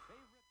on.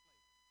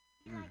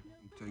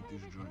 Take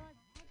this drink.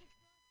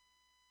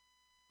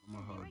 I'ma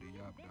hold the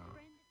yop down.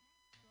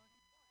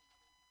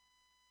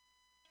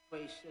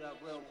 Wait shit up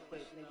real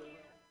quick, nigga.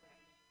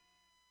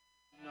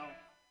 You know.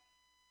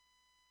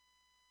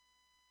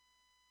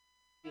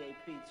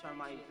 DAP,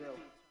 Termite Bill.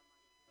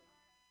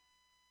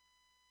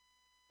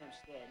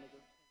 Hempstead,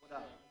 nigga. What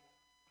up?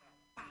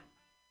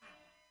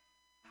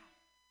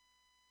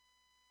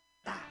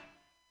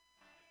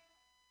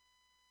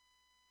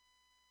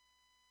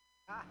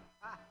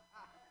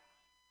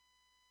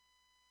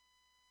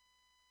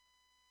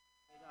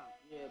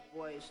 Yeah,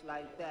 boy, it's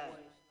like that.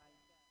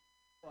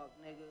 Fuck,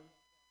 nigga.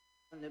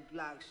 On the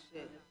block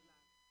shit.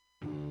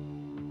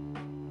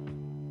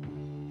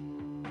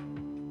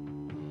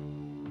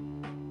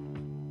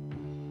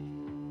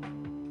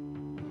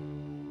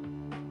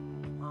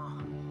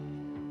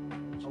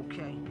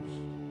 Okay.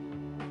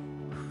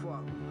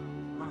 Fuck.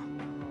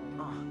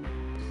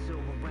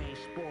 Silver rain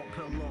sport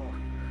pill off.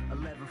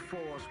 11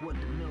 fours, what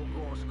the mill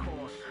gauze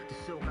cost. The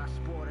silk I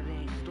sported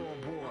ain't store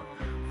bought.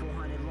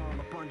 400 long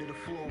up under the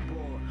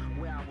floorboard.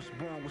 Where I was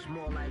born was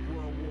more like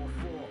World War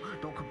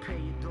IV. Don't compare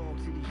your dog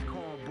to these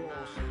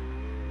cornballs.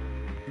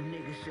 You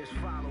niggas just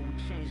follow, we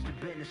changed the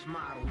business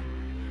model.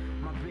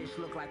 My bitch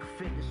look like a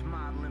fitness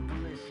model in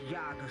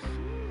Balenciagas.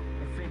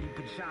 Infinity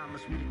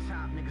pajamas, we the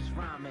top niggas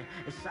rhyming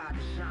inside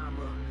the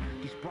genre.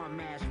 These bum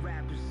ass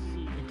rappers is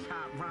eating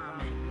top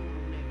ramen.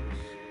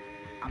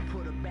 I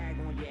put a bag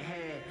on your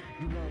head,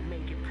 you won't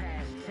make it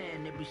past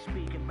 10. They be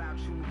speaking about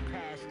you in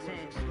past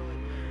tense.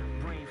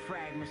 Brain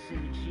fragments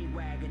in the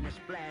G-Wagon, a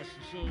splash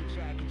of jean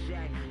jacket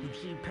jack. You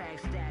G-Pack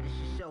status,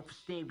 your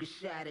self-esteem get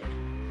shattered.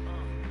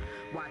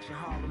 Watching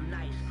Harlem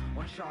Nights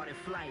on chartered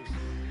flights.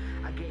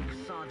 I gave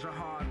Cassandra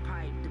hard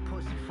pipe, the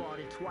pussy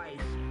farted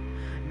twice.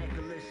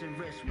 Kissing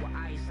wrists with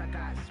ice, I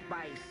got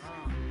spice.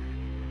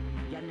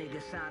 Y'all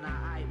niggas sound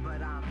alright,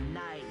 but I'm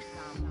nice.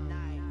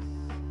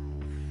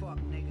 Fuck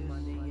niggas.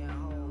 Money and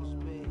hoes,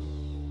 bitch.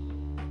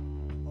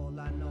 All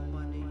I know,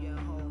 money and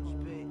hoes,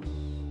 bitch.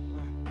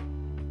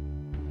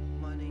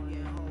 Money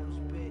and hoes,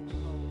 bitch.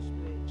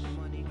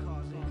 Money,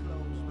 cars and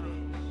clothes,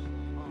 bitch.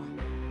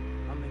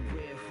 I'm in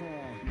rare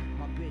form.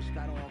 My bitch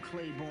got on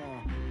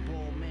Claiborne.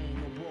 Ball main,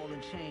 no ball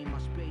and chain. My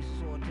space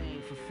is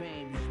ordained for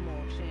fame. You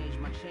small change,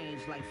 my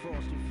chains like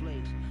frosted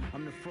flakes.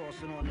 I'm the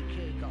frosting on the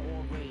cake, I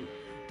orate.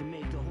 To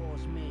make the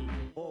horse mate,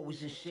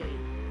 always in shape.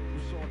 You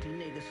salty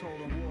niggas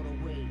holding water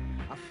weight.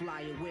 I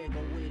fly away, go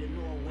way to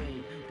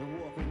Norway. Then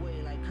walk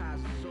away like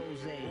Kaiser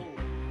Soze.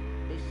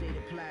 They say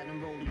the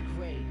platinum rolling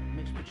great.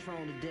 Mix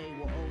Patron today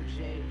with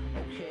OJ.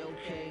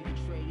 Okay, get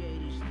trade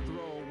 80s,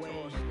 throw away.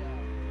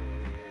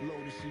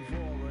 Lotus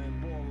Evora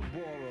and Bora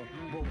Bora.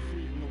 Both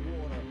feet in the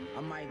water. I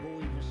might go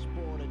even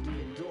sport a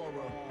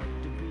Deodora.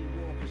 The B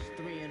Walker's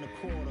 3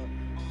 1/4.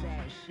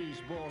 Satin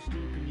sheets, balls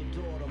deep in your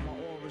daughter. My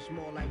aura's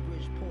more like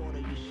Rich Porter.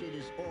 Your shit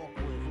is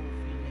awkward.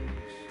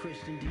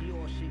 Christian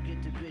Dior shit,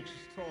 get the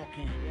bitches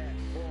talking.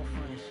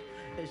 Orphans,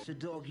 it's a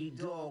doggy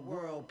dog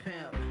world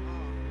pimp.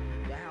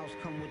 The house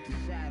come with the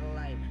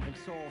satellite and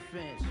tall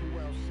fence. Who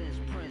else since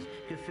Prince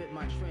can fit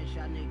my trench?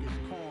 Y'all niggas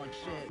corn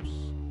chips.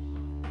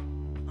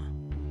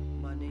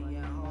 Money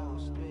and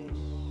hoes,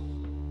 bitch.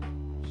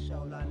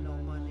 Show I know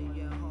money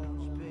and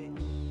hoes,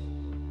 bitch.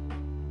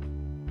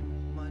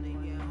 Money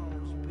and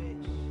hoes,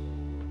 bitch.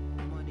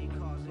 Money,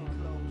 cars and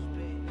clothes,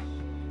 bitch.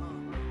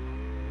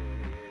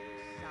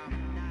 Sound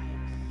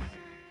nice.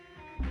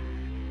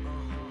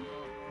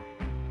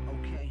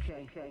 Okay.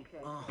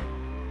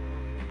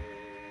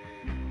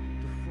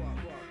 The fuck.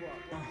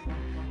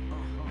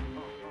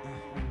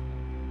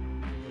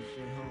 It's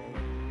your home.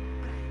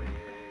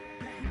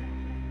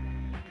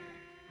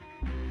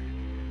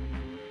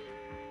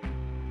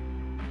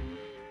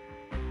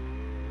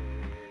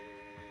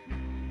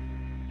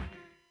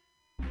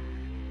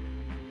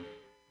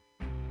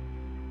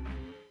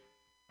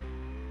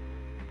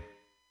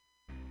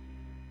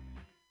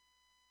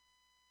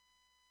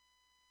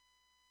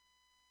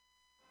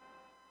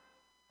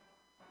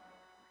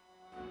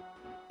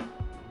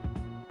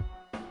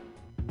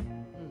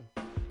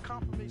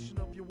 Confirmation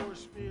of your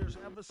worst fears.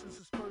 Ever since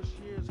his first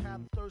years,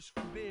 had thirst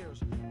for beers.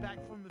 Back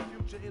from the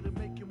future, it'll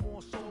make you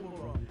more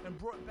soberer. And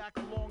brought back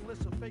a long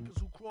list of fakers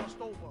who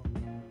crossed over.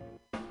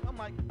 I'm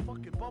like,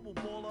 fuck it, bubble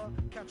baller.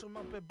 Catch him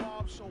up at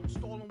Bob's show,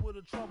 stalling with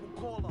a trouble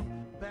caller.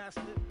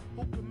 Bastard,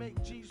 who can make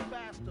G's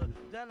faster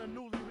than a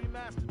newly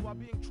remastered while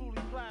being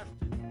truly plastered.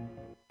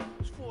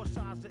 There's 4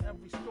 sides to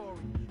every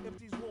story. If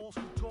these walls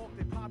could talk,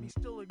 they probably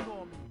still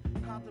ignore me.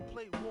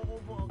 Contemplate war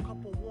over a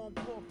cup of warm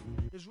coffee.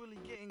 It's really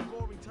getting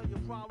gory. Tell your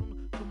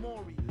problem to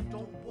Maury.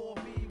 Don't bore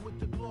me with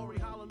the glory,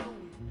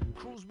 hallelujah.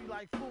 Crews be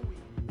like Fooey.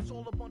 It's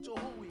all a bunch of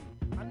hooey.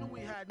 I knew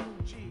he had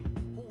new G.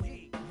 Who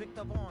he?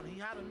 Victor Vaughn. He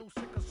had a new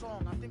sicker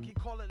song. I think he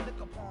call it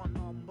Liquor Pond.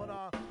 But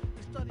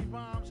he studied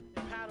rhymes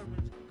and patterns.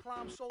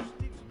 Climb so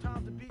steep,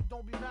 sometimes the beat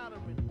don't be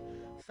mattering.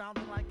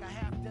 Sounding like a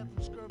half-death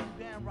and scurvy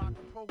band rock.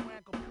 A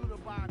programmed computer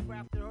by a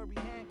grafted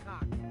Herbie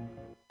Hancock.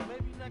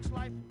 Maybe next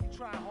life, he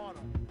try harder.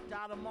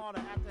 Died a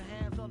martyr at the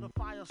hands of the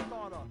fire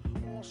starter.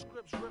 All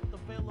scripts ripped,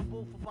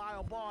 available for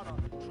via barter.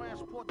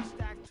 Transport the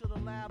stacks to the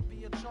lab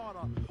via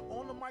charter.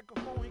 On the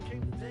microphone, he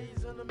came to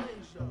days in the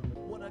measure.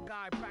 With a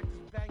guy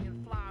practice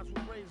banging flies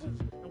with razors.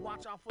 And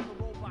watch out for the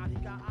robot, he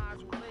got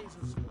eyes with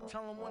lasers.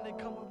 Tell him when they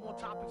come with more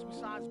topics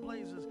besides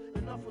blazers.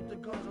 Enough with the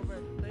guns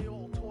already, they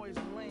all toys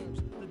and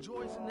lames. The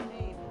joys in the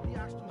aim, he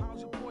asked him,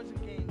 how's your poison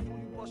game? Do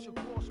you bust your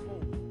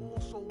crossbow?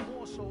 Also,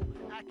 more so,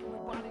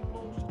 accurate body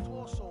blows to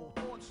torso,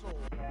 thought so.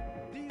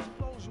 These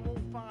flows you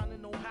won't find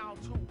in no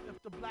how-to.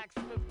 If the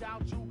blacksmith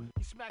doubt you,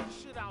 he smack the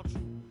shit out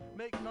you.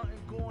 Make nothing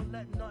go and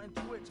let nothing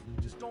twitch.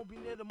 Just don't be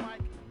near the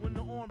mic when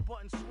the on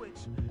button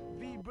switch.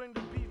 V bring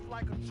the beef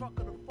like a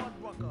trucker to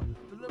Fuddrucker.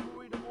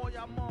 Delivery to all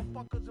y'all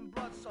motherfuckers and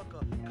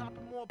bloodsucker.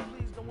 Copy more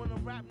please than when a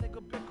rap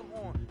nigga bicker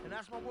on. And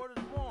that's my word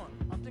is born.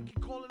 I think he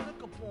call it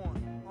liquor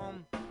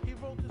porn. He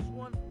wrote this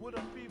one with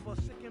a fever,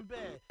 sick in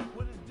bed.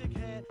 With his dick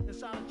head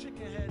inside a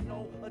chicken head.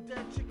 No, a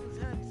dead chicken's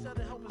head. He said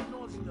it help his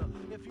nausea.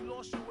 If he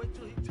lost you, wait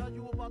till he tell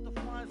you about the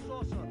flying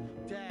saucer.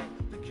 Dag,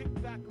 the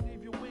kickback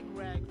leave your wig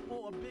rag.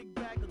 For a big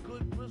bag of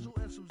good grizzle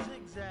and some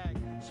zigzag.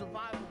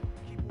 Survival,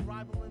 keep a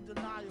rival in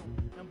denial.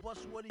 And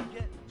bust what he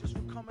get just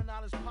for coming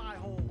out his pie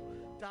hole.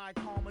 Die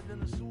calmer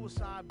than a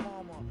suicide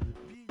bomber.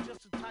 V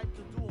just the type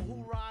to do a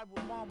who ride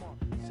with mama.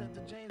 Said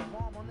to James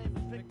Bond, my name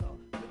is Victor.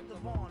 Victor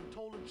Vaughn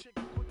told a chick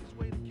the quickest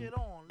way to get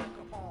on.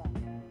 Liquor pong.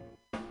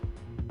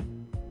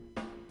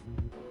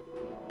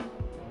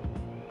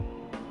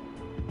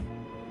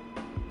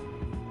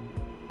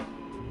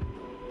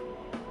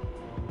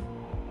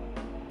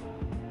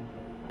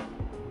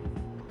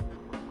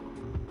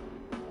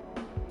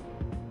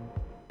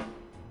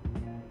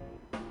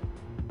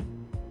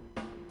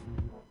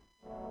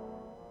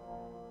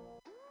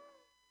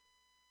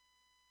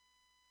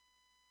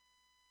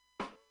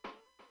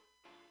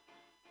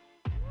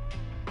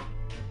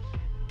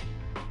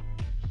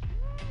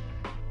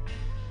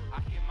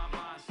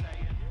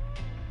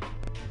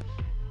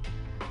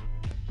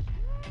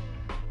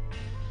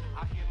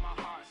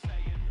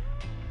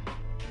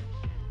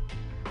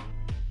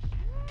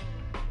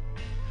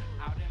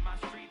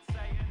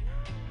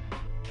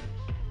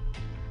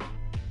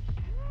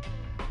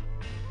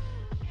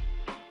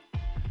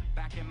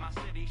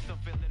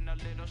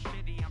 little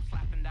shitty. I'm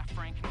slapping that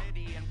Frank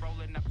Nitty and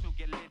rolling up to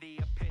get litty.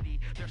 A pity,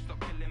 they're still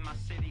killing my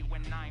city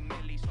when 9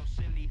 milli. So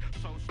silly,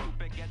 so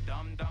stupid, get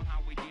dumb.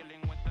 How we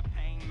dealing with the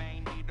pain?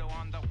 Main needle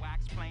on the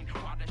wax plane.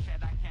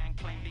 Watershed I can't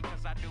claim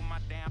because I do my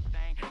damn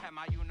thing at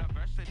my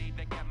university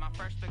to get my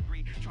first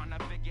degree. Trying to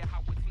figure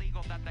how it's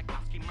legal that the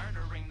cops keep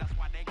murdering. That's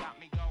why they got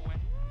me going.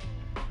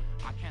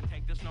 I can't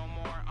take this no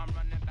more. I'm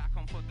running back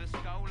home for this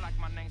go. Like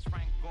my name's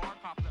Frank Gore.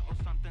 Pop little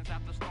somethings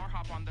at the store.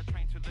 Hop on the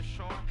train to the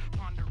shore.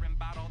 Pondering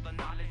about all the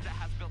knowledge that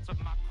has built up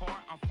my core.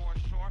 I'm for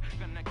sure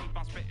gonna keep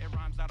on spitting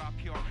rhymes that are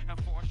pure. And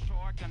for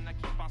sure gonna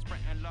keep on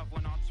spreading love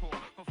when on tour.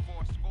 For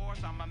 4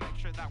 scores, I'ma make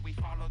sure that we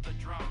follow the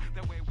drum.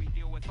 The way we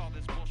deal with all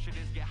this bullshit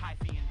is get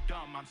hyphy and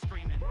dumb. I'm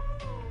screaming.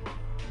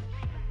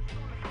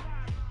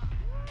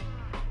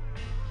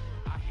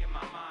 I hear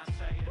my mind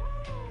say it.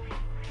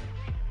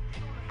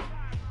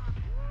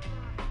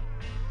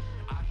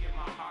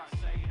 My heart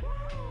say it.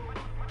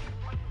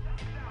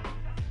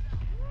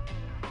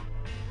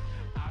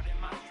 Out in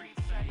my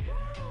streets say it.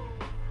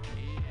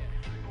 Yeah.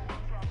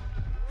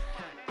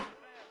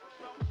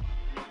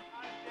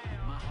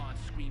 My heart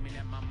screaming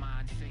and my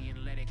mind saying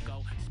let it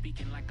go.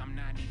 Speaking like I'm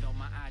 90 though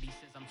my ID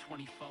says I'm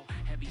 24.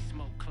 Heavy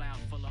smoke cloud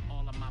full of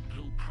all of my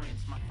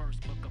blueprints. My first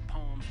book of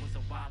poems was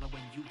a while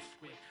when youth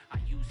swift. I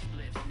use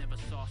spliffs, never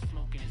saw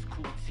smoking as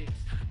cool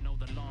tips. Know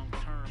the long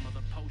term of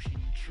the potion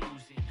you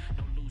choosing.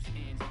 No loose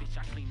ends, bitch,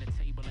 I clean the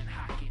table and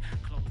hock it.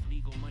 Close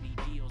legal money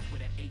deals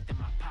with an 1/8 in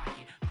my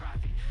pocket.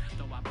 Profit,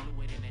 though I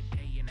blew it in a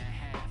day and a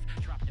half.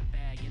 Dropped a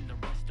bag in the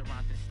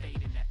restaurant and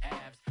stayed in the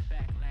abs.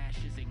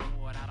 Backlash is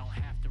ignored, I don't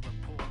have to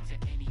report to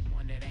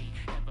anyone that ain't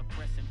ever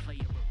press and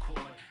play or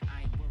record.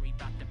 I ain't worried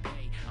about the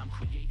pay, I'm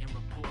creating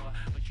rapport.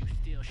 But you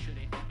still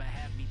shouldn't ever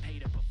have me pay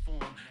to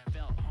perform.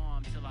 Felt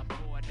harm till I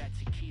poured that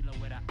tequila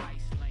with an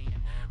ice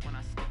laying. When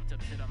I stepped up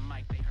to the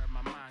mic, they heard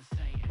my mind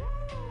saying,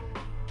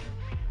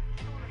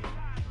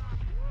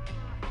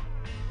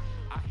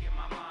 I hear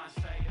my mind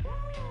say it.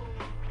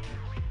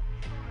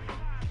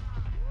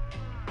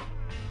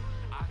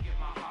 I hear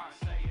my heart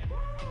say it.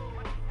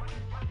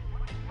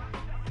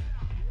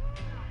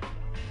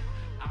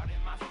 Out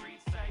in my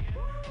streets say it.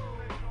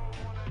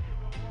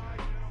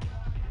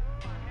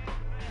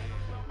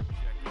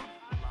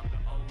 I'm the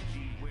OG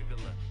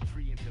wiggler,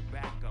 tree and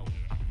tobacco.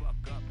 I fuck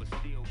up but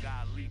still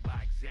gotta lead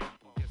by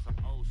example. Guess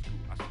I'm old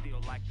school, I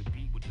still like the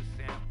beat with the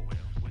sample.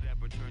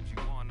 Whatever turns you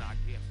on, I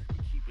guess we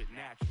keep it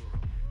natural.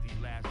 These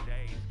last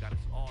days got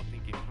us all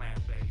thinking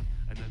plant-based.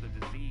 Another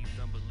disease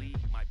some believe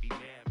might be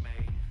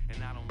man-made.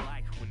 And I don't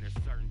like when there's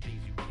certain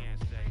things you can't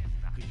say,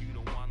 cause you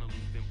don't wanna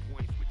lose them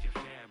points with your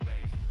fan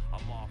base.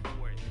 I'm all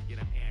for it, yet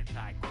I'm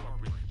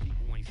anti-corporate.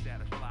 People ain't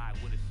satisfied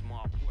with a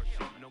small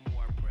portion. No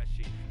more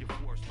oppression, you're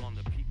forced on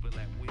the people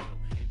at will.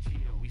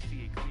 Until we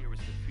see it clear as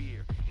the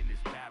fear in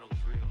this battle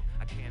drill.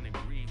 I can't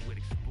agree with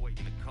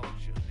exploiting the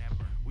culture.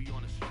 Never. We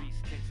on the streets,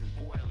 tensions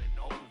boiling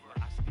over.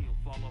 I still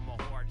follow my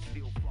heart,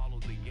 still follow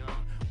the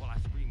young. While I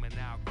scream and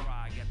now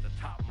cry at the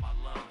top of my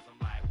lungs. I'm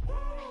like, woo!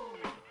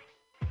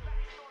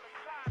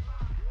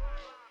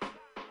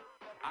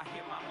 I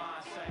hear my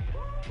mind say it.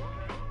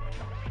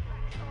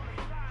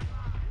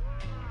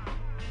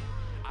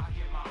 I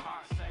hear my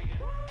heart say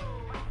it.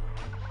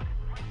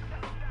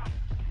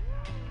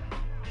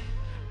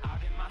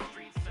 Out in my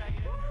streets say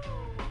it.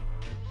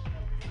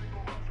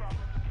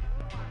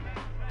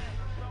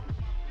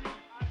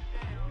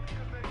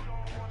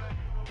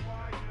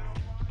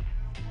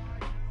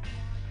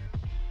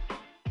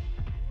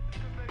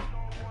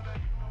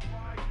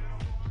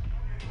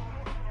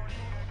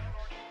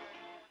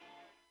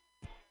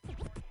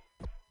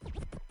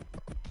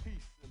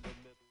 Peace in the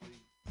Middle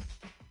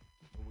East.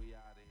 And we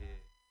out of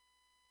here.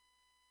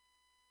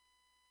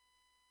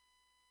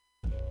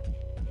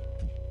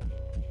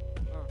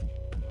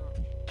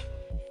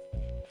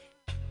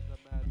 The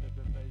mad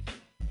liberation.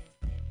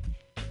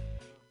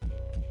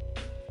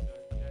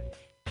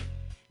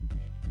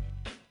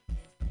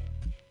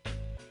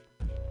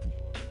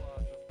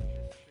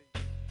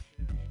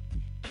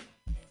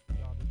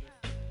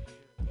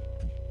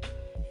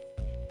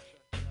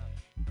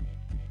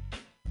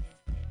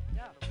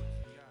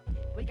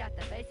 We got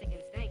the basic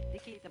instinct to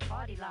keep the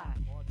party live.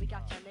 We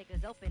got your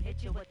niggas open,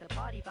 hit you with the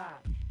party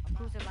vibe. I'm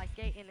cruising like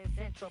skating in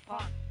Central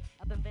Park.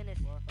 Up in Venice,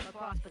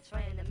 across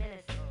betraying the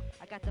menace.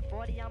 I got the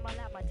 40 on my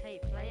lap, my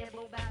tape playing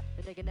boom bap.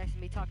 The nigga next to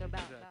me talking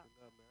about.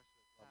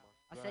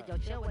 I said, yo,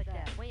 chill with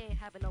that. We ain't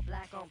having no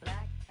black on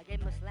black. I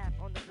gave him a slap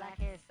on the black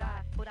hand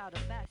side, put out a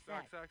fat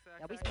sack.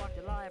 Now we spark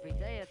the law every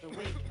day of the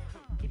week.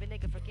 Keep a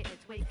nigga from getting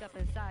tweaked up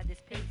inside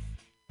this piece.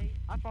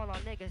 I fall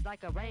on niggas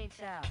like a rain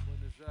child.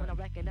 When I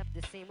reckon up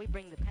the scene, we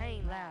bring the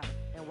pain loud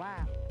and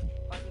wild.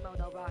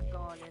 Quasimodo rock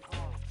on and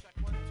on.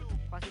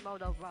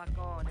 Quasimodo rock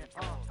on and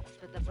on.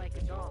 To the break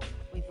of dawn,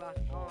 we rock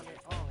on and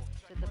on.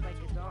 To the break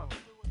of dawn.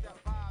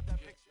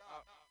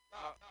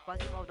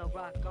 Quasimodo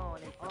rock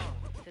on and on.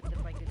 To the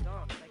break of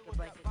dawn,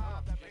 break of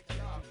dawn.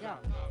 Yo,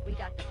 we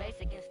got the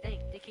basic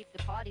instinct to keep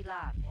the party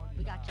live.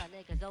 We got y'all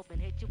niggas open,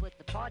 hit you with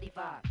the party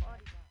vibe.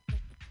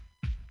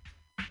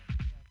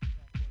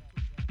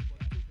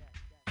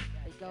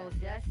 They goes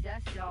yes,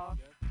 yes, y'all.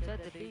 To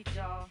the beat,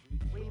 y'all.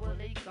 We will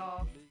leak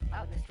off.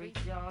 Out in the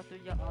streets, y'all. Through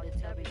your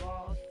auditory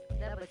walls.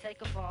 Never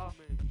take a fall.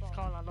 Just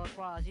call on Lord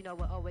Cross. You know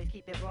we'll always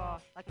keep it raw.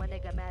 Like my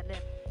nigga Madlib.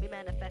 We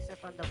manifesting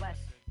from the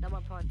west. No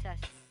one prone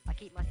test. I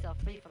keep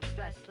myself free from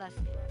stress. Plus,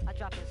 I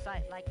drop in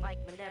sight like Mike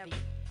Mineri.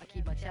 I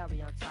keep my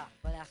cherry on top,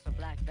 but that's for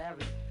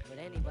Blackberry. But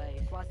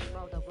anyways,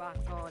 Quasimodo rock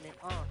on and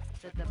on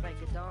to the break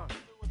of dawn.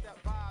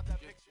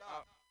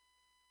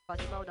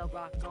 Quasimodo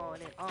rock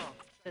on and on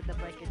to the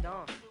break of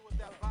dawn.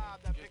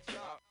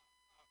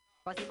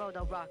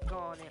 Quasimodo rock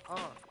on and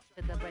on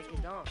to the break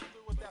of dawn.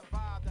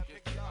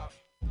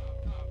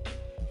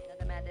 Let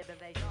the man live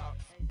invasion.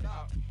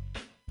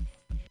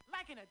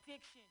 Like an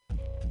addiction.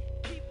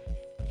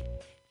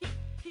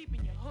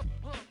 Keeping you hooked.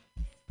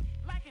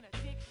 Like an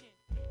addiction.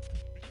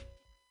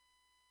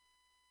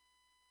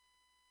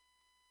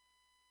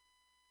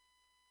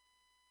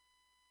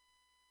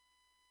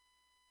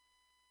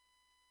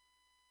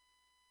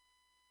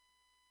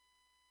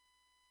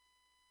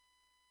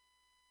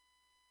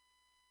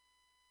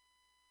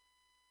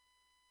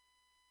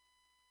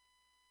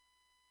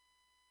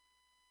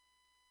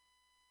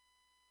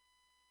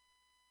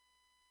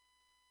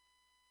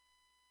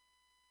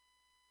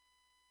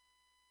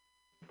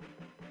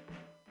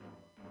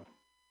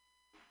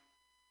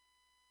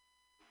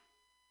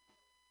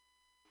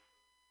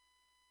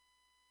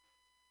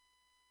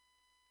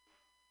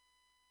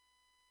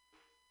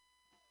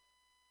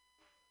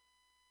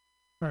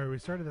 All right, we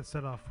started that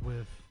set off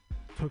with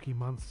Toki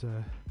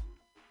Monster,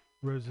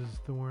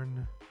 Rose's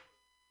Thorn.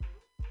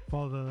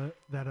 Follow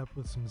that up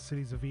with some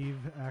Cities of Eve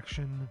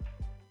action.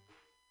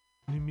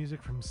 New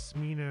music from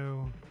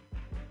Smino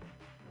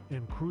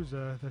and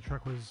Cruza. That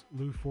track was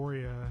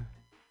Euphoria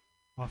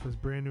off his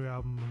brand new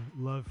album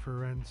Love for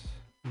Rent,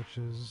 which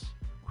is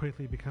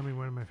quickly becoming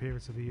one of my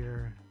favorites of the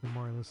year the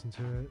more I listen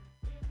to it.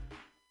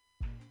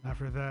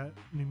 After that,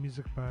 new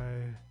music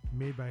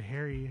made by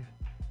Harry.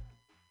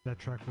 That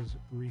track was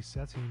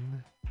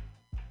Resetting.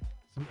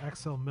 Some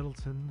XL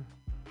Middleton.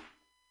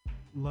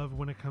 Love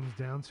When It Comes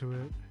Down to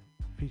It,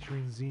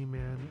 featuring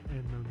Z-Man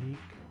and Monique.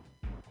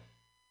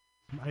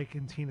 Some Ike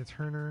and Tina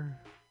Turner.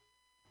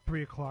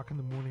 3 O'Clock in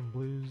the Morning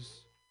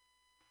Blues.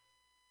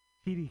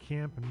 TD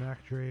Camp and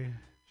Mac Dre,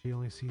 She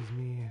Only Sees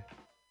Me.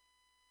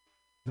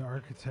 The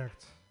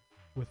Architect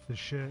with The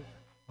Shit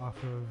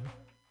off of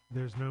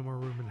There's No More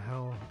Room in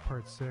Hell,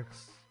 Part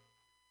 6.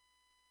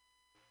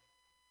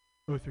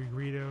 03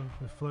 Greedo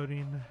with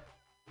Floating.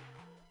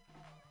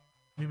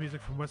 New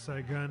music from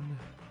Westside Gun.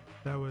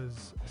 That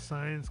was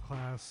Science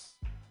Class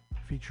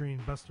featuring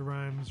Busta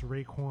Rhymes,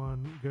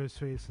 Raekwon,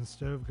 Ghostface, and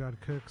Stove God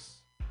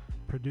Cooks.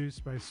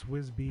 Produced by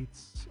Swizz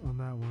Beats on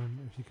that one,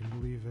 if you can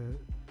believe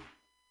it.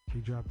 He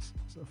dropped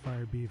a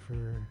fire beat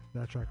for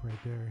that track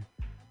right there.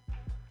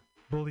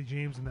 Bully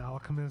James and The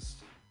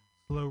Alchemist.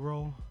 Slow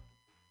Roll.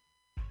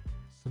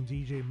 Some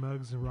DJ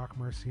Muggs and Rock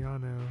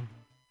Marciano.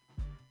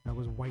 That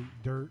was White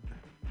Dirt.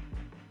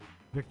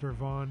 Victor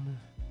Vaughn,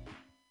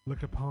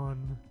 Look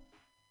Upon,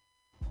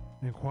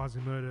 and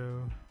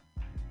Quasimodo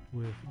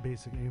with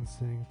Basic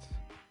Instinct.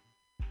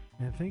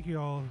 And thank you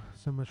all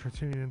so much for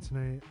tuning in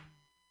tonight.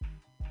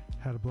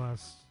 Had a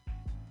blast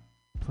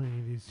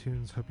playing these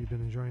tunes. Hope you've been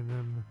enjoying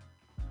them.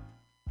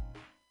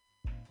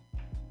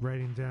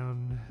 Writing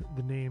down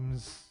the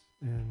names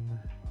and...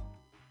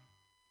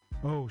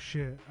 Oh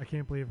shit, I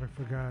can't believe I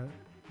forgot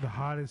the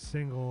hottest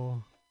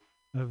single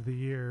of the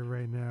year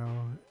right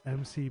now.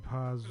 MC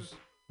Paz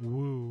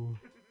Woo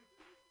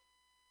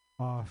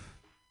off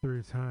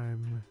Through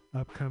Time,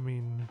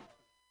 upcoming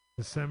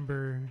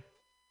December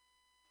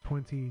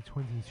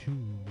 2022.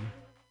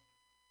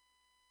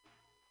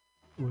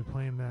 We're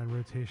playing that in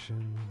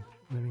rotation,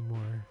 many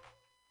more,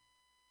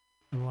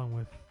 along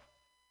with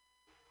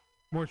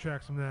more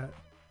tracks from that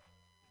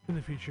in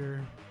the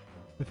future.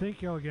 But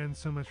thank you all again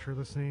so much for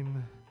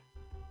listening.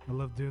 I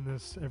love doing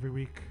this every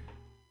week,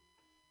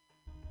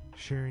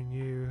 sharing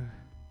you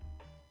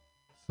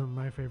some of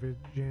my favorite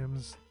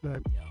jams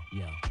that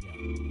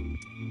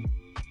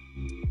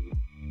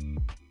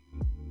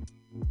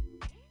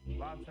A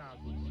lot of times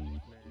with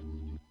beats,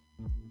 man.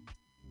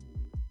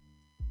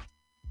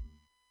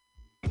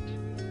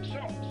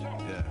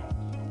 Yeah.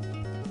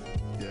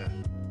 Yeah.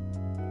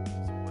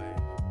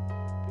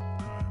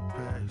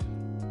 Praise.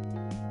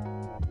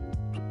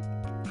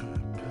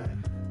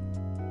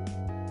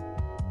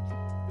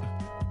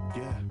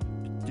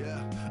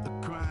 Yeah. A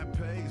crime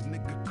pays,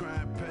 nigga,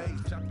 crime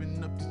pays.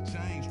 Chopping up the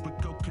change, put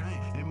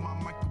cocaine in my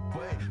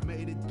microwave.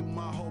 Made it through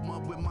my whole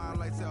month with my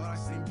lights out, I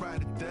seen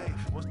brighter day.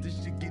 Once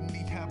this shit get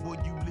knee high, boy,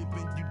 you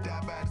living, you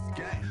die by this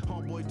game.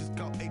 Homeboy just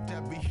caught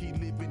HIV, he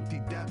living, he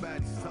died by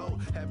his soul.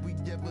 Have we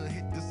ever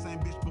hit the same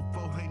bitch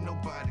before? Ain't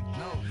nobody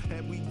know.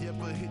 Have we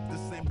ever hit the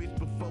same bitch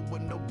before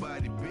with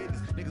nobody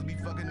business? Niggas be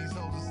fucking these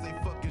hoes and say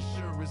fuck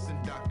insurance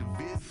and Dr.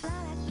 Visits.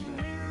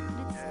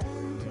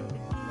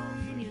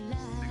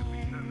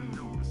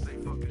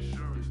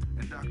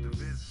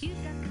 You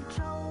got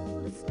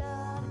control to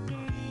start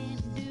again,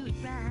 do it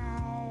right.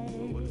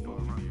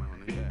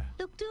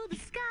 Look to the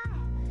sky,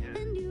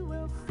 and you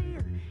will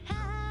feel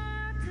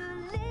how to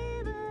live.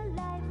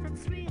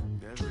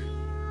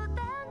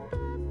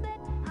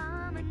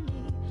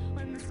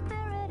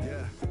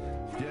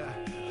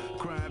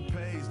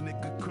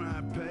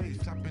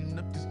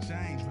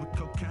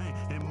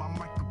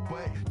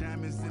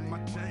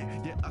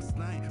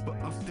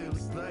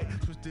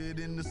 twisted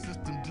in the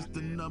system, just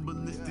a number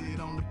listed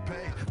on the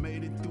page.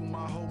 Made it through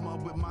my whole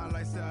month with my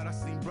lights out, I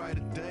seen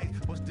brighter days.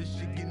 What's this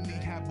shit you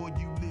need? How boy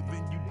you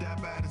living, you die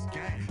by this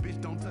game.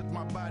 Bitch, don't touch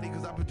my body,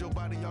 cause I put your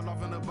body all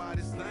off in the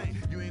body stain.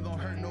 You ain't gon'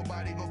 hurt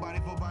nobody, go body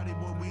for body,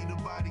 boy, we the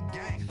body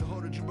gang. The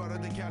hoe that you brought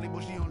out to Cali,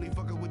 boy, she only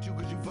fucking with you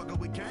cause you fucking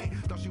with Kane.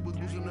 Thought she was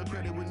boosting the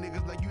credit with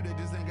niggas like you that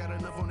just ain't got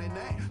enough on their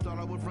name. Thought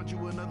I would front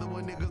you another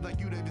one, niggas like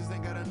you that just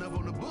ain't got enough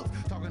on the books.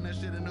 Talking that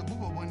shit in the booth,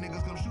 but when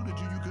niggas come shoot at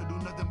you, you could do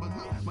nothing but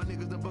look. My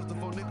niggas done bust a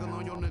 4 nickel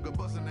on your nigga,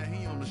 bustin' that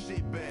he on the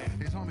shit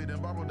bag. His homie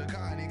done borrowed the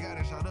car and he got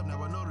it shot up,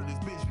 now I know that this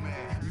bitch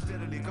mad. You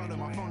steadily callin'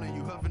 my phone and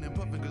you huffin' and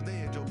puffin' cause they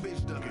had your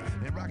bitch duckin'.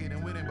 And Rocket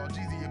and went and bought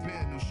Jeezy a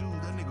pair of new shoes,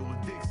 that nigga was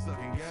dick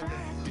sucking,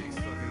 goddamn dick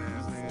sucking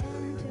ass nigga.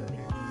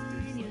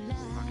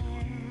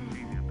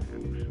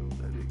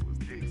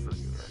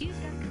 You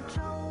got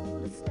control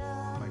the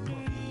stuff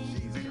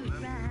that you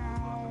ride.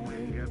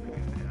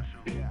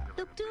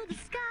 Look to the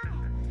sky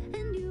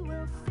and you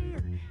will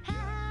feel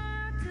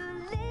how to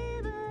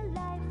live a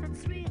life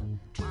that's real.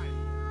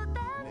 Truth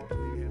and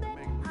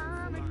perfect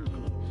harmony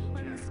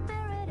when the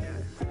spirit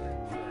is free.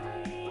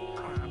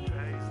 Crime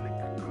pays,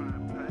 nigga,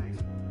 crime pays.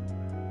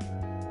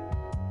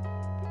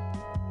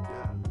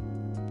 Yeah.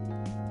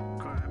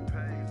 Crime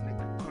pays,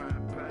 nigga,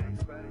 crime pays.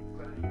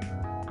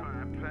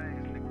 Crime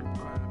pays, nigga,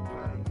 crime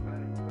pays.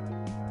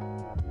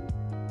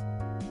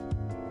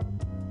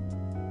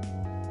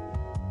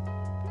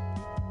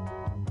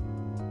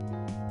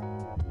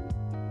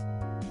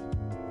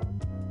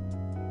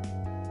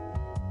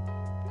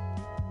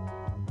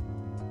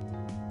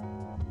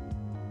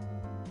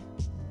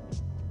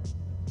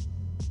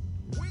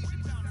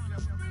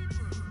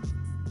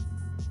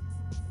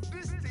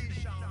 This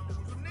station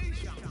was a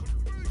nation.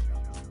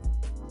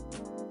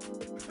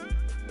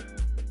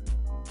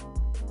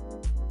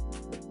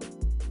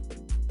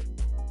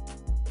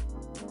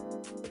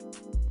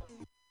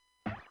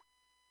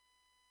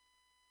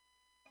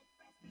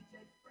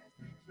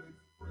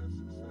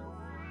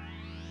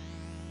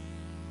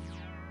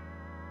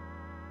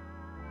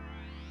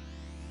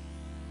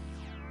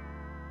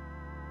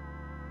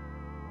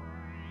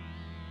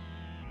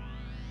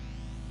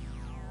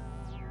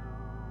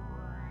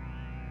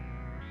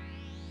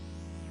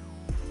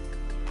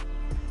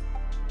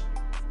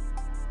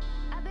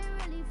 I've been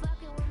really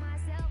fucking with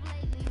myself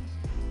lately.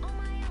 On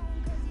my own,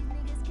 cause these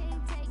niggas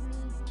can't take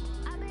me.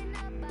 I've been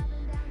up, I've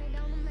been down, it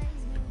don't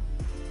amaze me.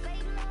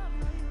 Fake love,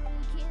 no, you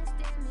really can't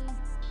stand me.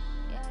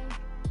 Yeah.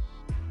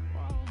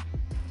 Whoa.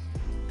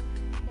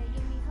 They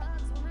give me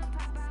hugs when I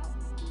pop out.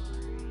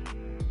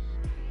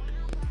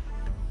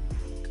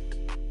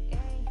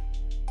 Yeah.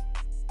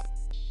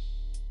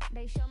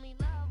 They show me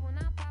love when I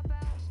pop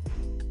out.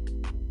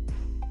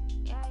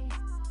 Yeah.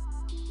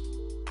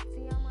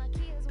 See all my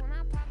kids when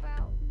I pop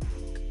out.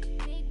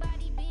 Big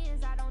body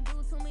bins, I don't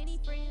do too many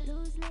friends.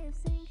 Loose lips,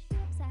 sink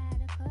ships, I had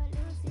to cut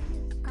loose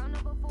ends.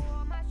 Countable for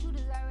all my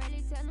shooters, I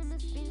really tell them to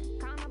spin.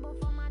 Countable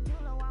for my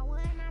jeweler, why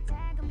wouldn't I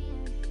tag them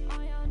in?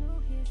 On your new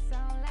hit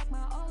sound like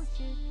my old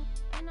shit.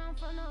 And I'm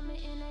from the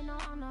mitten, they know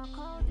I'm the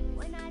coldest.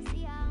 When I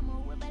see her, I'ma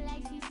whip her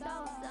like she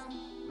stole some.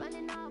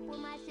 Running off with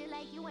my shit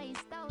like you ain't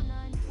stole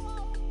none. Who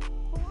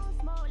won't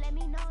smoke, let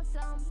me know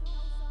some.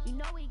 You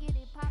know we get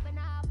it poppin',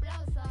 I'll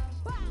blow some.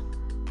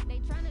 They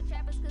tryna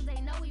trap us cause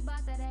they know we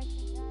bout that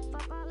action.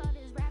 Fuck all of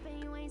this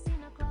rapping, you ain't seen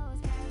the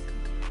closed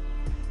caption.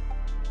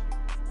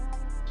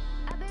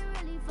 I've been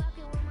really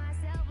fucking with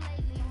myself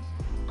lately.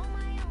 On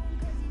my own,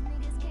 cause these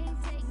niggas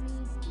can't take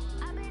me.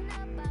 I've been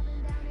up, I've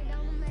been down, it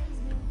don't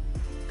amaze me.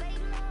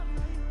 Fake love,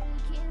 no, you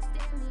really can't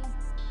stand me.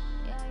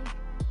 Yeah.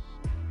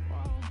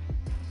 Whoa.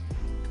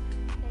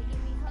 They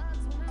give me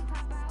hugs when I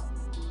pop out.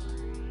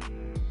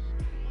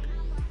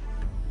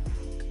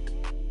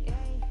 Yeah.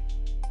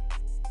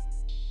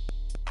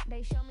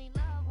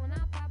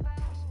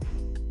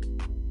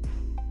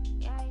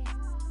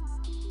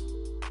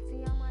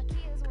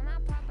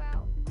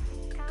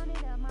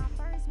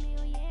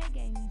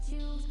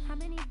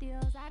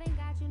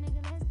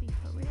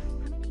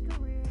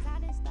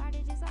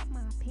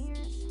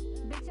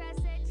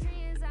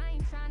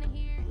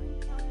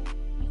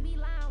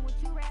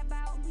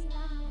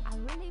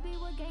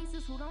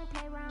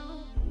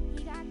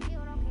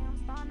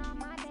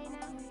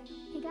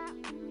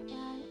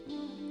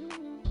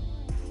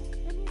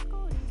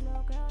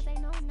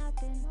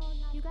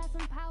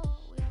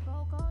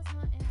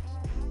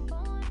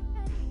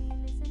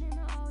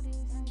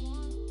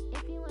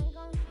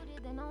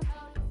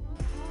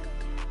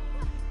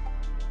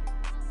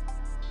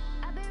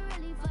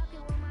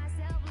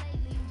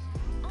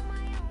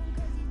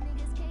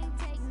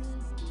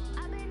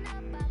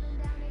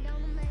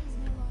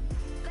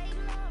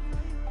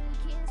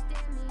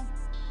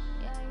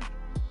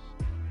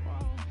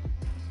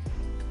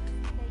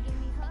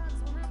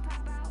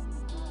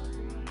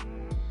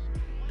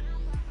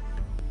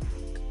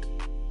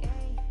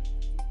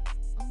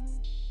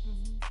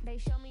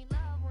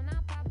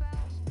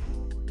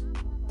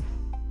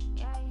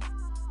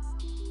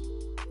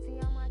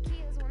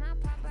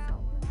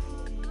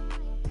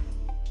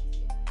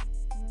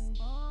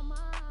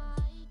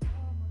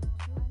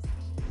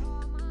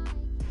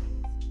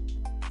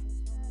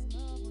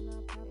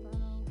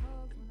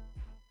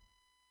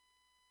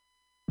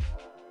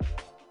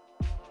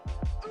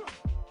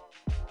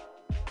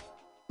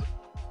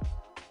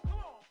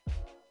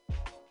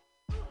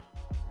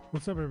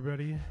 What's up,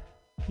 everybody?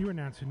 You are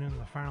now tuned in to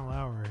the final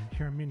hour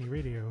here on Mutiny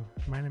Radio.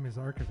 My name is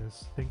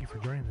Archivist. Thank you for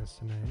joining us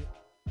tonight.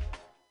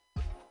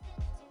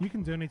 You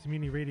can donate to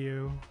Mutiny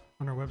Radio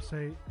on our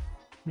website,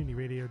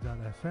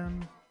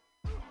 mutinyradio.fm.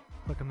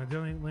 Click on the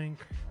donate link,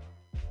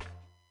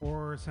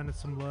 or send us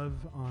some love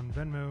on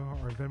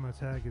Venmo. Our Venmo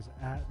tag is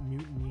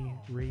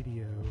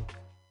 @MutinyRadio.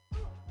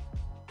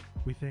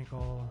 We thank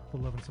all the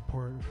love and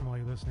support from all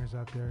you listeners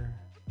out there.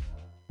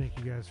 Thank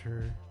you guys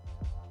for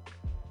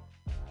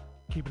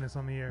keeping us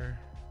on the air,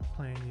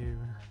 playing you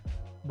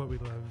what we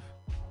love.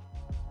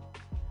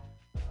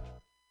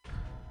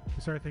 We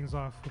started things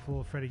off with a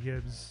little Freddie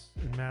Gibbs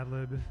and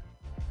Madlib.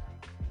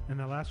 And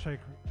the last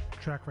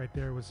track right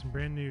there was some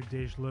brand new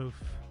Dej Loaf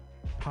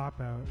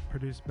pop out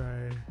produced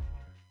by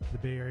the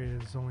Bay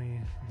Area's only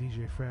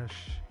DJ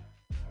Fresh.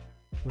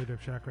 Really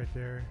dope track right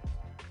there.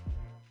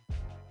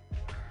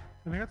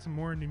 And I got some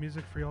more new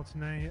music for y'all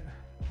tonight.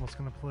 I'm also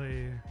gonna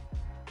play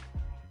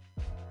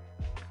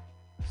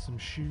some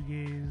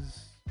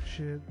shoegaze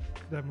shit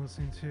that I'm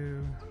listening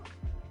to.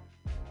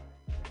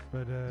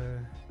 But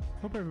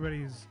hope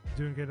everybody's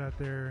doing good out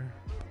there,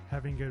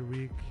 having a good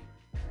week.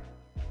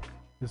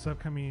 This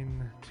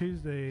upcoming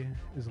Tuesday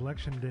is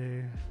election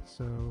day,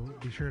 so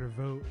be sure to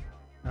vote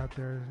out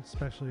there,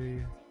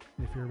 especially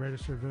if you're a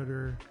registered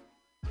voter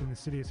in the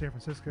city of San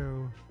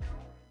Francisco.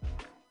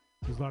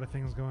 There's a lot of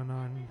things going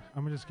on.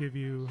 I'm gonna just give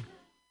you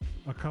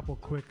a couple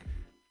quick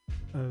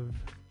of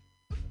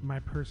my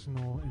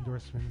personal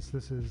endorsements.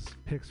 This is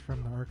picks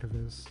from the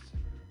Archivist.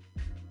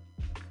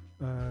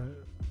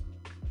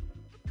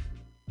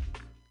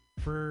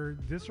 For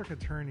District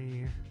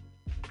Attorney,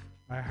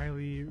 I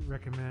highly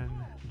recommend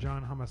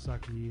John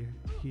Hamasaki.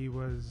 He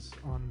was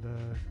on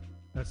the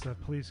SF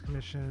Police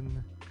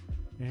Commission,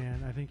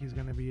 and I think he's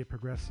going to be a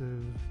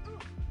progressive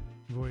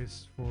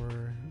voice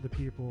for the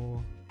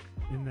people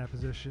in that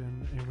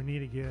position. And we need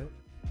to get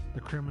the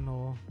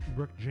criminal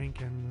Brooke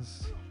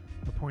Jenkins,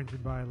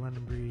 appointed by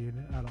London Breed,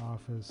 out of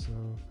office.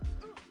 So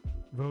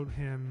vote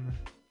him,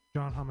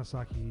 John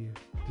Hamasaki,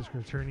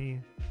 District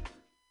Attorney.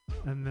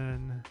 And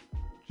then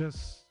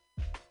just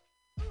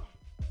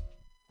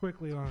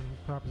quickly on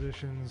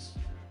propositions,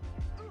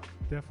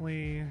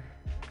 definitely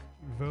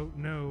vote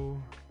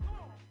no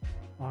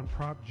on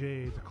Prop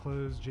J to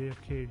close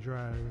JFK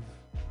Drive,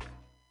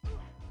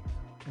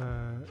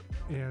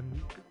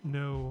 and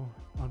no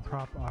on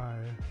Prop I.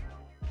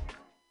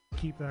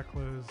 Keep that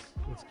closed.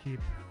 Let's keep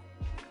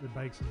the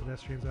bikes and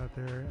pedestrians out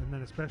there. And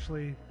then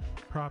especially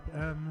Prop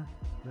M,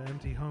 the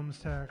empty homes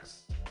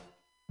tax.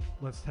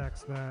 Let's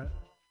tax that.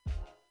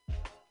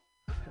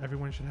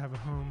 Everyone should have a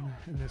home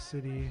in this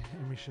city,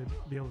 and we should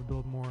be able to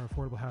build more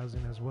affordable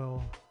housing as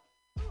well.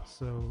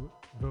 So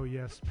vote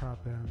yes, Prop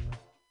M.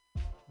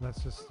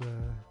 That's just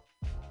a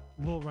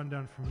little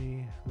rundown from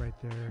me right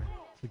there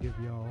to give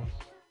y'all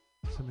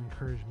some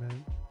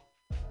encouragement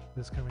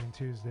this coming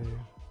Tuesday.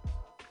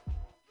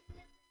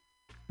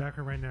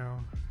 Background right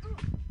now,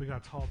 we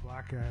got Tall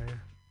Black Guy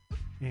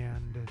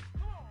and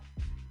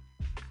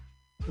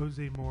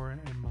Ozzy Moore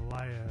and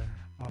Malaya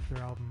off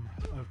their album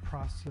of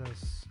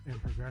Process and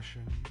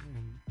Progression.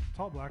 And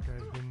Tall Black Guy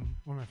has been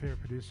one of my favorite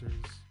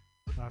producers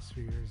last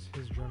few years.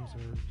 His drums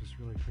are just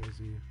really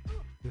crazy.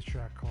 This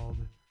track called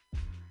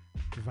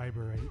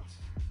Vibrate.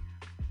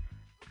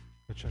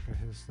 Go check out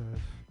his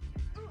stuff.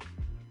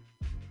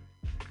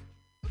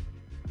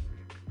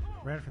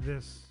 Right after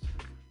this,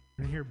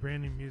 we're gonna hear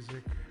brand new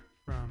music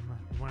from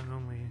the one and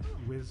only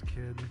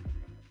WizKid.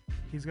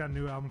 He's got a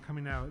new album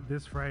coming out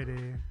this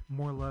Friday,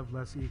 More Love,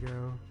 Less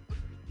Ego.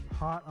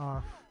 Hot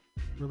off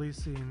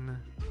releasing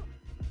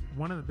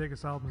one of the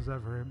biggest albums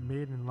ever,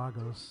 Made in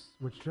Lagos,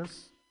 which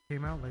just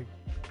came out like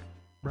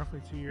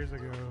roughly 2 years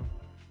ago.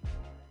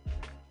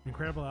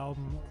 Incredible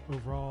album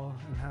overall,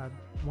 and had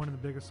one of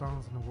the biggest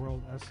songs in the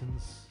world,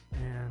 Essence.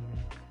 And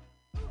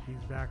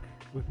he's back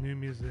with new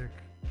music.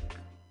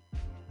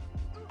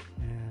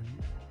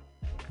 And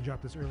he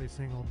dropped this early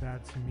single,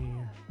 Bad to Me.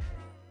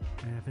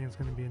 And I think it's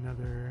going to be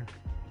another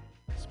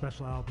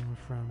special album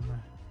from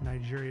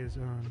Nigeria's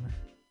own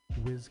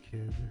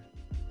WizKid.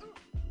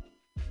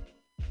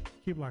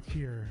 Keep locked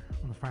here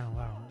on the final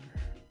hour.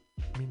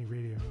 Mutiny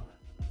Radio.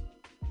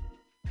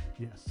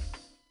 Yes.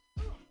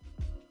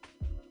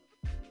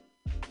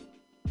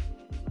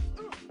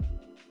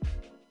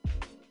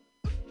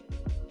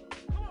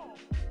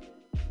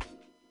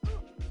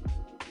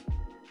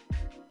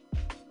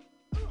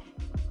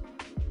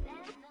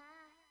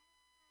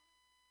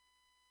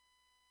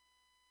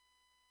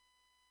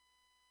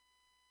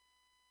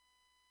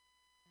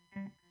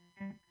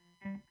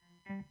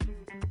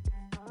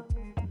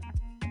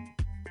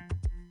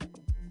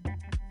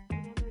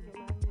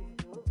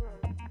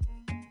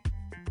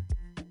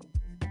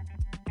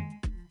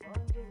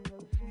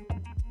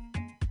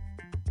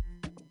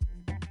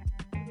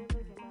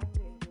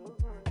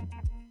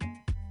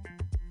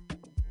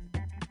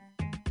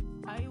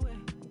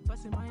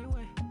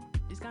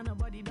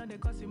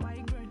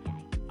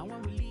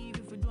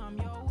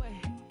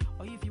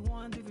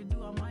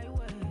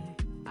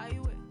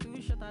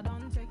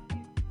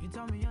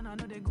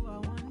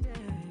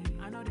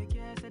 know they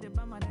care, say they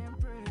buy my damn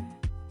pray.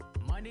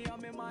 Money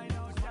on me mind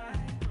outside.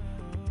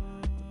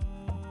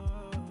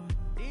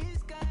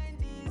 This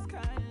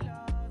kind